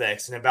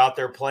prospects and about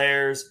their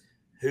players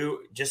who,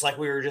 just like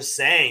we were just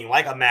saying,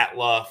 like a Matt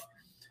Luff,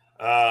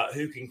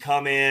 who can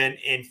come in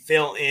and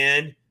fill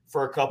in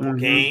for a couple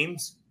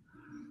games.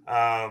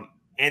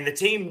 And the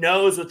team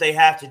knows what they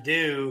have to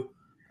do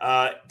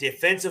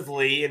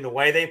defensively in the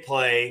way they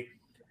play,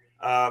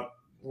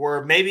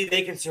 where maybe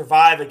they can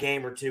survive a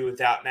game or two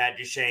without Matt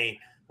Duchene.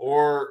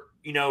 Or,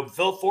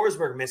 Phil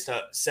Forsberg missed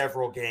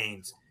several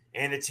games,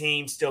 and the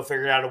team still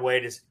figured out a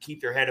way to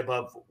keep their head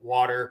above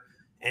water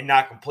and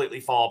not completely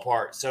fall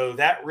apart. So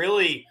that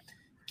really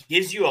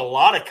gives you a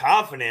lot of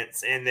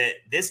confidence in that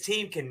this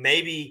team can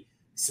maybe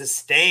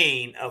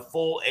sustain a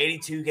full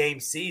 82-game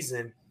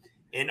season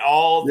in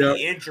all the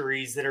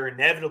injuries that are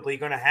inevitably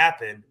going to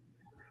happen.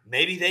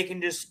 Maybe they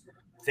can just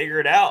figure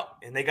it out,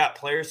 and they got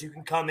players who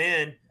can come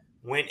in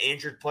when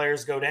injured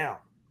players go down.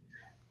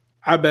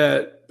 I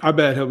bet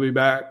he'll be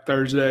back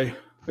Thursday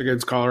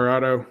against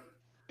Colorado.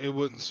 It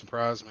wouldn't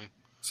surprise me.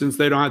 Since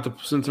they're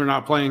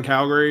not playing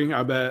Calgary,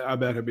 I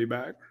bet he'll be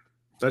back.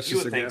 That's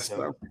just a guess,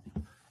 though.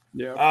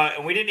 Yeah.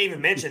 And we didn't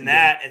even mention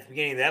that at the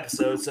beginning of the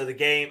episode. So the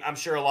game, I'm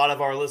sure a lot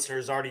of our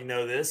listeners already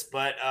know this,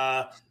 but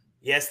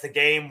yes, the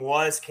game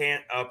was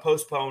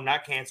postponed,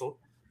 not canceled,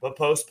 but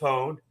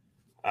postponed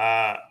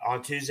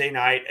on Tuesday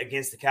night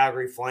against the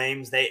Calgary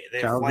Flames. The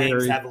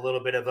Flames have a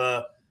little bit of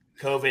a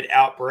COVID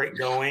outbreak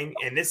going,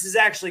 and this is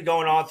actually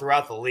going on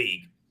throughout the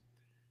league.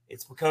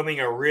 It's becoming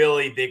a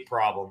really big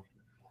problem.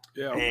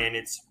 Yeah. And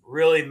it's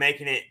really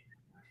making it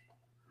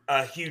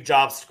a huge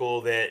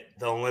obstacle that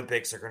the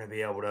Olympics are going to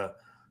be able to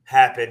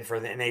happen for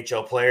the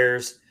NHL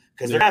players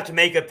because they're going to have to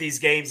make up these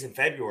games in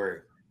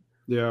February.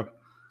 Yeah.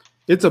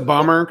 It's a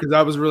bummer because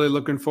I was really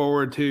looking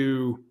forward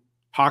to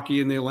hockey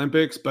in the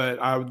Olympics,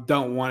 but I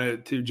don't want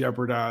it to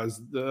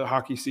jeopardize the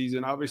hockey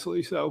season,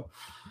 obviously. So,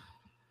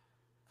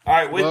 all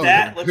right, with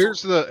that,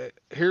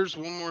 here's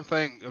one more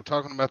thing of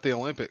talking about the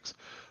Olympics.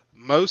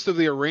 Most of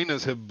the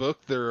arenas have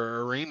booked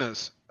their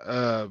arenas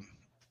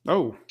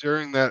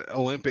during that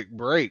Olympic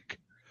break.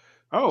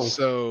 Oh,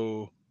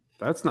 so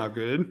that's not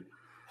good.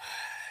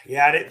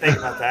 Yeah, I didn't think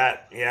about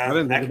that. Yeah,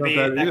 that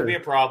could be a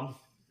problem.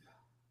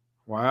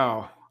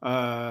 Wow.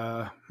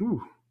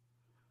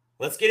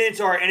 Let's get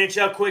into our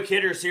NHL quick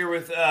hitters here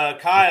with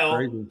Kyle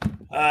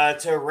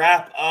to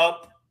wrap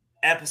up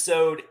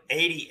episode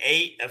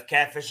 88 of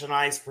Catfish on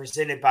Ice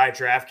presented by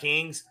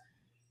DraftKings.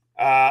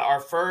 Our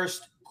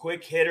first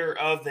quick hitter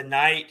of the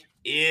night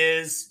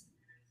is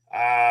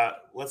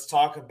let's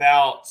talk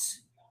about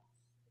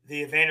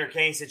the Evander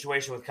Kane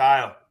situation with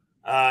Kyle.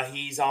 That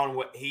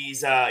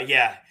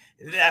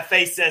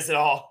face says it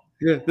all.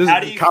 Yeah, how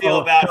do you feel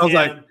about him?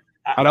 Like,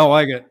 I don't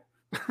like it.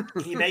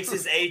 He makes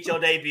his AHL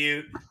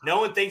debut. No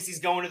one thinks he's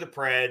going to the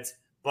Preds,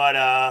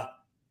 but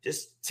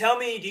just tell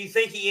me, do you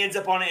think he ends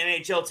up on an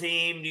NHL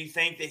team? Do you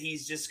think that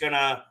he's just going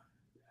to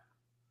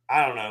 –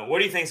 I don't know. What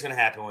do you think is going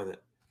to happen with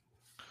it?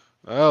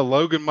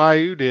 Logan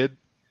Mailloux did.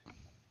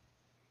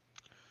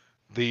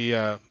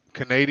 the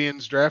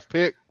Canadians draft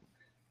pick.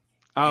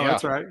 Oh, Yeah.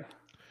 that's right.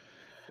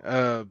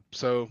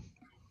 So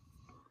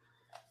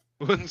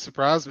wouldn't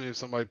surprise me if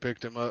somebody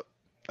picked him up.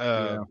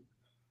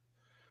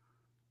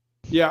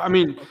 Yeah, I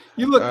mean,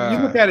 you look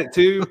at it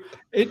too.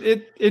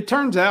 It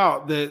turns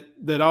out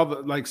that all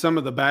the, like, some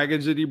of the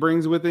baggage that he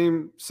brings with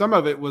him, some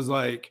of it was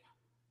like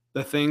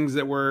the things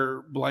that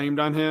were blamed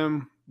on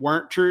him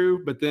weren't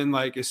true, but then,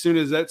 like, as soon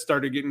as that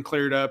started getting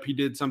cleared up, he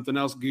did something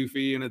else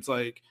goofy, and it's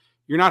like,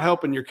 you're not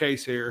helping your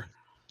case here.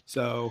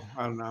 So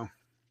I don't know.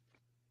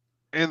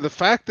 And the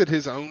fact that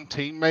his own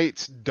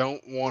teammates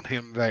don't want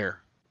him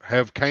there,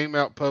 have came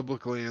out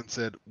publicly and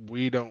said,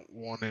 we don't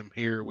want him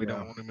here. We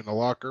don't want him in the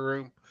locker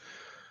room.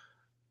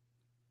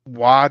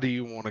 Why do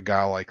you want a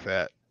guy like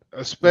that?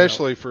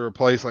 Especially for a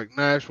place like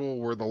Nashville,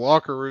 where the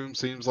locker room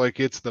seems like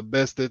it's the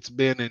best it's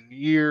been in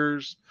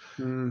years.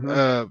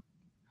 Mm-hmm.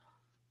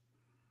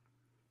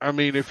 I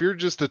mean, if you're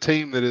just a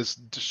team that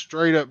is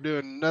straight up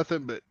doing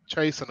nothing but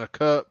chasing a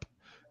cup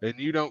and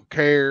you don't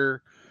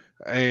care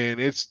and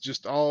it's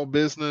just all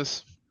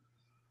business,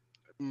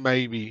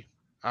 maybe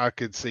I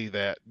could see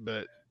that,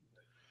 but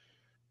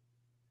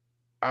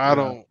I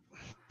don't.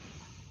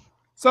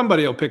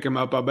 Somebody will pick him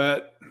up, I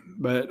bet,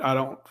 but I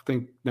don't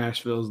think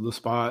Nashville's the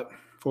spot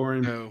for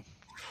him. No,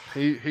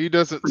 he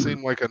doesn't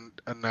seem like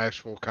a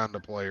Nashville kind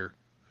of player.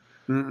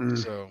 Mm-mm.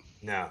 So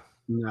no,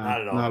 not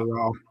at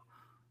all.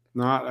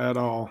 Not at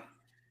all.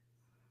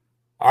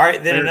 All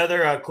right, then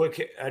another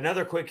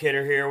quick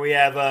hitter here. We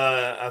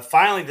have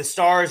finally the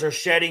Stars are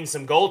shedding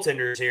some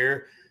goaltenders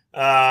here.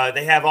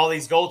 They have all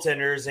these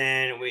goaltenders,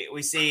 and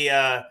we see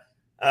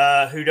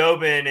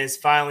Hudobin is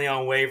finally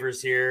on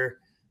waivers here.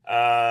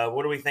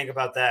 What do we think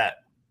about that?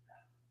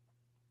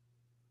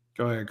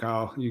 Go ahead,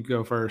 Kyle. You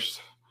go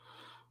first.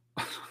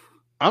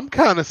 I'm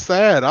kind of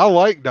sad. I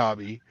like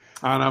Dobby.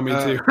 I know, me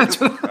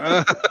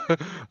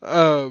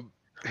too.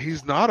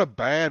 He's not a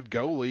bad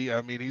goalie.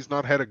 I mean, he's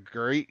not had a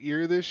great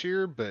year this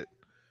year, but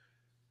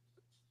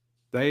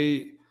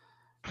they've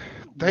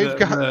got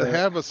to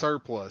have a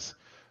surplus.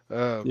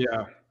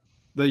 The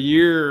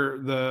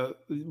year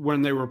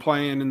when they were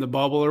playing in the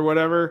bubble or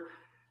whatever,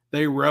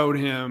 they rode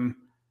him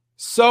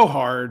so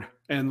hard,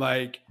 and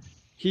like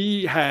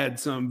he had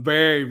some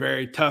very,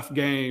 very tough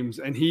games,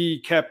 and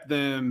he kept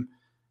them,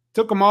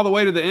 took them all the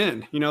way to the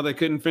end. You know, they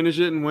couldn't finish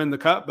it and win the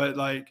cup, but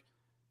like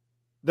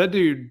that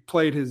dude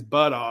played his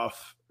butt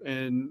off,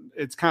 and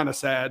it's kind of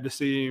sad to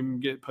see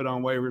him get put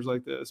on waivers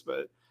like this.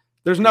 But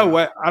there's no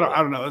way. I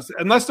don't know.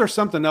 Unless there's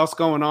something else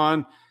going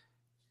on,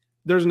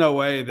 there's no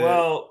way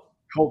that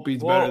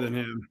Holtby's better than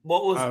him.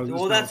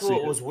 That's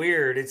what was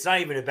weird. It's not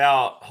even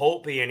about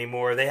Holtby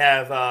anymore. They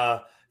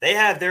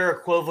have their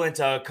equivalent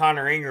to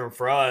Connor Ingram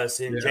for us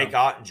in Jake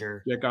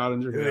Ottinger.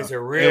 Who is a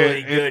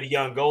really good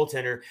young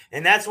goaltender.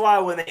 And that's why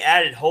when they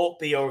added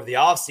Holtby over the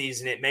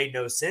offseason, it made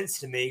no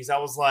sense to me, because I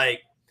was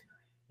like,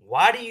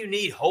 why do you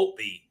need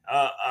Holtby,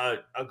 a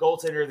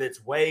goaltender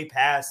that's way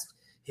past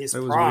his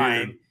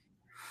prime? Weird.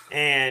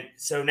 And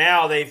so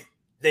now they've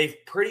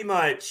pretty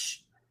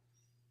much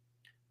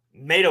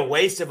made a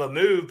waste of a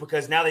move,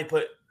 because now they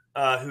put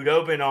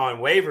Hudobin on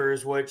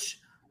waivers,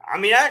 which, I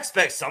mean, I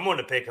expect someone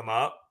to pick him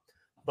up.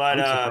 But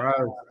I'm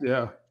surprised.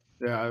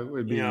 It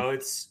would be. You know,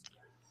 it's.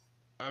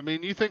 I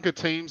mean, you think of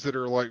teams that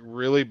are like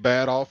really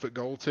bad off at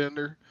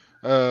goaltender.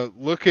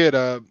 Look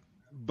at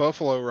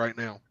Buffalo right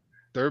now.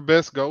 Their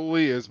best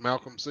goalie is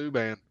Malcolm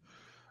Subban.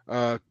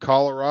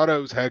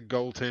 Colorado's had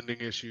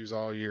goaltending issues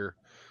all year.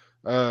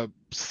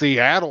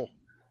 Seattle.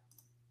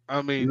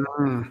 I mean,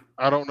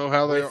 I don't know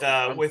how they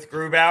are. With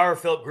Grubauer,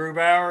 Philip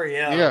Grubauer.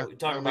 Yeah. We're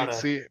talking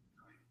about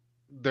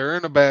they're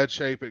in a bad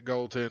shape at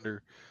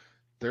goaltender.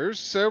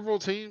 There's several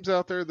teams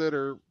out there that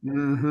are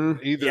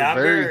either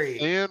very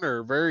thin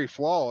or very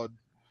flawed.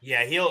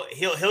 Yeah,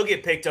 he'll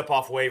get picked up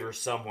off waivers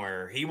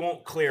somewhere. He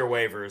won't clear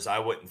waivers, I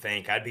wouldn't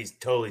think. I'd be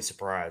totally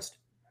surprised.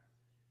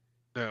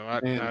 No,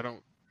 I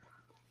don't.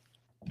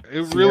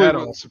 It really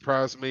wouldn't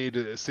surprise me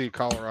to see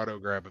Colorado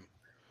grab him.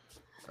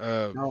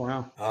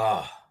 Oh,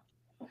 wow.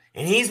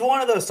 And he's one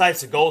of those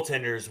types of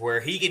goaltenders where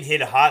he can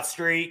hit a hot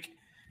streak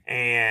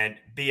and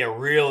be a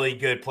really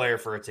good player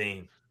for a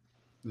team.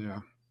 Yeah.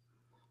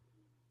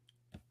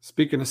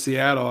 Speaking of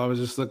Seattle, I was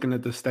just looking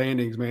at the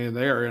standings, man.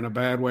 They are in a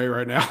bad way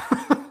right now.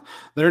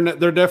 They're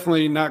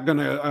definitely not going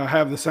to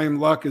have the same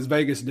luck as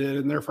Vegas did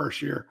in their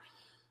first year.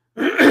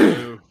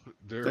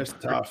 That's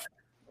tough.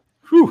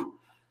 Whew.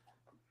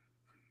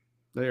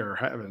 They are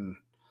having.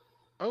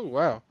 Oh,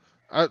 wow.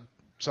 I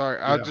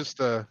just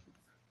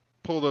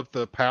pulled up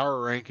the power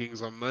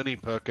rankings on Money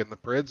Puck, and the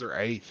Preds are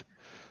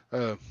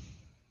 8th.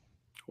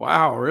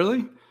 Wow,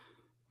 really?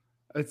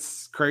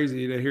 It's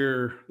crazy to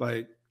hear,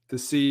 like, to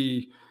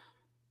see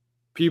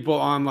people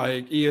on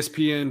like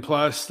ESPN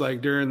Plus,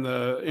 like during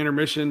the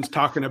intermissions,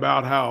 talking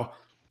about how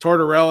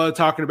Tortorella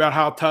talking about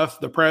how tough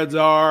the Preds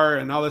are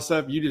and all this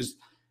stuff. You just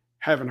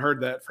haven't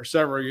heard that for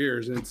several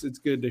years. It's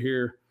good to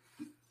hear.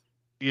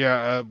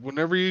 Yeah,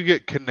 whenever you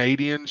get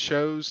Canadian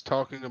shows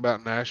talking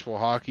about Nashville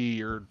hockey,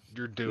 you're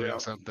doing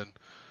something.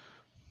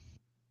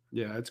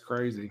 Yeah, it's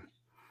crazy.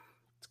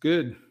 It's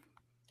good.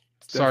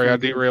 Sorry, I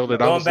derailed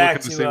it. I was looking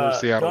to see where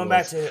Seattle going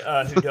back to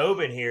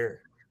Hudobin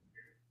here.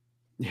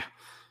 Yeah.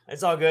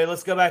 It's all good.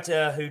 Let's go back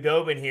to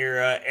Hudobin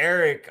here.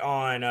 Eric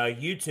on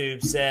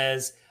YouTube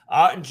says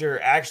Ottinger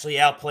actually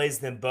outplays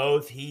them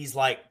both. He's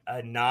like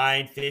a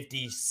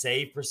 950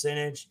 save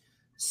percentage.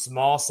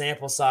 Small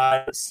sample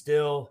size,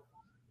 still.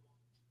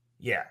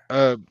 Yeah.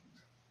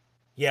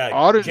 Yeah.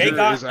 Ottinger Jake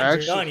is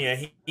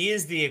Ottinger, he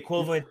is the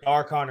equivalent to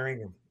R. Connor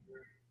Ingram.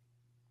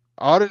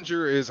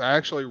 Ottinger is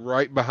actually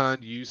right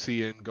behind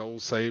UC in goal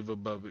save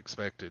above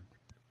expected.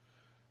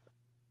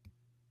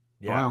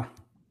 Yeah.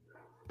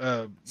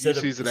 Wow. So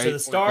the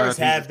Stars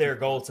have their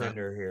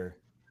goaltender here.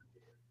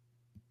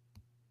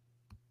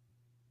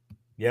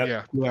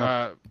 Yep.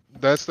 Yeah.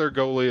 That's their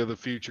goalie of the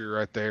future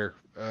right there.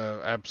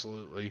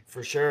 Absolutely.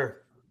 For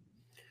sure.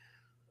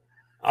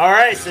 All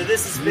right, so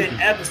this has been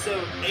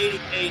episode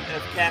 88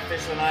 of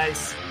Catfish on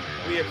Ice.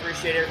 We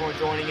appreciate everyone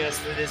joining us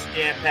for this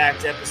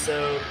jam-packed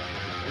episode.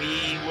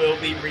 We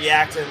will be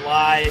reacting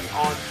live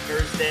on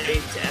Thursday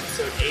to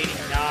episode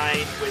 89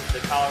 with the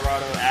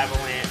Colorado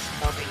Avalanche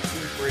coming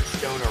to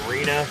Bridgestone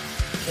Arena.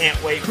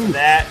 Can't wait for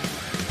that.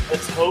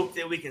 Let's hope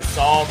that we can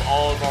solve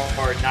all of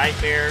our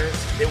nightmares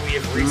that we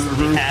have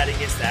recently had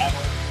against the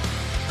Avalanche.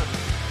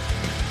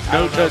 I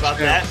don't know about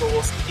that, but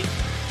we'll see.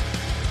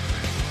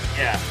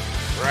 Yeah,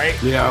 right?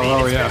 Yeah,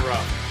 it's been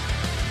rough.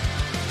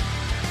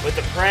 But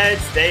the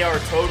Preds, they are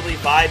totally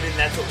vibing.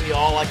 That's what we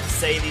all like to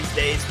say these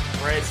days. The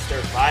Preds,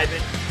 they're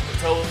vibing.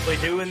 They're totally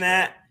doing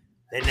that.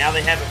 And now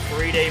they have a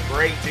 3-day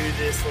break due to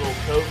this little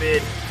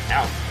COVID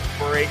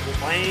outbreak with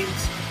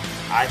Flames.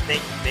 I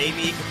think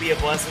maybe it could be a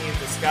blessing in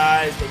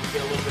disguise. They can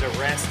get a little bit of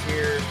rest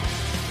here.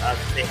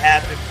 They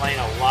have been playing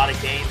a lot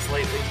of games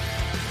lately.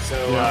 So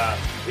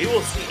we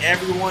will see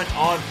everyone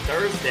on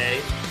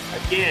Thursday.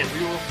 Again,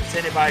 we were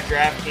presented by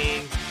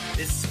DraftKings.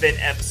 This has been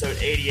episode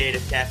 88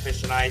 of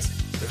Catfish on Ice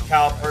with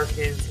Kyle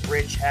Perkins,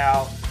 Rich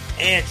Howe,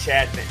 and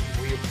Chad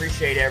Benton. We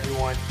appreciate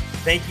everyone.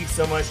 Thank you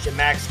so much to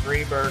Max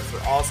Greenberg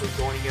for also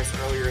joining us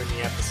earlier in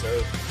the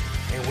episode.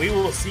 And we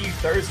will see you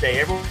Thursday.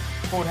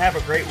 Everyone have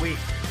a great week.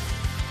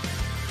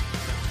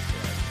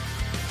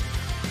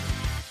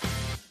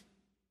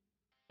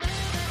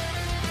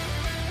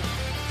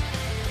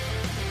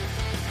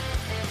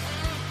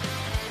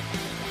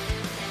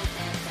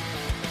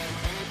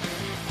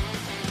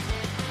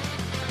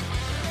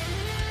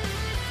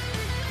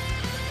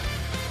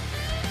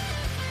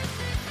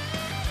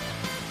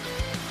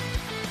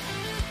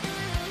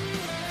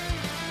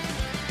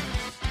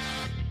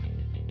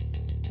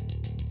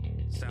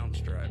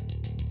 Soundstripe.